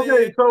know what I'm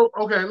saying?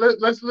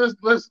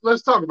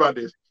 Let's talk about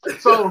this.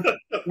 So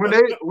when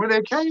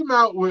they came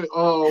out with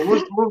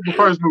what's the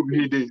first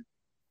movie he did?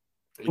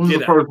 What was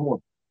the first one?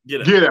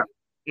 Get Out.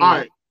 Mm-hmm. All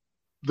right.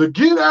 The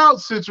Get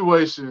Out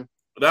situation.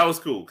 That was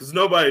cool because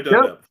nobody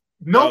done that.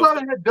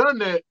 Nobody had done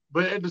that,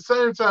 but at the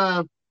same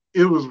time,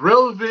 it was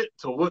relevant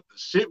to what the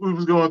shit we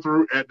was going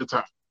through at the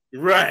time.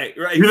 Right.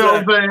 You know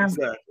what I'm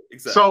saying?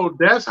 Exactly. So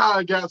that's how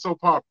it got so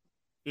popular.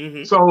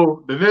 Mm-hmm.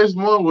 So the next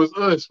one was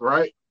Us,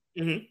 right?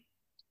 Mm-hmm.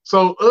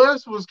 So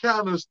Us was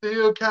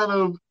still kind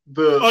of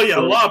the. Oh yeah,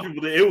 a lot of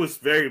people did. It was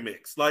very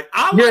mixed. Like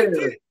I liked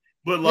it,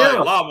 but like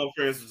a lot of my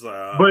friends was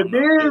like. But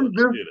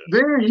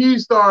then he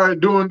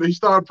started pulling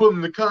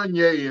the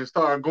Kanye and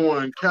started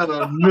going kind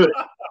of nuts.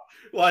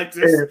 Like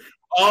this,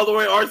 all the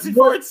way artsy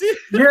fartsy.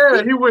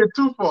 Yeah, he went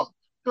too far.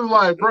 It was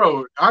like,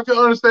 bro, I can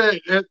understand.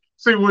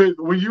 See, when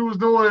you was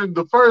doing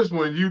the first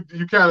one, you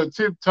kind of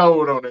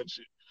tiptoed on that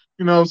shit.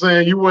 You know what I'm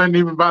saying? You wasn't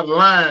even by the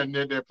line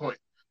at that point.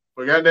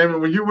 But goddamn it,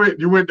 when you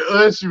went to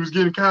Us, you was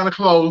getting kind of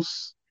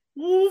close.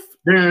 Oof.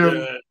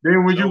 Then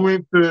when you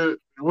went to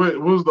what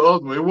was the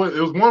other one?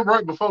 It was one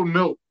right before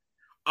Nope.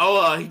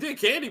 Oh, he did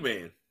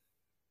Candyman.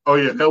 Oh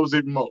yeah, that was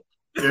even more.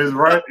 It's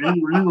right.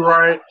 You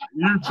right.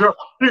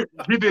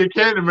 He did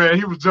Candyman.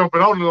 He was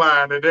jumping on the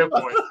line at that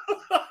point.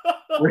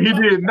 When he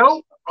did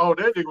Nope, oh,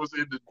 that nigga was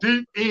in the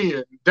deep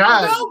end,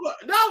 dying.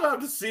 Now I'm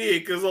about to see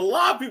it because a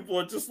lot of people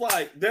are just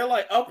like they're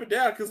like up and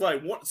down because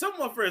like some of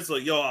my friends are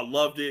like, yo, I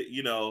loved it.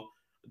 You know,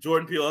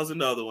 Jordan Peele has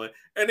another one,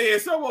 and then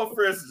some of my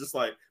friends are just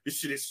like, this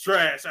shit is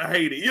trash. I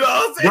hate it. You know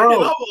what I'm saying?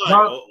 Bro,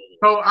 I'm like,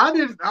 so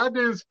I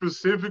didn't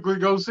specifically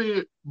go see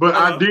it, but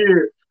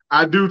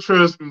I do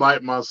trust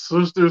like my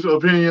sister's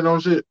opinion on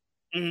shit.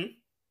 Mm-hmm.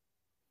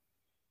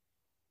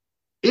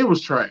 It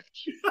was trash.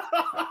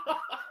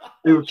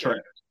 It was trash.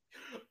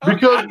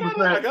 Because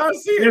I gotta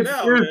see it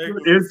now, man.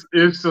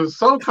 It's a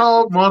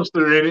so-called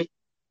monster in it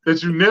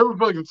that you never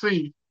fucking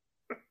see.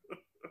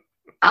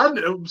 I'm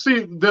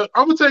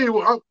gonna tell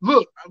you.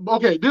 Look,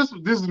 okay, this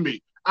is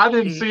me. I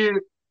didn't see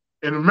it,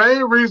 and the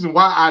main reason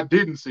why I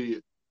didn't see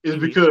it is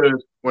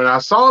because when I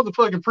saw the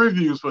fucking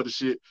previews for the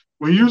shit,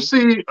 when you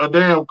see a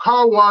damn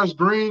car wash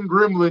green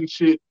gremlin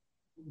shit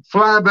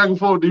flying back and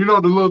forth, you know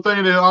the little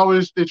thing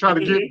that they try to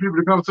get people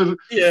to come to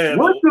the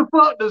what the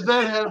fuck does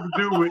that have to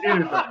do with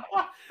anything?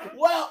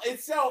 Well,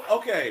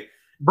 okay.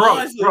 bro,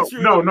 honestly, bro,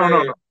 true, no, no, no,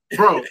 man. no,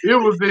 bro. It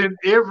was in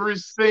every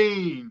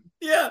scene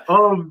Yeah,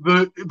 of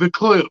the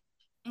clip.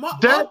 my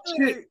That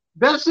shit, thing.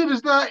 that shit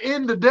is not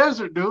in the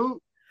desert, dude.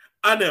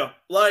 I know,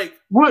 like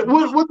What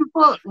the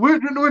fuck?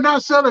 We're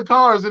not selling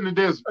cars in the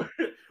desert.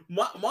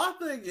 my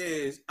thing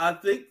is, I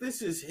think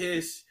this is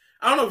his.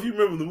 I don't know if you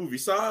remember the movie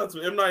Signs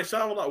with M Night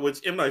Shyamalan, which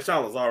M Night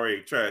Shyamalan's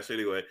already trash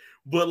anyway.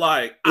 But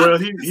like, I Well,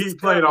 think this he is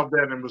played kind of off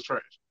that and was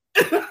trash.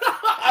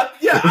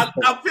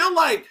 I feel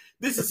like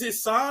this is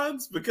his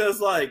signs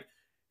because like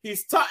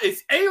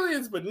it's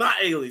aliens but not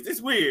aliens.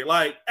 It's weird.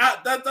 Like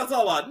that's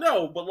all I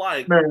know. But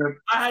like Man,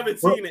 I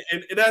haven't well, seen it,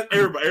 and that's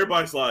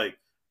everybody's like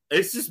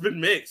it's just been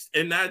mixed,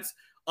 and that's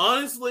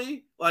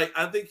honestly like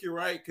I think you're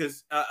right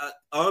because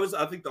honestly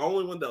I think the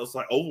only one that was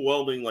like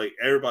overwhelming, like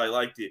everybody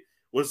liked it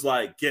was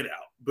like Get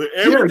Out, but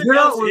yeah, everything Get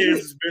Out else was here it.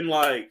 has been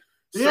like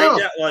straight Yeah,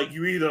 down, like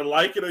you either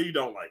like it or you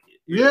don't like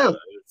it. yeah.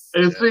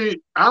 And Yeah.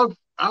 see,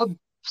 I've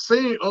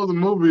seen other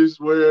movies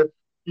where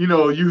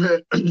you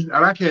had, and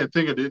I can't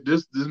think of it.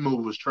 This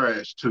movie was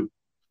trash too.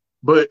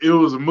 But it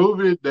was a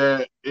movie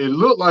that it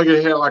looked like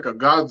it had like a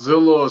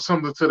Godzilla or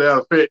something to that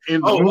effect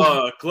in the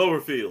movie.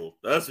 Cloverfield.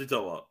 That's what you're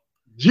talking about.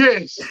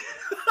 Yes,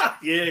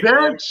 Yeah,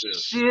 that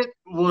Cloverfield. shit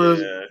was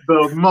Yeah.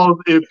 the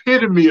most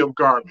epitome of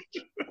garbage.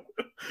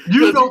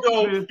 You Because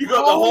go through this you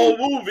got the whole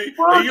whole movie and you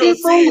fucking don't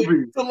see it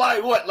movie, for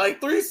like what, like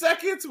 3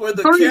 seconds where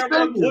the 3 camera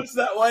seconds. looks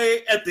that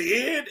way at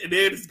the end and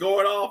then it's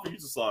going off and you're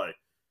just like,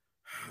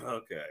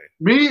 okay.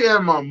 Me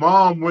and my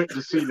mom went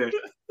to see that,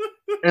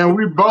 and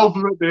we both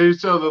looked at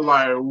each other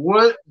like,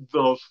 "What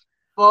the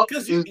fuck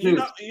Because is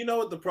this?" you know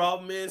what the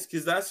problem is?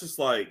 Because that's just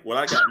like what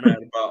I got mad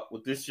about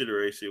with this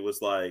generation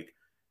was like,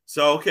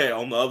 so okay,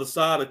 on the other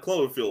side of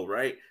Cloverfield,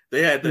 right?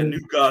 They had that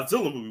new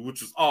Godzilla movie,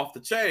 which was off the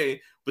chain,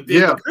 but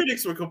then Yeah, the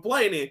critics were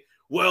complaining,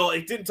 well,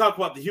 it didn't talk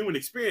about the human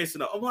experience.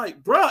 And I'm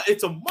like, bruh,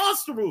 it's a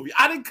monster movie.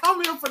 I didn't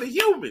come here for the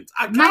humans.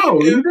 I came no,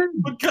 you here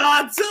didn't. for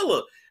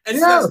Godzilla. And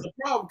so Yeah, that's the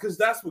problem because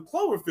that's what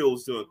Cloverfield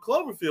was doing.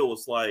 Cloverfield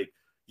was like,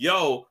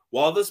 yo,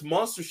 while this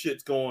monster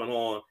shit's going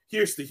on,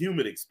 here's the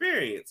human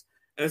experience.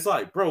 And it's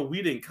like, bro,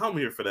 we didn't come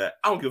here for that.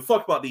 I don't give a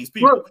fuck about these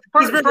people. look. Because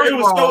First, remember, first it of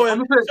was all, I'm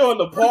gonna say, showing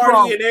the first of party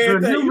all, and the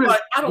everything. You're human.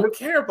 like, I don't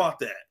care about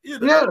that. You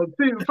Yeah, know?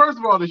 see, first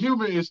of all, the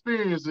human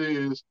experience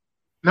is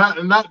not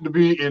to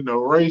be in the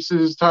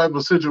racist type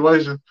of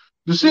situation.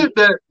 The shit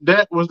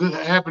that was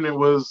happening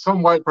was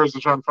some white person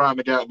trying to find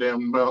the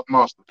goddamn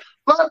monster.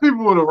 Black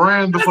people would have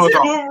ran the That's fuck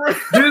off.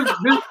 it.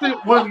 This shit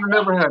wouldn't have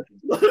never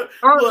happened.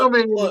 I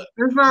mean, Look,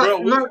 it's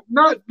bro,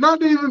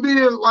 not even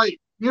being like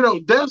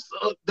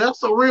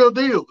that's a real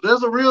deal.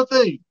 That's a real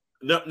thing.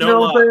 You no know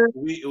what lie. I'm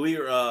saying? We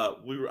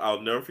were.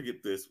 I'll never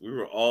forget this. We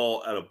were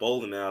all at a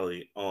bowling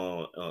alley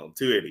on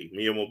 280.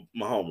 Me and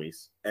my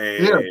homies,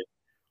 Yeah, and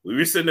we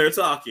were sitting there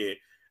talking.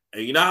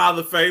 And you know how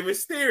the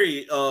famous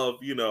theory of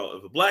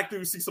if a black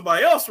dude sees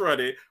somebody else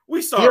running, we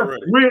yeah. start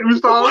running. We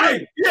started Like,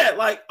 running. yeah,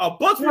 like a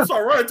bunch of Yeah, people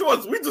start running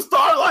towards us. We just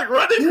started like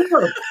running.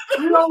 yeah.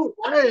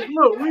 Hey,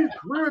 look,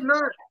 we're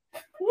not.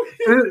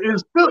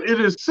 It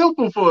is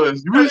simple for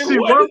us. And We it see wasn't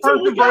one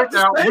until we person break got to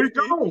out, we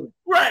safety. go.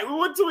 Right. We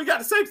went until we got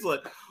to safety.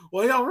 Like,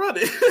 well, y'all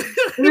running.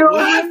 You know What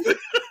what I mean? happened?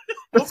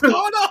 What's going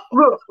on?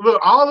 Look,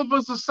 all of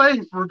us are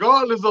safe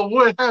regardless of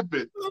what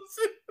happened.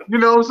 You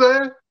know what I'm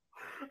saying?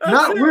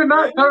 We're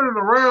not man.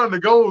 turning around to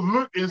go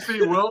look and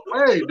see, well,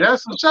 hey,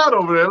 that's a shot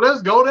over there.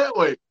 Let's go that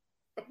way.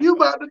 You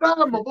about to die,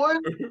 my boy.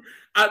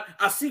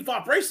 I see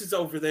vibrations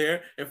over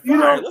there and You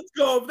fire. know, Let's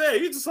go over there.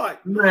 You're just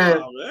like, man.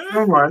 nah, man.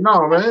 I'm like,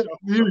 no, man.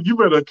 You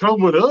better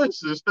come with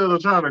us instead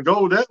of trying to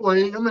go that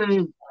way. I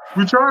mean,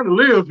 we're trying to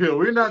live here.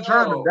 We're not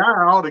trying to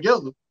die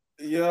altogether.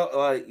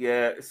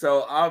 Yeah.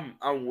 So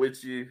I'm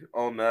with you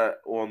on that,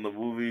 on the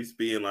movies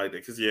being like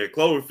that. Because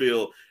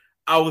Cloverfield,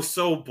 I was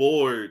so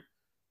bored.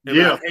 And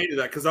Yeah. I hated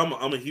that because I'm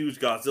a huge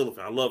Godzilla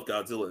fan. I love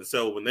Godzilla. And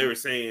so when they were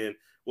saying,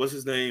 what's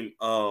his name?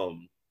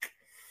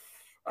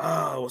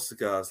 What's the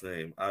guy's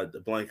name?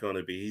 The blank on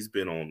it, but he's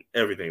been on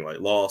everything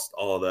like Lost,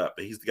 all of that.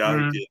 But he's the guy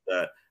who did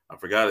that. I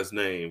forgot his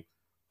name.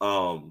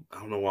 I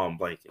don't know why I'm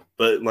blanking.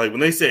 But like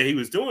when they said he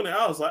was doing it,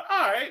 I was like,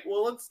 all right,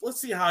 well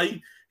let's see how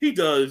he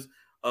does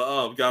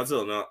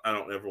Godzilla. No, I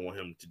don't ever want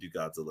him to do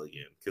Godzilla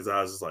again because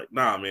I was just like,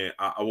 nah, man.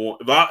 I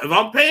want if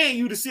I'm paying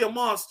you to see a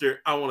monster,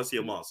 I want to see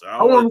a monster.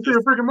 I want to see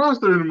a freaking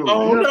monster in the movie.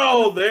 Oh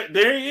no,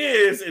 there he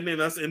is, and then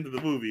that's the end of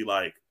the movie.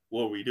 Like,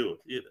 what are we doing?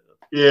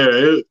 Yeah,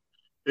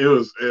 it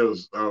was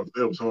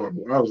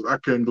horrible. I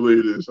couldn't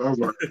believe this. I was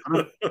like,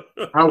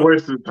 I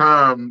wasted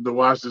time to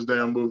watch this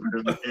damn movie,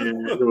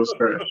 and it was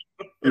trash.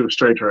 It was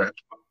straight trash.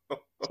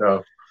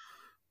 So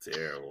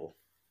terrible.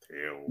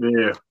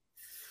 Yeah.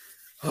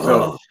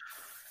 So,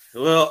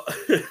 well,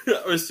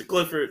 Mr.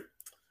 Clifford,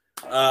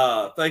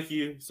 thank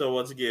you so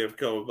much again for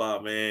coming by,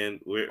 man.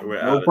 We're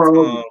out of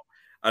time.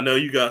 I know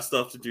you got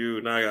stuff to do,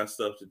 and I got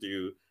stuff to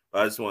do.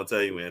 But I just want to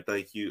tell you, man,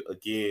 thank you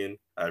again.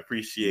 I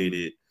appreciate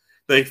it.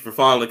 Thanks for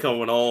finally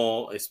coming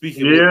on and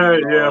speaking with me. Yeah,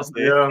 You know what yeah, I'm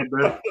saying?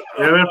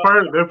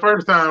 yeah. That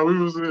first time it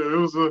was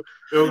a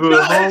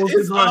No, whole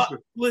it's all,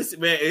 situation. listen,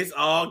 man. It's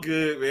all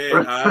good,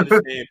 man. I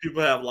understand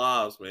people have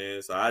lives,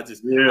 man. So I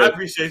Yeah,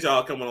 appreciate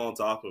y'all coming on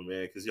talking,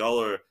 man, because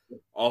y'all are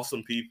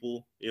awesome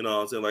people. You know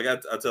what I'm saying? Like I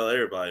tell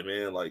everybody,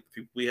 man, like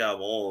people we have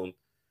on,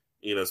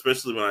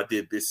 especially when I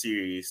did this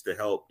series to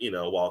help,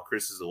 while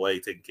Chris is away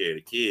taking care of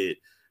the kid.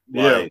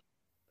 yeah. Like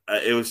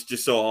it was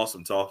just so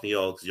awesome talking to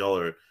y'all because y'all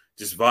are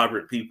just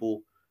vibrant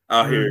people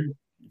out here Mhm.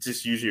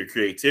 just using your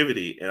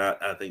creativity, and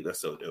I think that's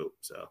so dope.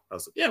 So I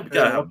was like, yeah, we Yeah,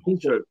 gotta I have him on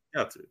the show. appreciate it.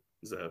 Got to.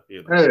 So Hey,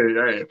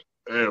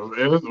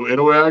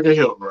 any way I can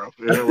help, bro.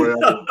 Any way I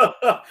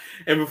can.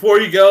 And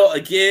before you go,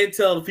 again,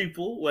 tell the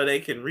people where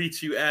they can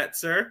reach you at,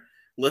 sir.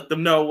 Let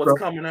them know what's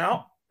coming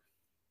out.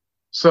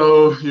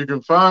 So you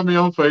can find me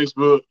on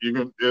Facebook.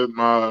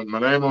 My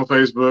name on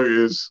Facebook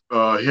is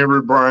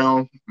Henry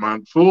Brown. My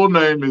full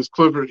name is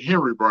Clifford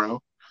Henry Brown.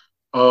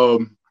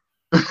 Um,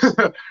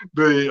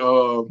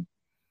 the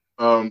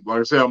like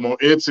I said, I'm on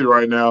Etsy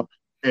right now,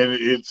 and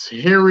it's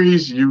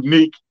Henry's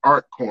Unique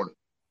Art Corner.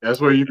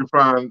 That's where you can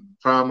find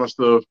my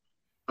stuff.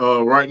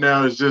 Right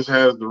now, it just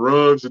has the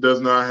rugs. It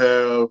does not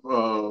have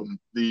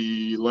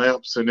the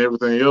lamps and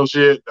everything else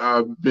yet.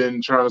 I've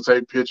been trying to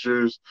take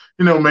pictures,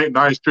 make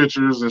nice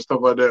pictures and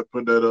stuff like that.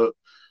 Put that up.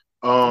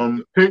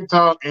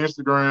 TikTok,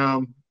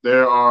 Instagram. They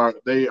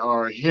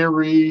are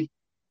Henry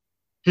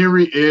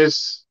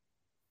SUAC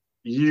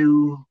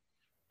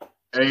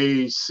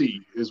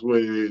is what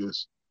it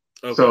is.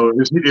 Okay. So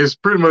it's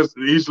pretty much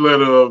each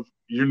letter of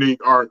Unique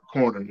Art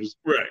Corner. It's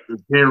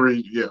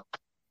Henry, yeah.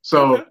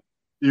 So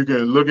you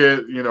can look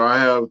at, I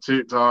have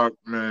TikTok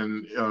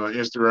and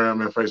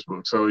Instagram and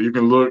Facebook. So you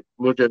can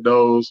look at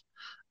those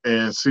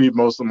and see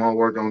most of my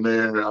work on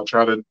there. I'll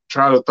try to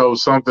throw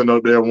something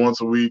up there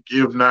once a week,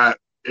 if not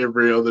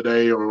every other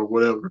day or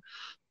whatever.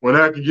 When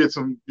I can get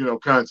some,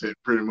 content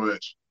pretty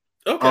much.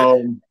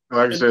 Okay.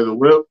 Like I said,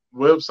 the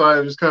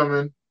website is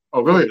coming.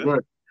 Oh, go ahead.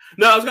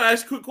 No, I was going to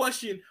ask a quick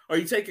question. Are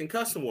you taking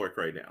custom work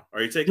right now?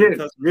 Are you taking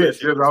custom?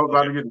 Yes. I was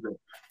about to get to that.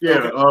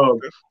 Yeah.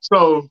 Okay.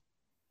 So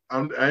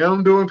I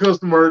am doing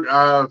custom work.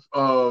 Of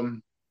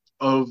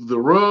the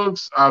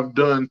rugs, I've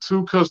done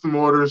 2 custom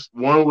orders.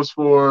 One was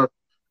for,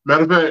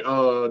 matter of fact,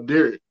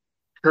 Derek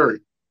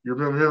Curry. You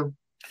remember him?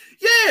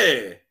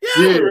 Yeah.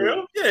 Yeah.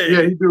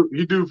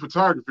 He do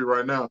photography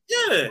right now.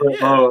 Yeah.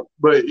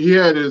 But he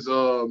had his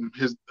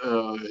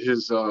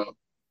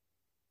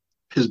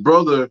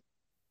brother.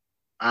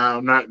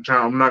 I'm not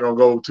gonna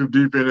go too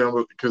deep in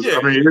it because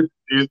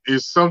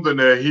it's something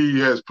that he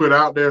has put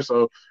out there,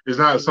 so it's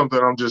not something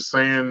I'm just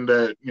saying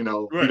that he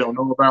don't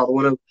know about or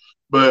whatever.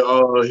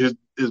 But his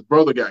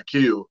brother got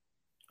killed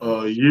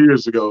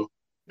years ago,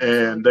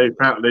 and they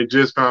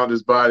just found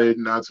his body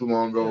not too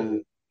long ago.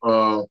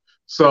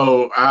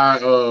 So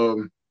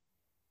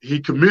he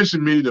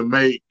commissioned me to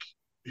make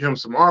him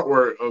some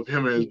artwork of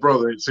him and his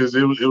brother. Since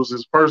it was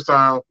his first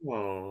time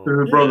since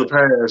his brother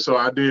passed, so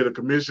I did a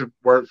commission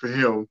work for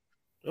him.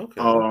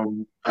 Okay.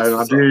 And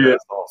I did.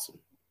 That's awesome.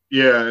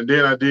 Yeah, and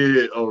then I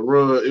did a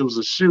rug. It was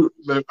a shoe.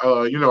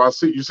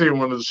 You seen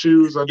one of the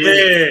shoes I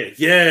did.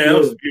 Yeah, that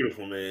was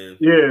beautiful, man.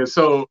 Yeah,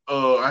 so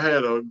I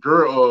had a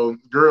girl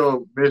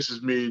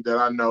message me that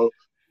I know,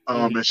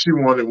 and she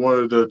wanted one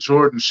of the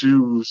Jordan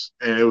shoes,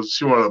 and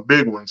she wanted a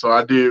big one. So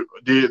I did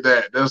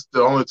that. That's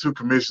the only 2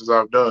 commissions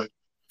I've done.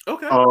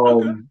 Okay.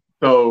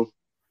 So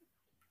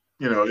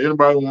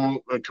anybody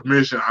want a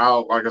commission,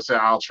 I'll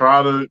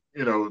try to,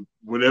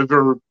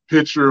 whatever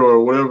picture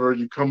or whatever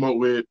you come up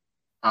with,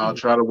 I'll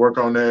try to work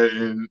on that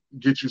and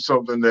get you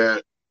something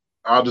that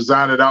I'll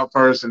design it out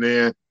first and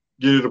then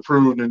get it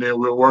approved and then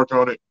we'll work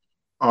on it.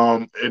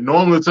 It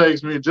normally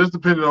takes me, just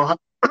depending on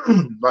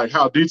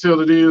how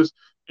detailed it is.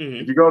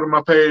 If you go to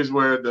my page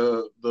where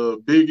the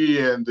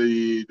Biggie and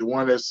the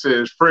one that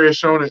says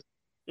fresh on it,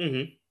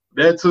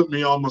 that took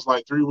me almost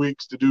like 3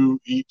 weeks to do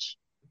each.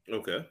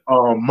 Okay.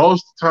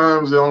 Most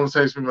times it only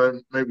takes me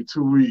maybe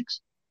 2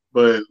 weeks,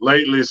 but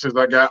lately since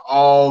I got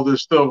all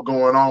this stuff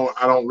going on,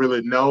 I don't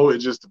really know. It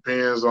just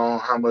depends on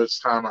how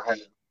much time I have.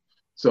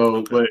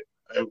 So, but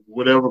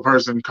whatever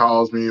person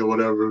calls me or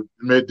whatever,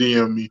 may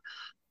DM me,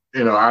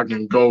 I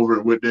can go over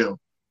it with them.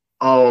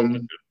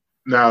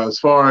 Now as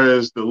far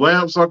as the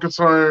lamps are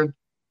concerned,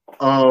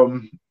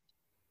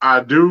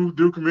 I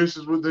do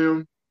commissions with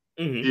them.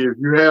 If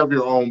you have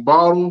your own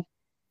bottle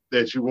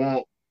that you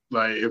want,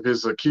 like if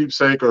it's a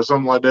keepsake or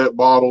something like that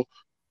bottle,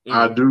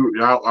 I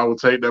will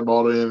take that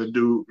bottle in and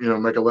do,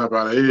 make a lamp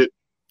out of it.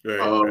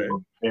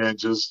 And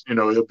just,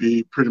 it'll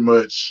be pretty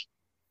much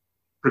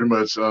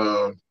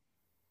labor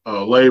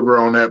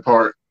on that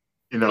part,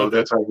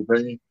 that type of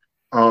thing.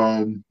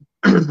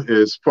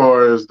 As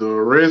far as the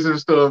resin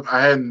stuff,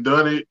 I hadn't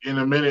done it in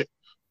a minute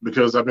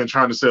because I've been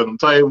trying to sell them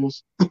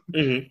tables. But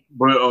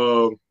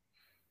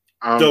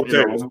dope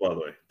tables, by the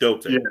way.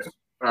 Dope tables. Yeah,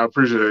 I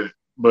appreciate it.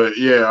 But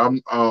yeah,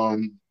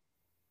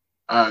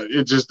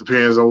 it just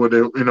depends on what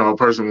a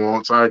person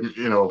wants. I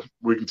can,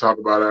 we can talk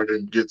about it. I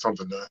can get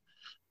something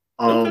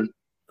done.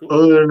 Cool.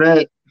 Other than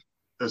that,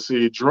 let's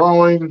see,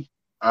 drawing.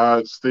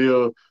 I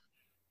still,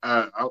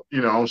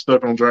 I'm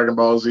stuck on Dragon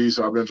Ball Z,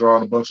 so I've been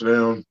drawing a bunch of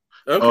them.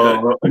 Okay.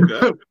 Uh,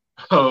 Okay.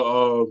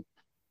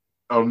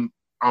 uh,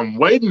 I'm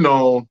waiting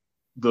on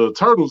the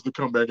Turtles to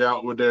come back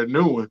out with their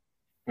new one.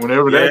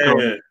 Whenever that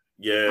comes, Yeah.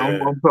 Yeah.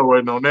 I'm still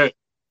waiting on that.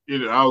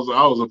 I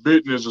was a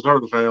big Ninja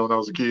Turtle fan when I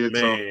was a kid,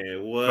 so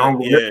Man, what? I'm,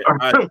 Yeah.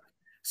 As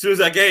soon as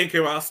that game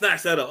came out, I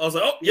snatched that up. I was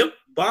like, oh, yep,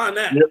 buying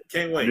that. yep,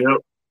 Can't wait. yep.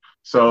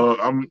 So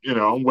I'm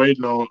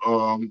waiting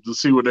on to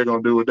see what they're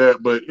gonna do with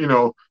that. But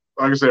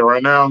like I said,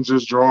 right now I'm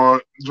just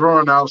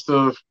drawing out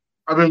stuff.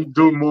 I've been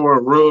doing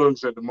more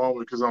rugs at the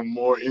moment because I'm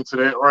more into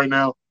that right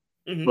now.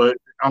 Mm-hmm. But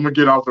I'm gonna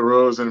get off the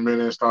rugs in a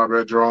minute and start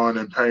back drawing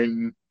and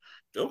painting.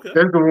 Okay.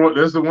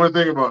 That's the one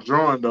thing about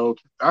drawing though.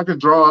 I can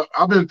draw.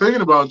 I've been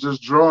thinking about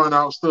just drawing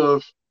out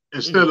stuff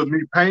instead of me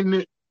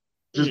painting it,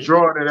 just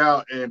drawing it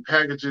out and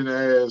packaging it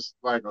as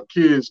like a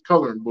kid's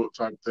coloring book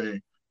type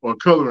thing or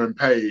coloring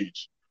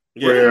page.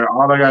 Yeah. Where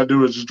all I gotta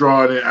do is just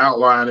draw it and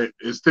outline it.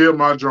 It's still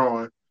my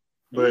drawing,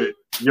 but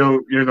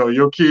your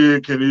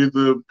kid can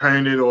either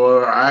paint it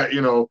or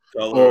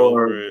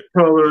color it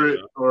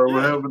or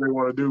whatever they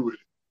want to do with it.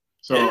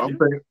 So I'm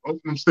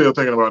still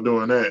thinking about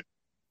doing that.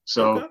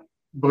 So,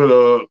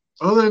 but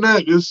other than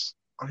that, it's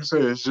like I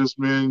said, it's just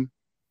been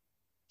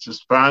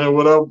just finding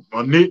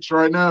a niche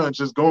right now and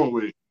just going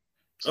with it.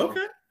 So.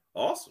 Okay,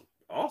 awesome.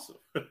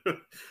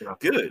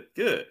 Good.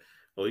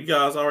 Well, you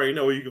guys already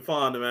know where you can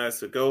find them at,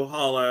 so go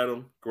holler at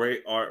them.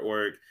 Great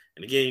artwork.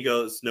 And again, you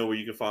guys know where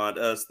you can find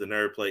us, the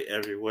Nerd Plate,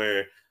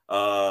 everywhere.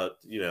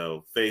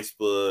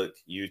 Facebook,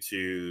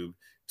 YouTube,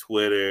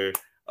 Twitter.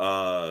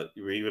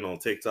 We're even on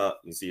TikTok.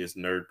 You can see it's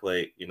Nerd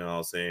Plate. You know what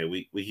I'm saying?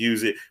 We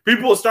use it.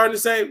 People are starting to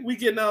say we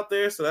getting out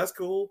there, so that's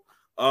cool.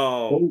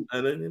 And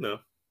then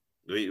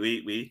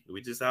we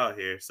just out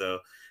here. So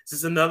this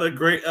is another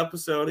great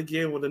episode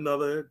again with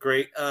another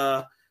great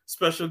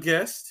special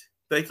guest.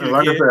 Thank you.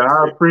 Like again. I said,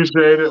 I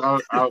appreciate it.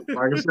 Like I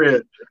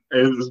said,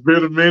 it's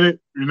been a minute.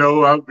 You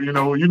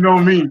know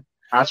me.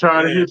 I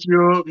try to hit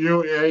you up.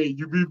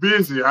 You be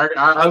busy. I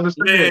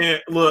understand.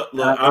 Man, look,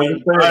 I'm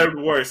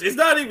the worst. It's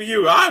not even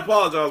you. I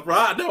apologize, bro.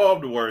 I know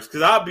I'm the worst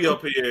because I'll be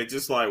up here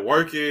just like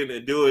working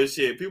and doing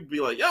shit. People be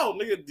like, "Yo,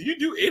 nigga, do you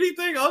do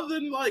anything other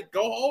than like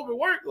go home and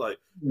work?" Like,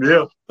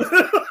 yeah.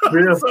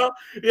 So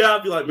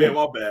I'll be like, "Man,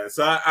 my bad."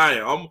 So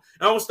I'm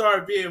gonna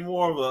start being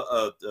more of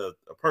a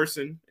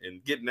person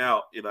and getting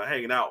out,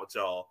 hanging out with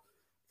y'all.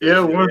 Yeah,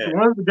 once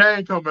the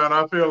game comes out,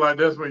 I feel like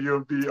that's when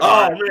you'll be.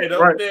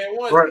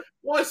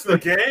 Once the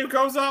game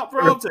comes out,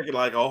 bro, I'm taking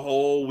like a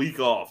whole week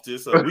off,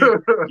 just a week,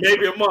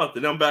 maybe a month,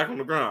 and I'm back on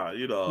the grind.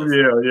 Yeah.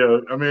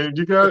 I mean,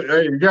 you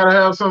gotta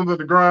have something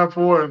to grind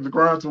for and to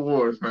grind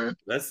towards, man.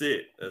 That's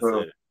it.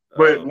 It.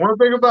 But one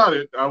thing about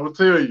it, I will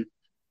tell you,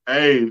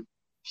 hey,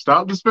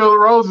 stop the spell of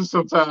roses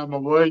sometime, my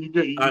boy.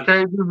 You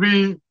can't just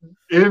be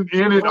in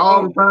it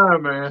all the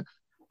time, man.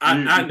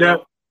 I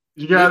know.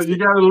 You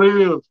gotta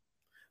live.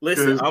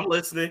 Listen, I'm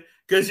listening.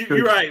 Because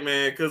you're right,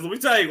 man. Because let me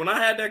tell you, when I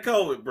had that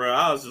COVID, bro,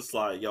 I was just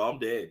like, yo, I'm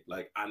dead.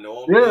 Like, I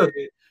know I'm dead.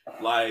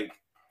 Like,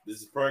 this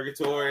is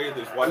purgatory.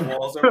 There's white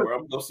walls everywhere.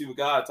 I'm going to go see what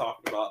God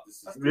talking about.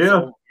 This is me,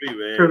 man.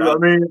 I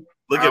mean,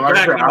 looking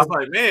back, I was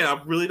like, man,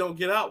 I really don't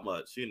get out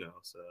much,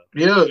 So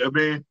yeah, I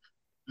mean,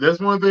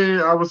 that's one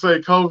thing I would say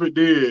COVID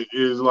did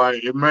is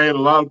like it made a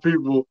lot of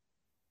people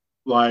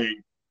like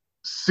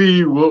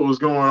see what was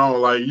going on.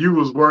 Like you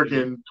was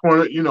working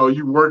 20,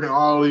 you working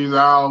all these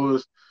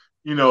hours.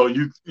 And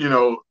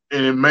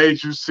it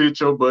made you sit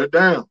your butt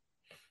down.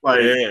 Like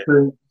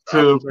to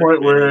the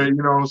point where, you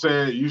know what I'm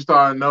saying, you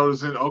start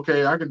noticing,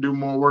 okay, I can do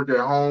more work at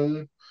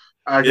home.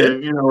 I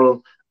can,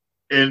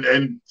 and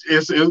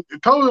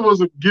COVID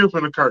was a gift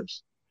and a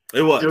curse.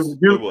 It was. It was a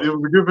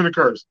gift and a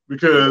curse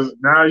because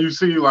now you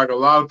see like a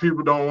lot of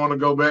people don't want to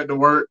go back to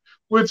work,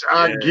 which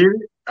I get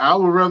it. I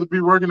would rather be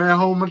working at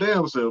home my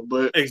damn self.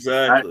 But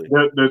exactly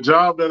the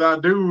job that I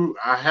do,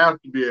 I have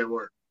to be at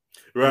work.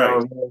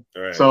 Right.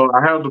 So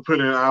I have to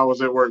put in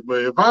hours at work.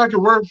 But if I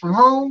can work from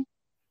home,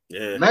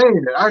 man,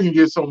 I can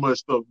get so much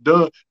stuff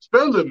done,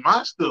 especially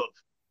my stuff.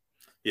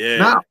 Yeah.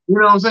 Now, you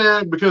know what I'm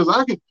saying? Because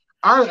I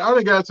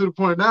done got to the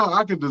point now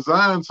I can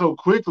design so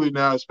quickly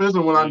now, especially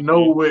when I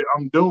know what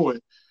I'm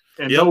doing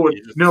and know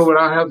what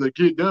I have to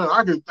get done.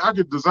 I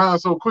could design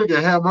so quick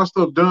and have my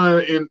stuff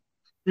done in,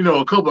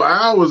 a couple of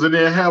hours and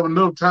then have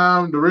enough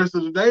time the rest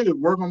of the day to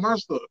work on my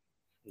stuff.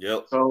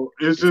 Yep. So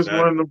it's just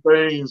one of the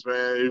things,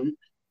 man.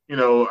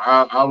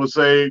 I would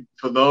say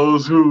for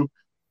those who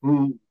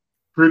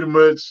pretty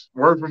much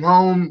work from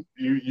home,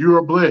 you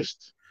are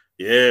blessed.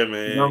 Yeah,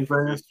 man. You know what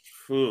I'm saying?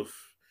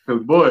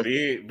 Because boy,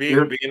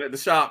 being at the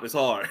shop is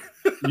hard.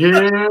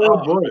 Yeah,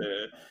 boy.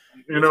 Man.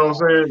 You know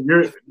what I'm saying?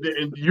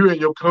 You're in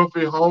your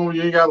comfy home.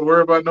 You ain't got to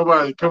worry about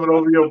nobody coming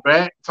over your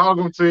back,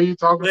 talking to you,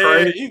 talking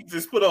crazy. You can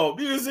just put on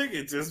music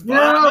and just vibe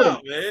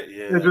out, man.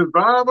 Yeah. And just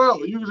vibe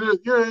out. You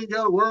ain't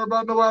got to worry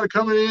about nobody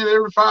coming in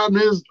every 5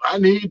 minutes. I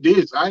need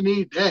this. I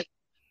need that.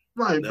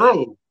 I'm like,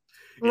 bro.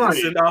 You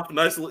send off a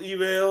nice little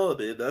email,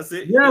 and that's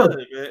it. Yeah,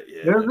 man.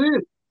 That's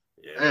it.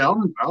 Yeah. Hey,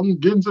 I'm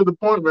getting to the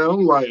point, man.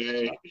 I'm like,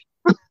 hey.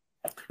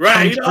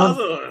 Right. You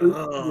know,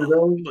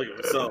 I'm looking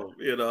for some, like,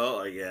 yeah. you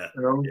know Yeah.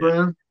 what I'm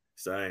saying?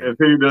 Same. And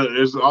see,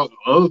 the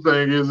other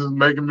thing is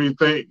making me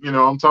think.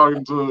 I'm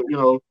talking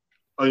to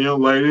a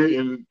young lady,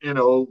 and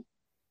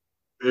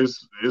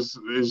it's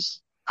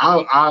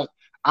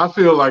I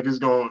feel like it's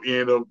gonna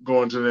end up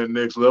going to that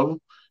next level.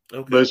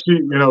 But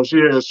Okay. she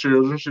has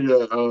children. She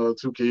got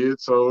 2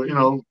 kids. So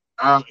you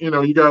got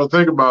to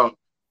think about,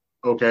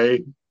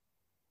 okay,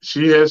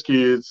 she has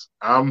kids.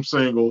 I'm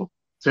single Mhm.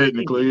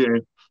 technically,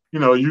 and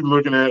you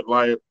looking at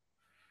like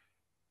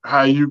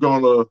how you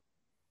gonna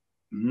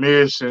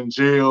mesh and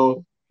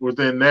gel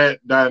within that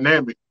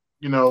dynamic.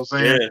 You know what I'm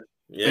saying? Yeah.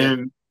 Yeah.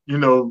 And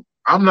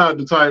I'm not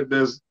the type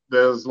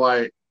that's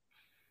like,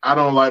 I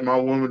don't like my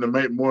woman to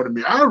make more than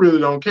me. I really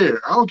don't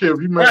care. I don't care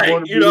if you make Right. more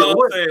than You me know or what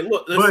what. I'm saying?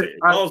 Look, But listen,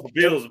 as long as the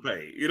bills are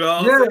paid, you know what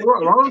I'm yeah, saying? well,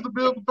 as long as the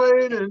bills are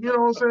paid, and you know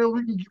what I'm saying,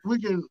 we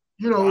can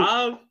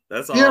Vibe,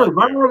 that's all yeah, I as care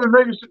long about. as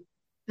making sure,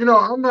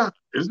 I'm not.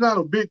 It's not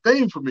a big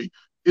thing for me.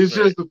 It's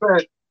Right. just the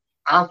fact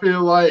I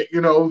feel like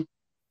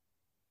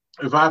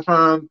if I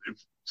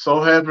if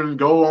so happen to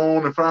go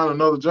on and find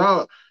another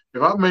job,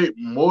 if I make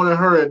more than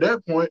her at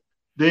that point,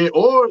 then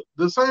or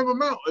the same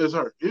amount as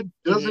her, it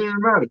doesn't Mhm.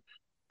 even matter.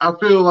 I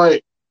feel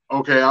like,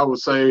 okay, I would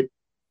say,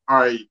 all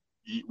right,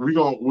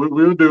 what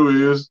we'll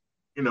do is,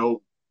 you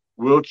know,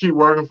 we'll keep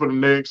working for the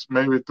next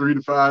maybe 3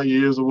 to 5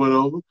 years or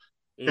whatever,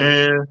 Mhm.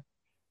 and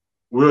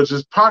we'll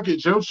just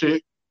pocket your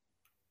check,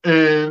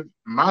 and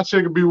my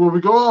check will be what we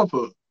go off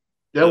of.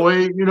 That Yep.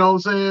 way, you know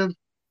what I'm saying?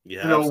 You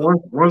have some,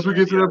 Once we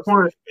get to you that have some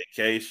point,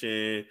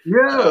 vacation,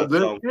 yeah,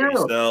 some for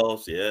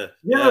yourselves. Yeah.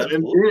 Yeah, yeah,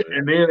 absolutely, man.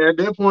 and then at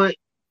that point,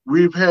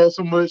 we've had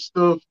so much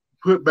stuff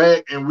put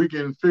back, and we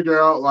can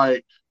figure out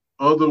like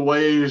other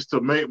ways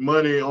to make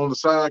money on the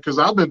side. Because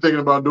I've been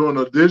thinking about doing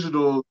a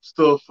digital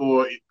stuff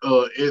for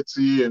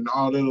Etsy and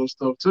all that other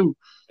stuff too.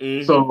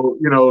 Mhm. So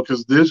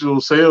because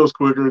digital sells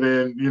quicker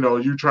than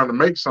you trying to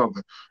make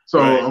something. So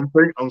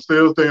Right. I'm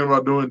still thinking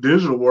about doing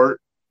digital work.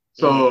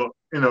 Mhm. So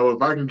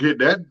if I can get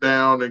that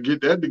down and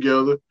get that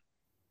together,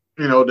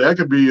 that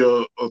could be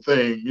a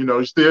thing.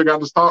 You still got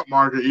the stock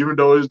market, even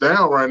though it's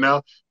down right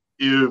now.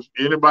 If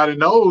anybody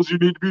knows, you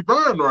need to be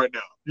buying right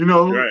now.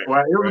 Right. While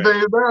Right. everything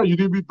is down, you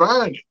need to be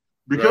buying it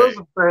because Right.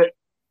 of the fact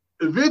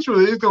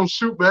eventually it's gonna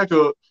shoot back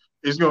up.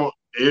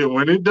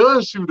 When it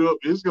does shoot up,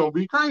 it's gonna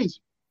be crazy.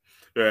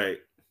 Right.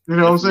 You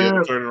know what I'm Definitely be able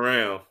saying? to turn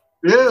around.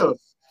 This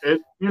Yeah. is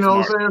You know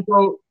what smart. I'm saying?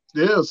 So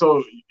yeah,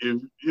 so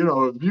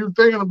if you're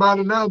thinking about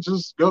it now,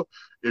 just go.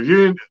 If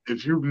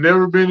you've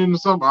never been into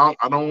something,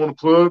 I don't want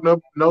to plug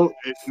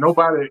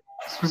nobody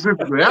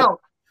specifically out,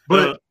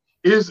 but Uh,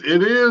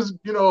 it is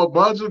a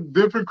bunch of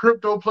different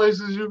crypto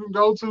places you can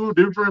go to,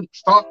 different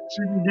stocks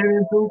you can get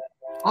into.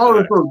 All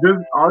this right.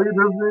 stuff. All you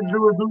just need to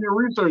do is do your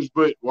research.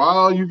 But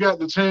while you got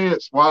the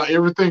chance, while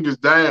everything is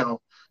down,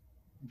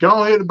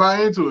 go ahead and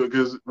buy into it,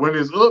 because when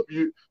it's up,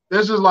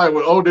 that's just like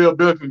when Odell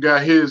Beckham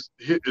got his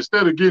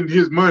instead of getting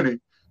his money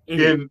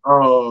Mhm.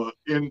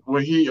 in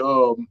when he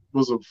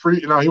was a free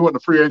he wasn't a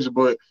free agent,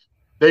 but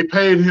they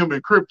paid him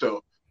in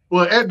crypto.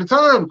 Well, at the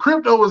time,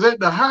 crypto was at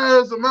the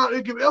highest amount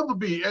it could ever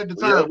be at the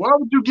time. Yep. Why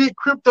would you get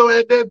crypto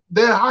at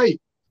that height?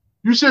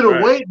 You should have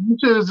Right. waited. You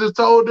should have just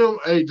told them,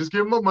 "Hey, just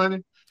give me my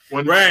money.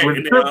 Right. When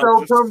And then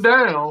crypto come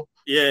down,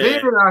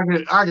 then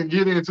yeah. I can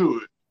get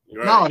into it."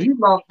 No, Right. he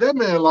lost. That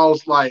man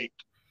lost like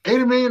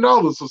 $80 million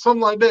or something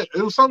like that.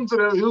 It was something to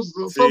that. It was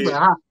something See,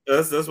 high.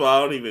 that's why I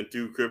don't even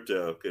do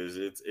crypto, because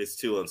it's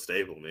too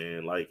unstable,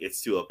 man. Like,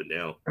 it's too up and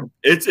down.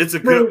 It's a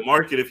good Man,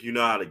 market if you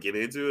know how to get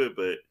into it,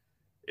 but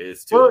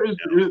it's too well, up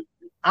and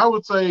I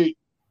would say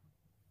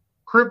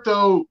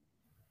crypto.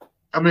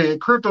 I mean,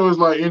 crypto is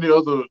like any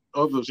other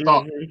down.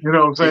 stock. You know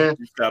what I'm You saying?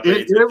 just gotta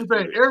pay attention to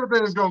it.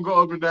 Everything is gonna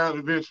go up and down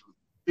eventually.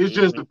 It's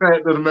just Hmm. the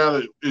fact of the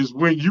matter is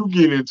when you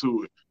get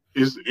into it.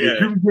 Is if Yeah.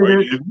 you can get in,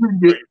 if you can Are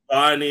get you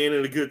buying in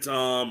at a good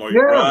time? Are you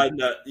yeah, riding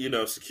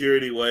that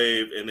security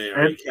wave, and then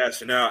are and you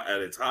cashing out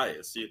at its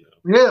highest?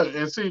 yeah,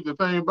 and see the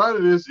thing about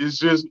it is it's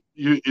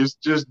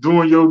just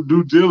doing your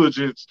due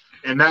diligence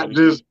and not Mhm.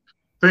 just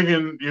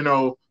thinking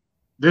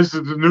this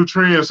is the new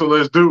trend, so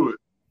let's do it.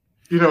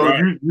 Right.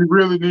 You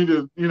really need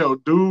to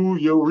do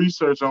your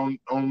research on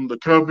the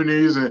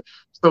companies and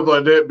stuff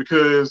like that,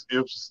 because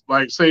if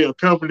like say a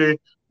company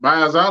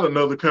buys out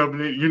another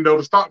company,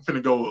 the stock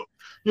finna go up.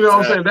 You know what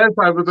I'm saying? Exactly.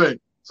 That type of thing.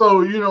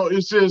 So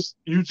it's just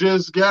you Or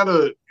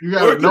gotta it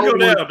could know go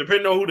what. down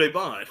depending on who they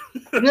buying.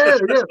 Yeah,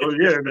 depending on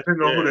who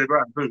Yeah. they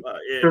buy too.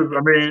 Yeah. Because I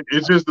mean,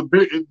 it's just the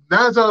big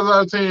 9 times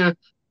out of 10,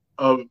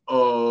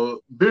 a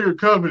bigger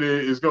company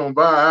is gonna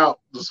buy out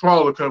the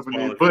smaller The company,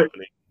 smaller but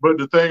company.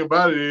 the thing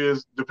about it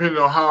is,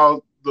 depending on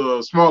how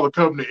the smaller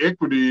company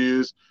equity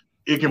is,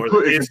 Or the it can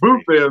boost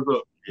history. theirs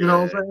up. You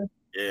know Yeah. what I'm saying?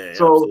 Yeah,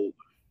 So, absolutely.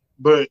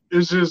 but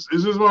it's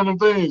just one of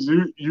them things.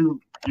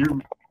 You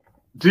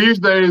these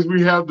days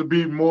we have to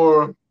be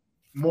more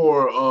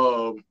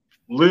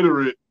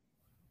literate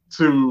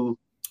to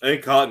And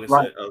like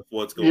cognizant of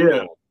what's going yeah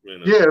on.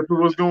 to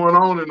what's going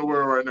on in the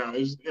world right now.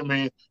 I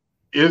mean,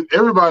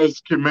 everybody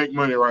can make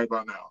money right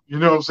by now. You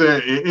know what I'm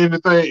saying? And the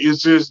thing is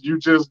just you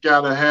just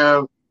gotta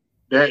have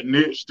that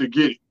niche to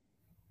get it.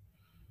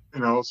 You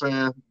know what I'm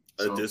saying?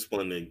 A So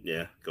discipline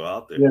and go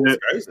out there. yeah, It's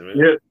crazy, man.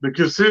 yeah, the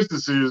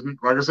consistency is,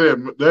 like I said,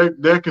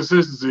 that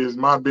consistency is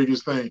my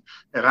biggest thing,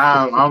 and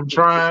I'm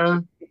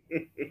trying.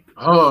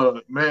 Oh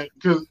man,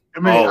 because I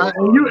mean,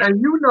 Oh,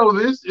 and you know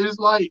this is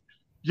like,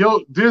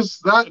 this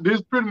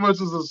pretty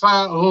much is a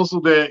side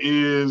hustle that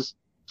is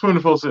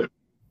 24/7.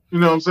 You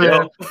know what I'm saying?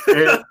 yep.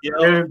 And Yep.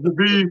 and to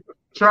be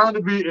trying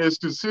to be as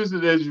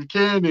consistent as you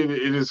can, and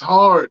it is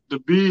hard to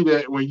be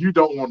that when you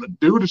don't want to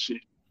do the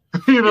shit.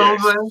 You know what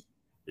I'm Yes. saying?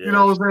 You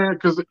know Yes. what I'm saying?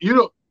 Because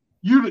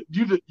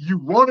you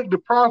wanted to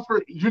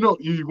profit. You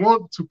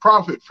want to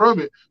profit from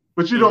it,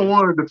 but you don't Mhm.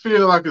 want it to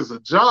feel like it's a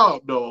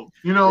job, though.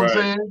 You know what I'm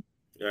Right. saying?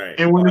 Right.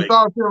 And when it Like,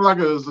 starts feeling like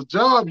it's a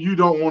job, you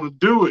don't want to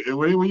do it. And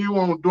when you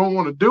don't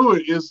want to do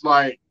it, it's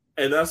like,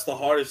 and that's the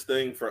hardest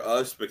thing for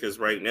us because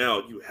right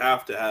now you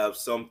have to have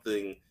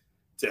something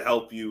to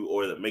help you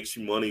or that makes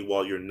you money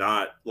while you're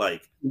not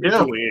like yeah,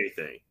 doing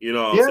anything. You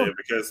know what I'm yeah, saying?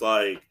 Because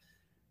like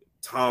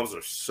times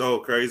are so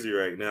crazy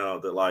right now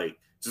that like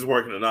just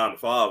working a 9 to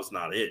 5 is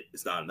not it.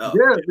 It's not enough.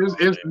 yeah. You know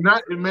what I'm It's saying?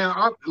 not, So, man.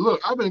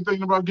 Look, I've been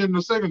thinking about getting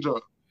a second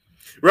job.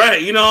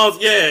 right. You know,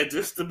 yeah,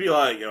 just to be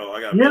like, I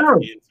gotta be able Yeah,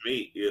 to eat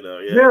meat, yeah.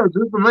 yeah,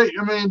 just to make.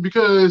 I mean,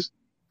 because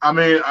I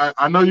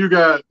know you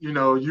got,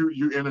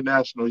 you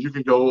international. You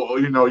can go.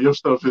 Your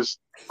stuff is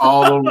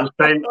all over the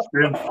states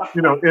and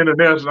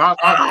international.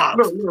 Ah,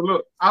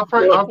 Look. I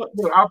pray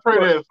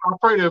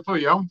that for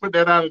you. I'm gonna put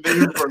that out in the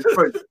universe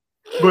for you.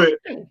 But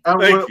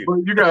thank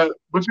you. you got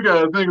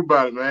to think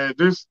about it, man.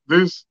 This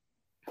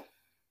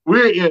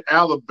we're in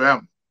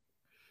Alabama.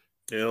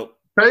 Yep.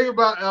 Thing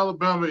about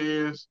Alabama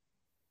is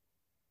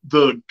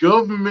the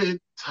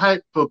government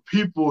type of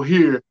people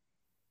here.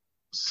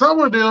 Some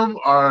of them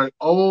are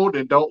old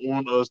and don't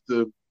want us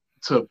to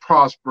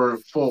prosper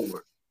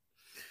forward.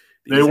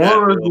 They These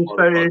want us Advil to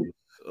stay. motherfuckers.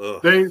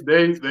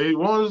 Ugh. They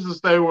want us to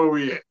stay where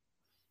we at.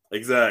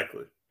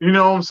 Exactly. You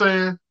know what I'm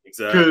saying?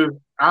 Exactly. Because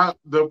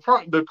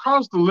the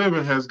cost of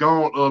living has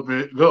gone up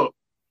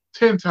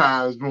 10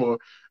 times more,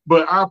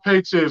 but our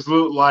paychecks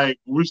look like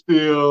we're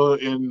still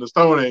in the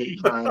Stone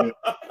Age, man.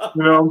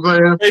 You know what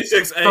I'm saying?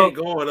 Paychecks So ain't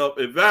going up.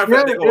 In matter of yeah,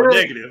 fact, they're going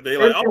negative. They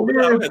like, and we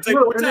then gotta take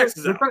look, more and then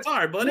taxes out.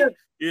 Sorry, yeah,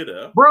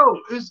 buddy.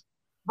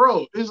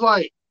 bro, it's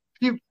like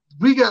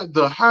we got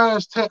the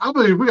highest tax. I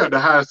believe we got the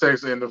highest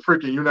tax in the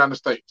freaking United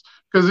States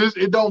because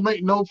it don't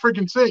make no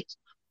freaking sense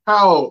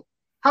how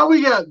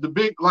we got the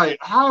big, like,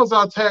 how is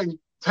our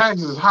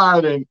taxes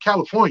higher than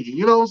California?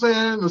 You know what I'm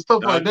saying, and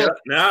stuff like that.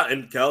 Now,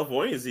 and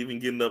California is even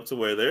getting up to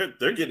where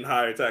they're getting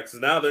higher taxes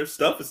now. Their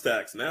stuff is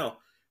taxed now.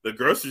 The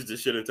groceries and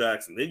shit are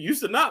taxed, and it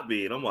used to not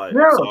be. And I'm like, I'm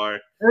Yeah,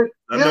 sorry.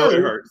 I yeah, know it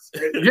hurts.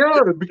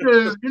 yeah,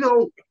 because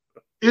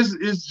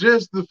it's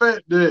just the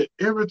fact that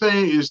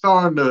everything is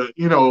starting to,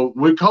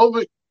 with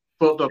COVID,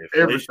 fucked up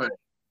Inflation. everything.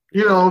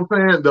 You Yeah. know what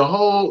I'm saying?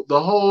 The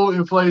whole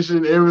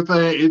inflation,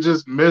 everything, it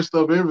just messed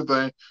up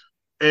everything.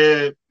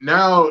 And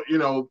now,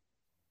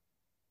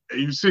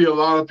 you see a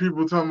lot of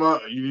people talking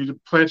about you need to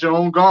plant your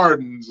own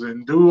gardens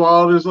and do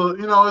all this.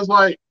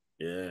 It's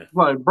Yeah.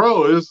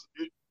 bro,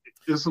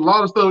 it's a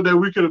lot of stuff that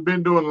we could have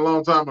been doing a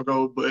long time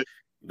ago. But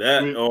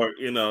That or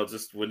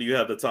just when you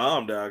have the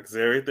time down because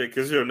everything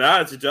because now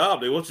it's your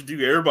job. They want you to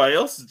do everybody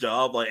else's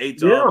job, like 8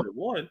 jobs yeah, at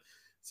one.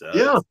 So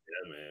yeah,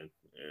 man.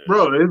 Yeah.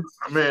 bro.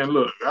 Man,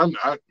 look,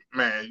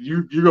 man,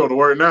 you go to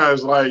work now.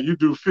 It's like you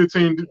do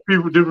 15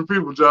 different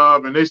people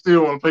job, and they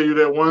still want to pay you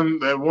that one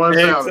salary. You're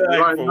Exactly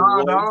like, for nah,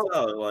 one dog.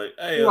 time. Like,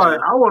 hey, You're like,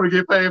 I want to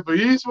get paid for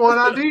each one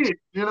I did.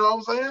 You know what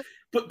I'm saying?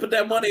 put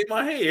that money in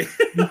my hand.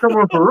 You come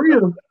up for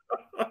real.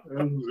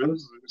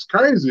 It's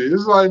crazy.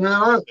 It's like,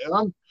 man,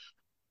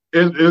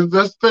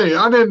 that's the thing.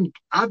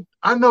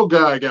 I know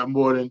God got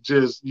more than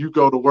just you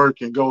go to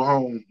work and go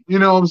home. You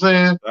know what I'm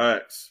saying?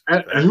 Facts.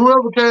 And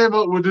whoever came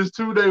up with this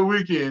 2-day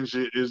weekend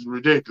shit is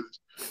ridiculous.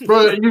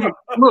 But you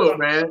look,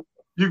 man,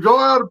 you go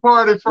out to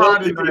party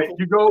Friday night,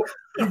 you go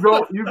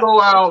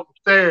out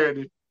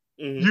Saturday,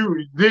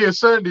 then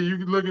Sunday you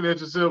looking at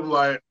yourself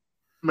like,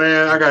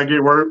 man, I gotta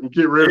get ready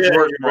for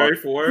work get tomorrow. ready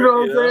for You it.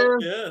 know what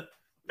I'm saying?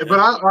 Yeah. But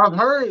I've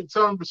heard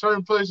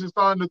certain places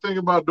starting to think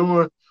about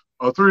doing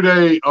a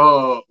 3-day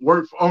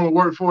work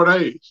 4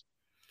 days.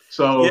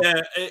 So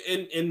Yeah,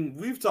 and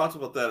we've talked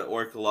about that at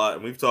work a lot,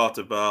 and we've talked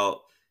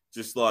about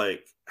just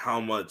like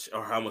how much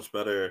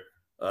better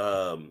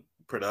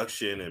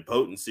production and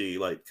potency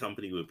like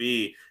company would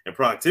be and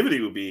productivity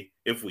would be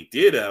if we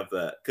did have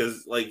that.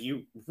 Because like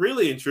you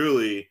really and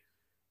truly,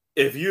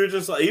 if you're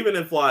just like even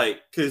if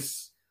like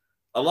because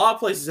a lot of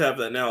places have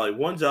that now. Like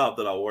one job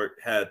that I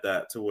worked had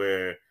that to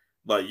where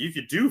like you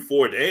could do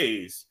 4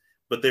 days,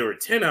 but they were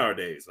 10-hour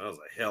days. And I was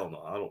like, hell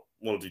no, I don't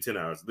want to do 10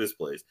 hours at this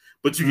place.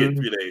 But you get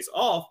 3 days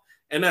off,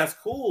 and that's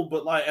cool.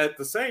 But like at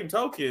the same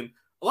token,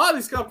 a lot of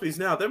these companies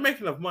now they're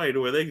making enough money to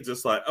where they can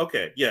just like,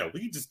 okay, yeah, we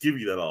can just give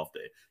you that off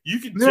day. You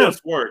can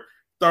just work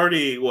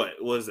 30, what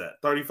was that?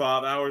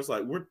 35 hours?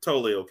 Like we're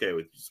totally okay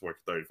with just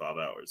working 35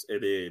 hours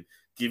and then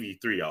give you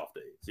 3 off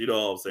days. You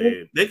know what I'm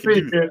saying? They can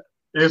do that.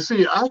 And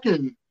see, I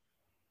can,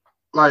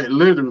 like,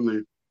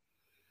 literally,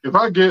 if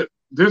I get,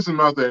 this is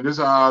my thing, this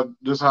is how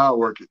I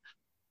work it.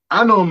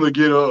 I normally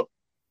get up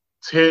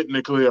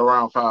technically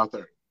around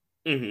 5:30.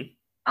 Mm-hmm.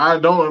 I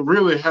don't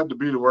really have to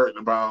be to work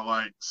about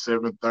like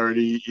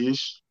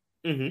 7:30-ish.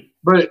 Mm-hmm.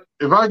 But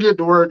if I get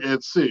to work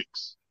at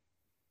 6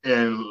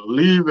 and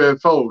leave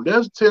at 4,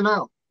 that's 10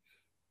 hours.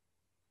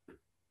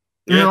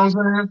 You know what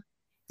I'm saying?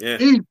 Yeah.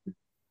 Easy.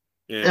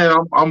 Yeah.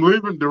 And I'm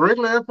leaving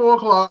directly at 4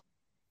 o'clock.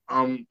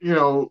 And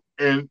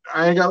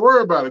I ain't got to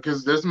worry about it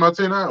because that's my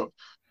 10 hours.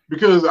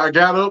 Because I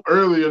got up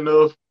early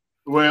enough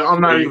where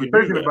I'm not even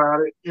thinking about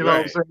it. You know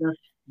what I'm saying?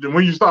 Then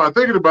when you start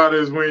thinking about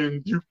it is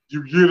when you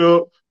get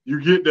up, you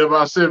get there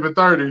by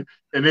 7:30,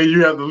 and then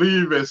you have to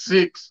leave at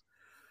 6.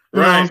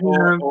 Right.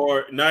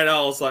 Or night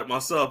owls like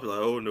myself, like,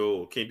 oh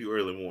no, can't do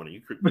early morning.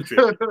 You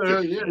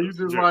yeah, you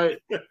just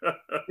like,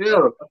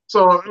 yeah.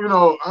 So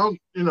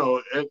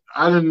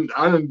I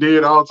didn't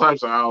did all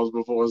types of hours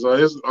before, so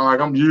it's like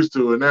I'm used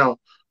to it now.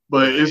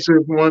 But it's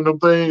just one of them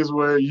things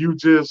where you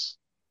just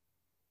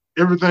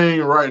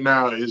everything right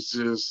now is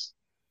just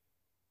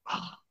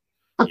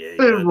you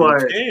gotta do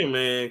what you can,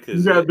 man.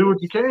 You gotta do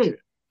what you can.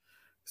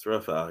 It's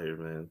rough out here,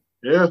 man.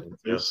 Yeah,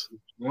 it's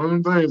one of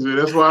them things.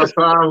 That's why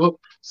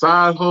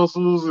side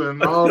hustles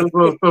and all this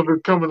other stuff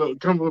is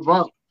coming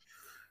about.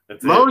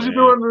 Long as you're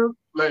doing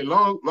it,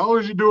 long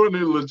as you're doing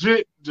it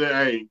legit,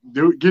 hey,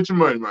 get your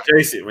money, man.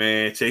 Chase it,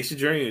 man. Chase your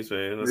dreams,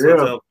 man. That's what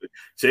I tell you.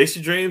 Chase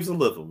your dreams and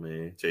live them,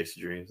 man. Chase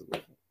your dreams and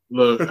live them.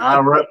 Look,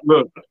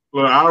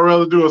 I'd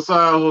rather do a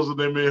side hustle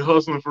than be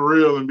hustling for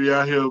real and be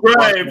out here.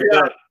 Right,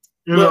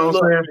 you know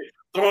what I'm saying?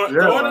 Throw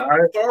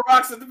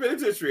rocks at the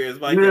penitentiary is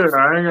my guess.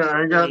 I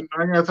ain't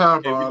got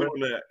time for all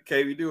that.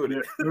 Can't be doing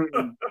it.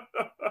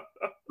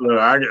 Look,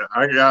 I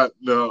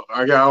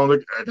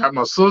got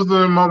my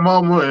sister and my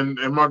mama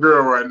and my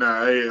girl right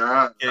now. Hey,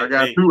 I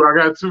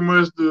got too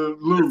much to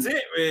lose. That's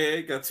it,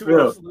 man. Got too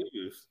much to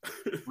lose.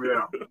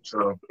 Yeah.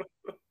 So.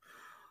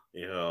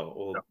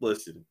 Well,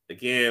 listen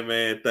again,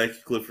 man. Thank you,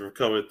 Clifford, for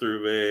coming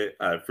through, man.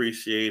 I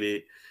appreciate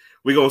it.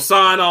 We're gonna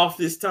sign off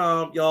this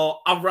time,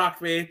 y'all. I'm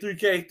Rockman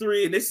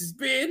 3K3, and this has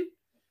been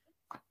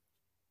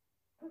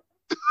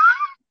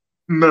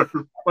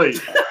Nerve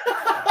Plate.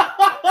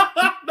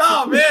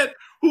 No, man.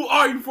 Who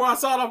are you before I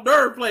sign off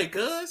Nerve Plate,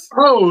 cuz?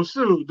 Oh,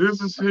 shoot. This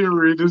is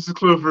Henry. This is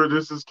Clifford.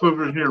 This is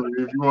Clifford Henry,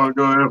 if you want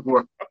to go ahead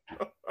for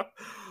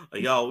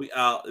it. Y'all, we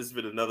out. This has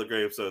been another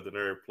great episode of the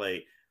Nerve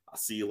Plate. I'll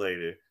see you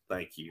later.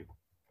 Thank you.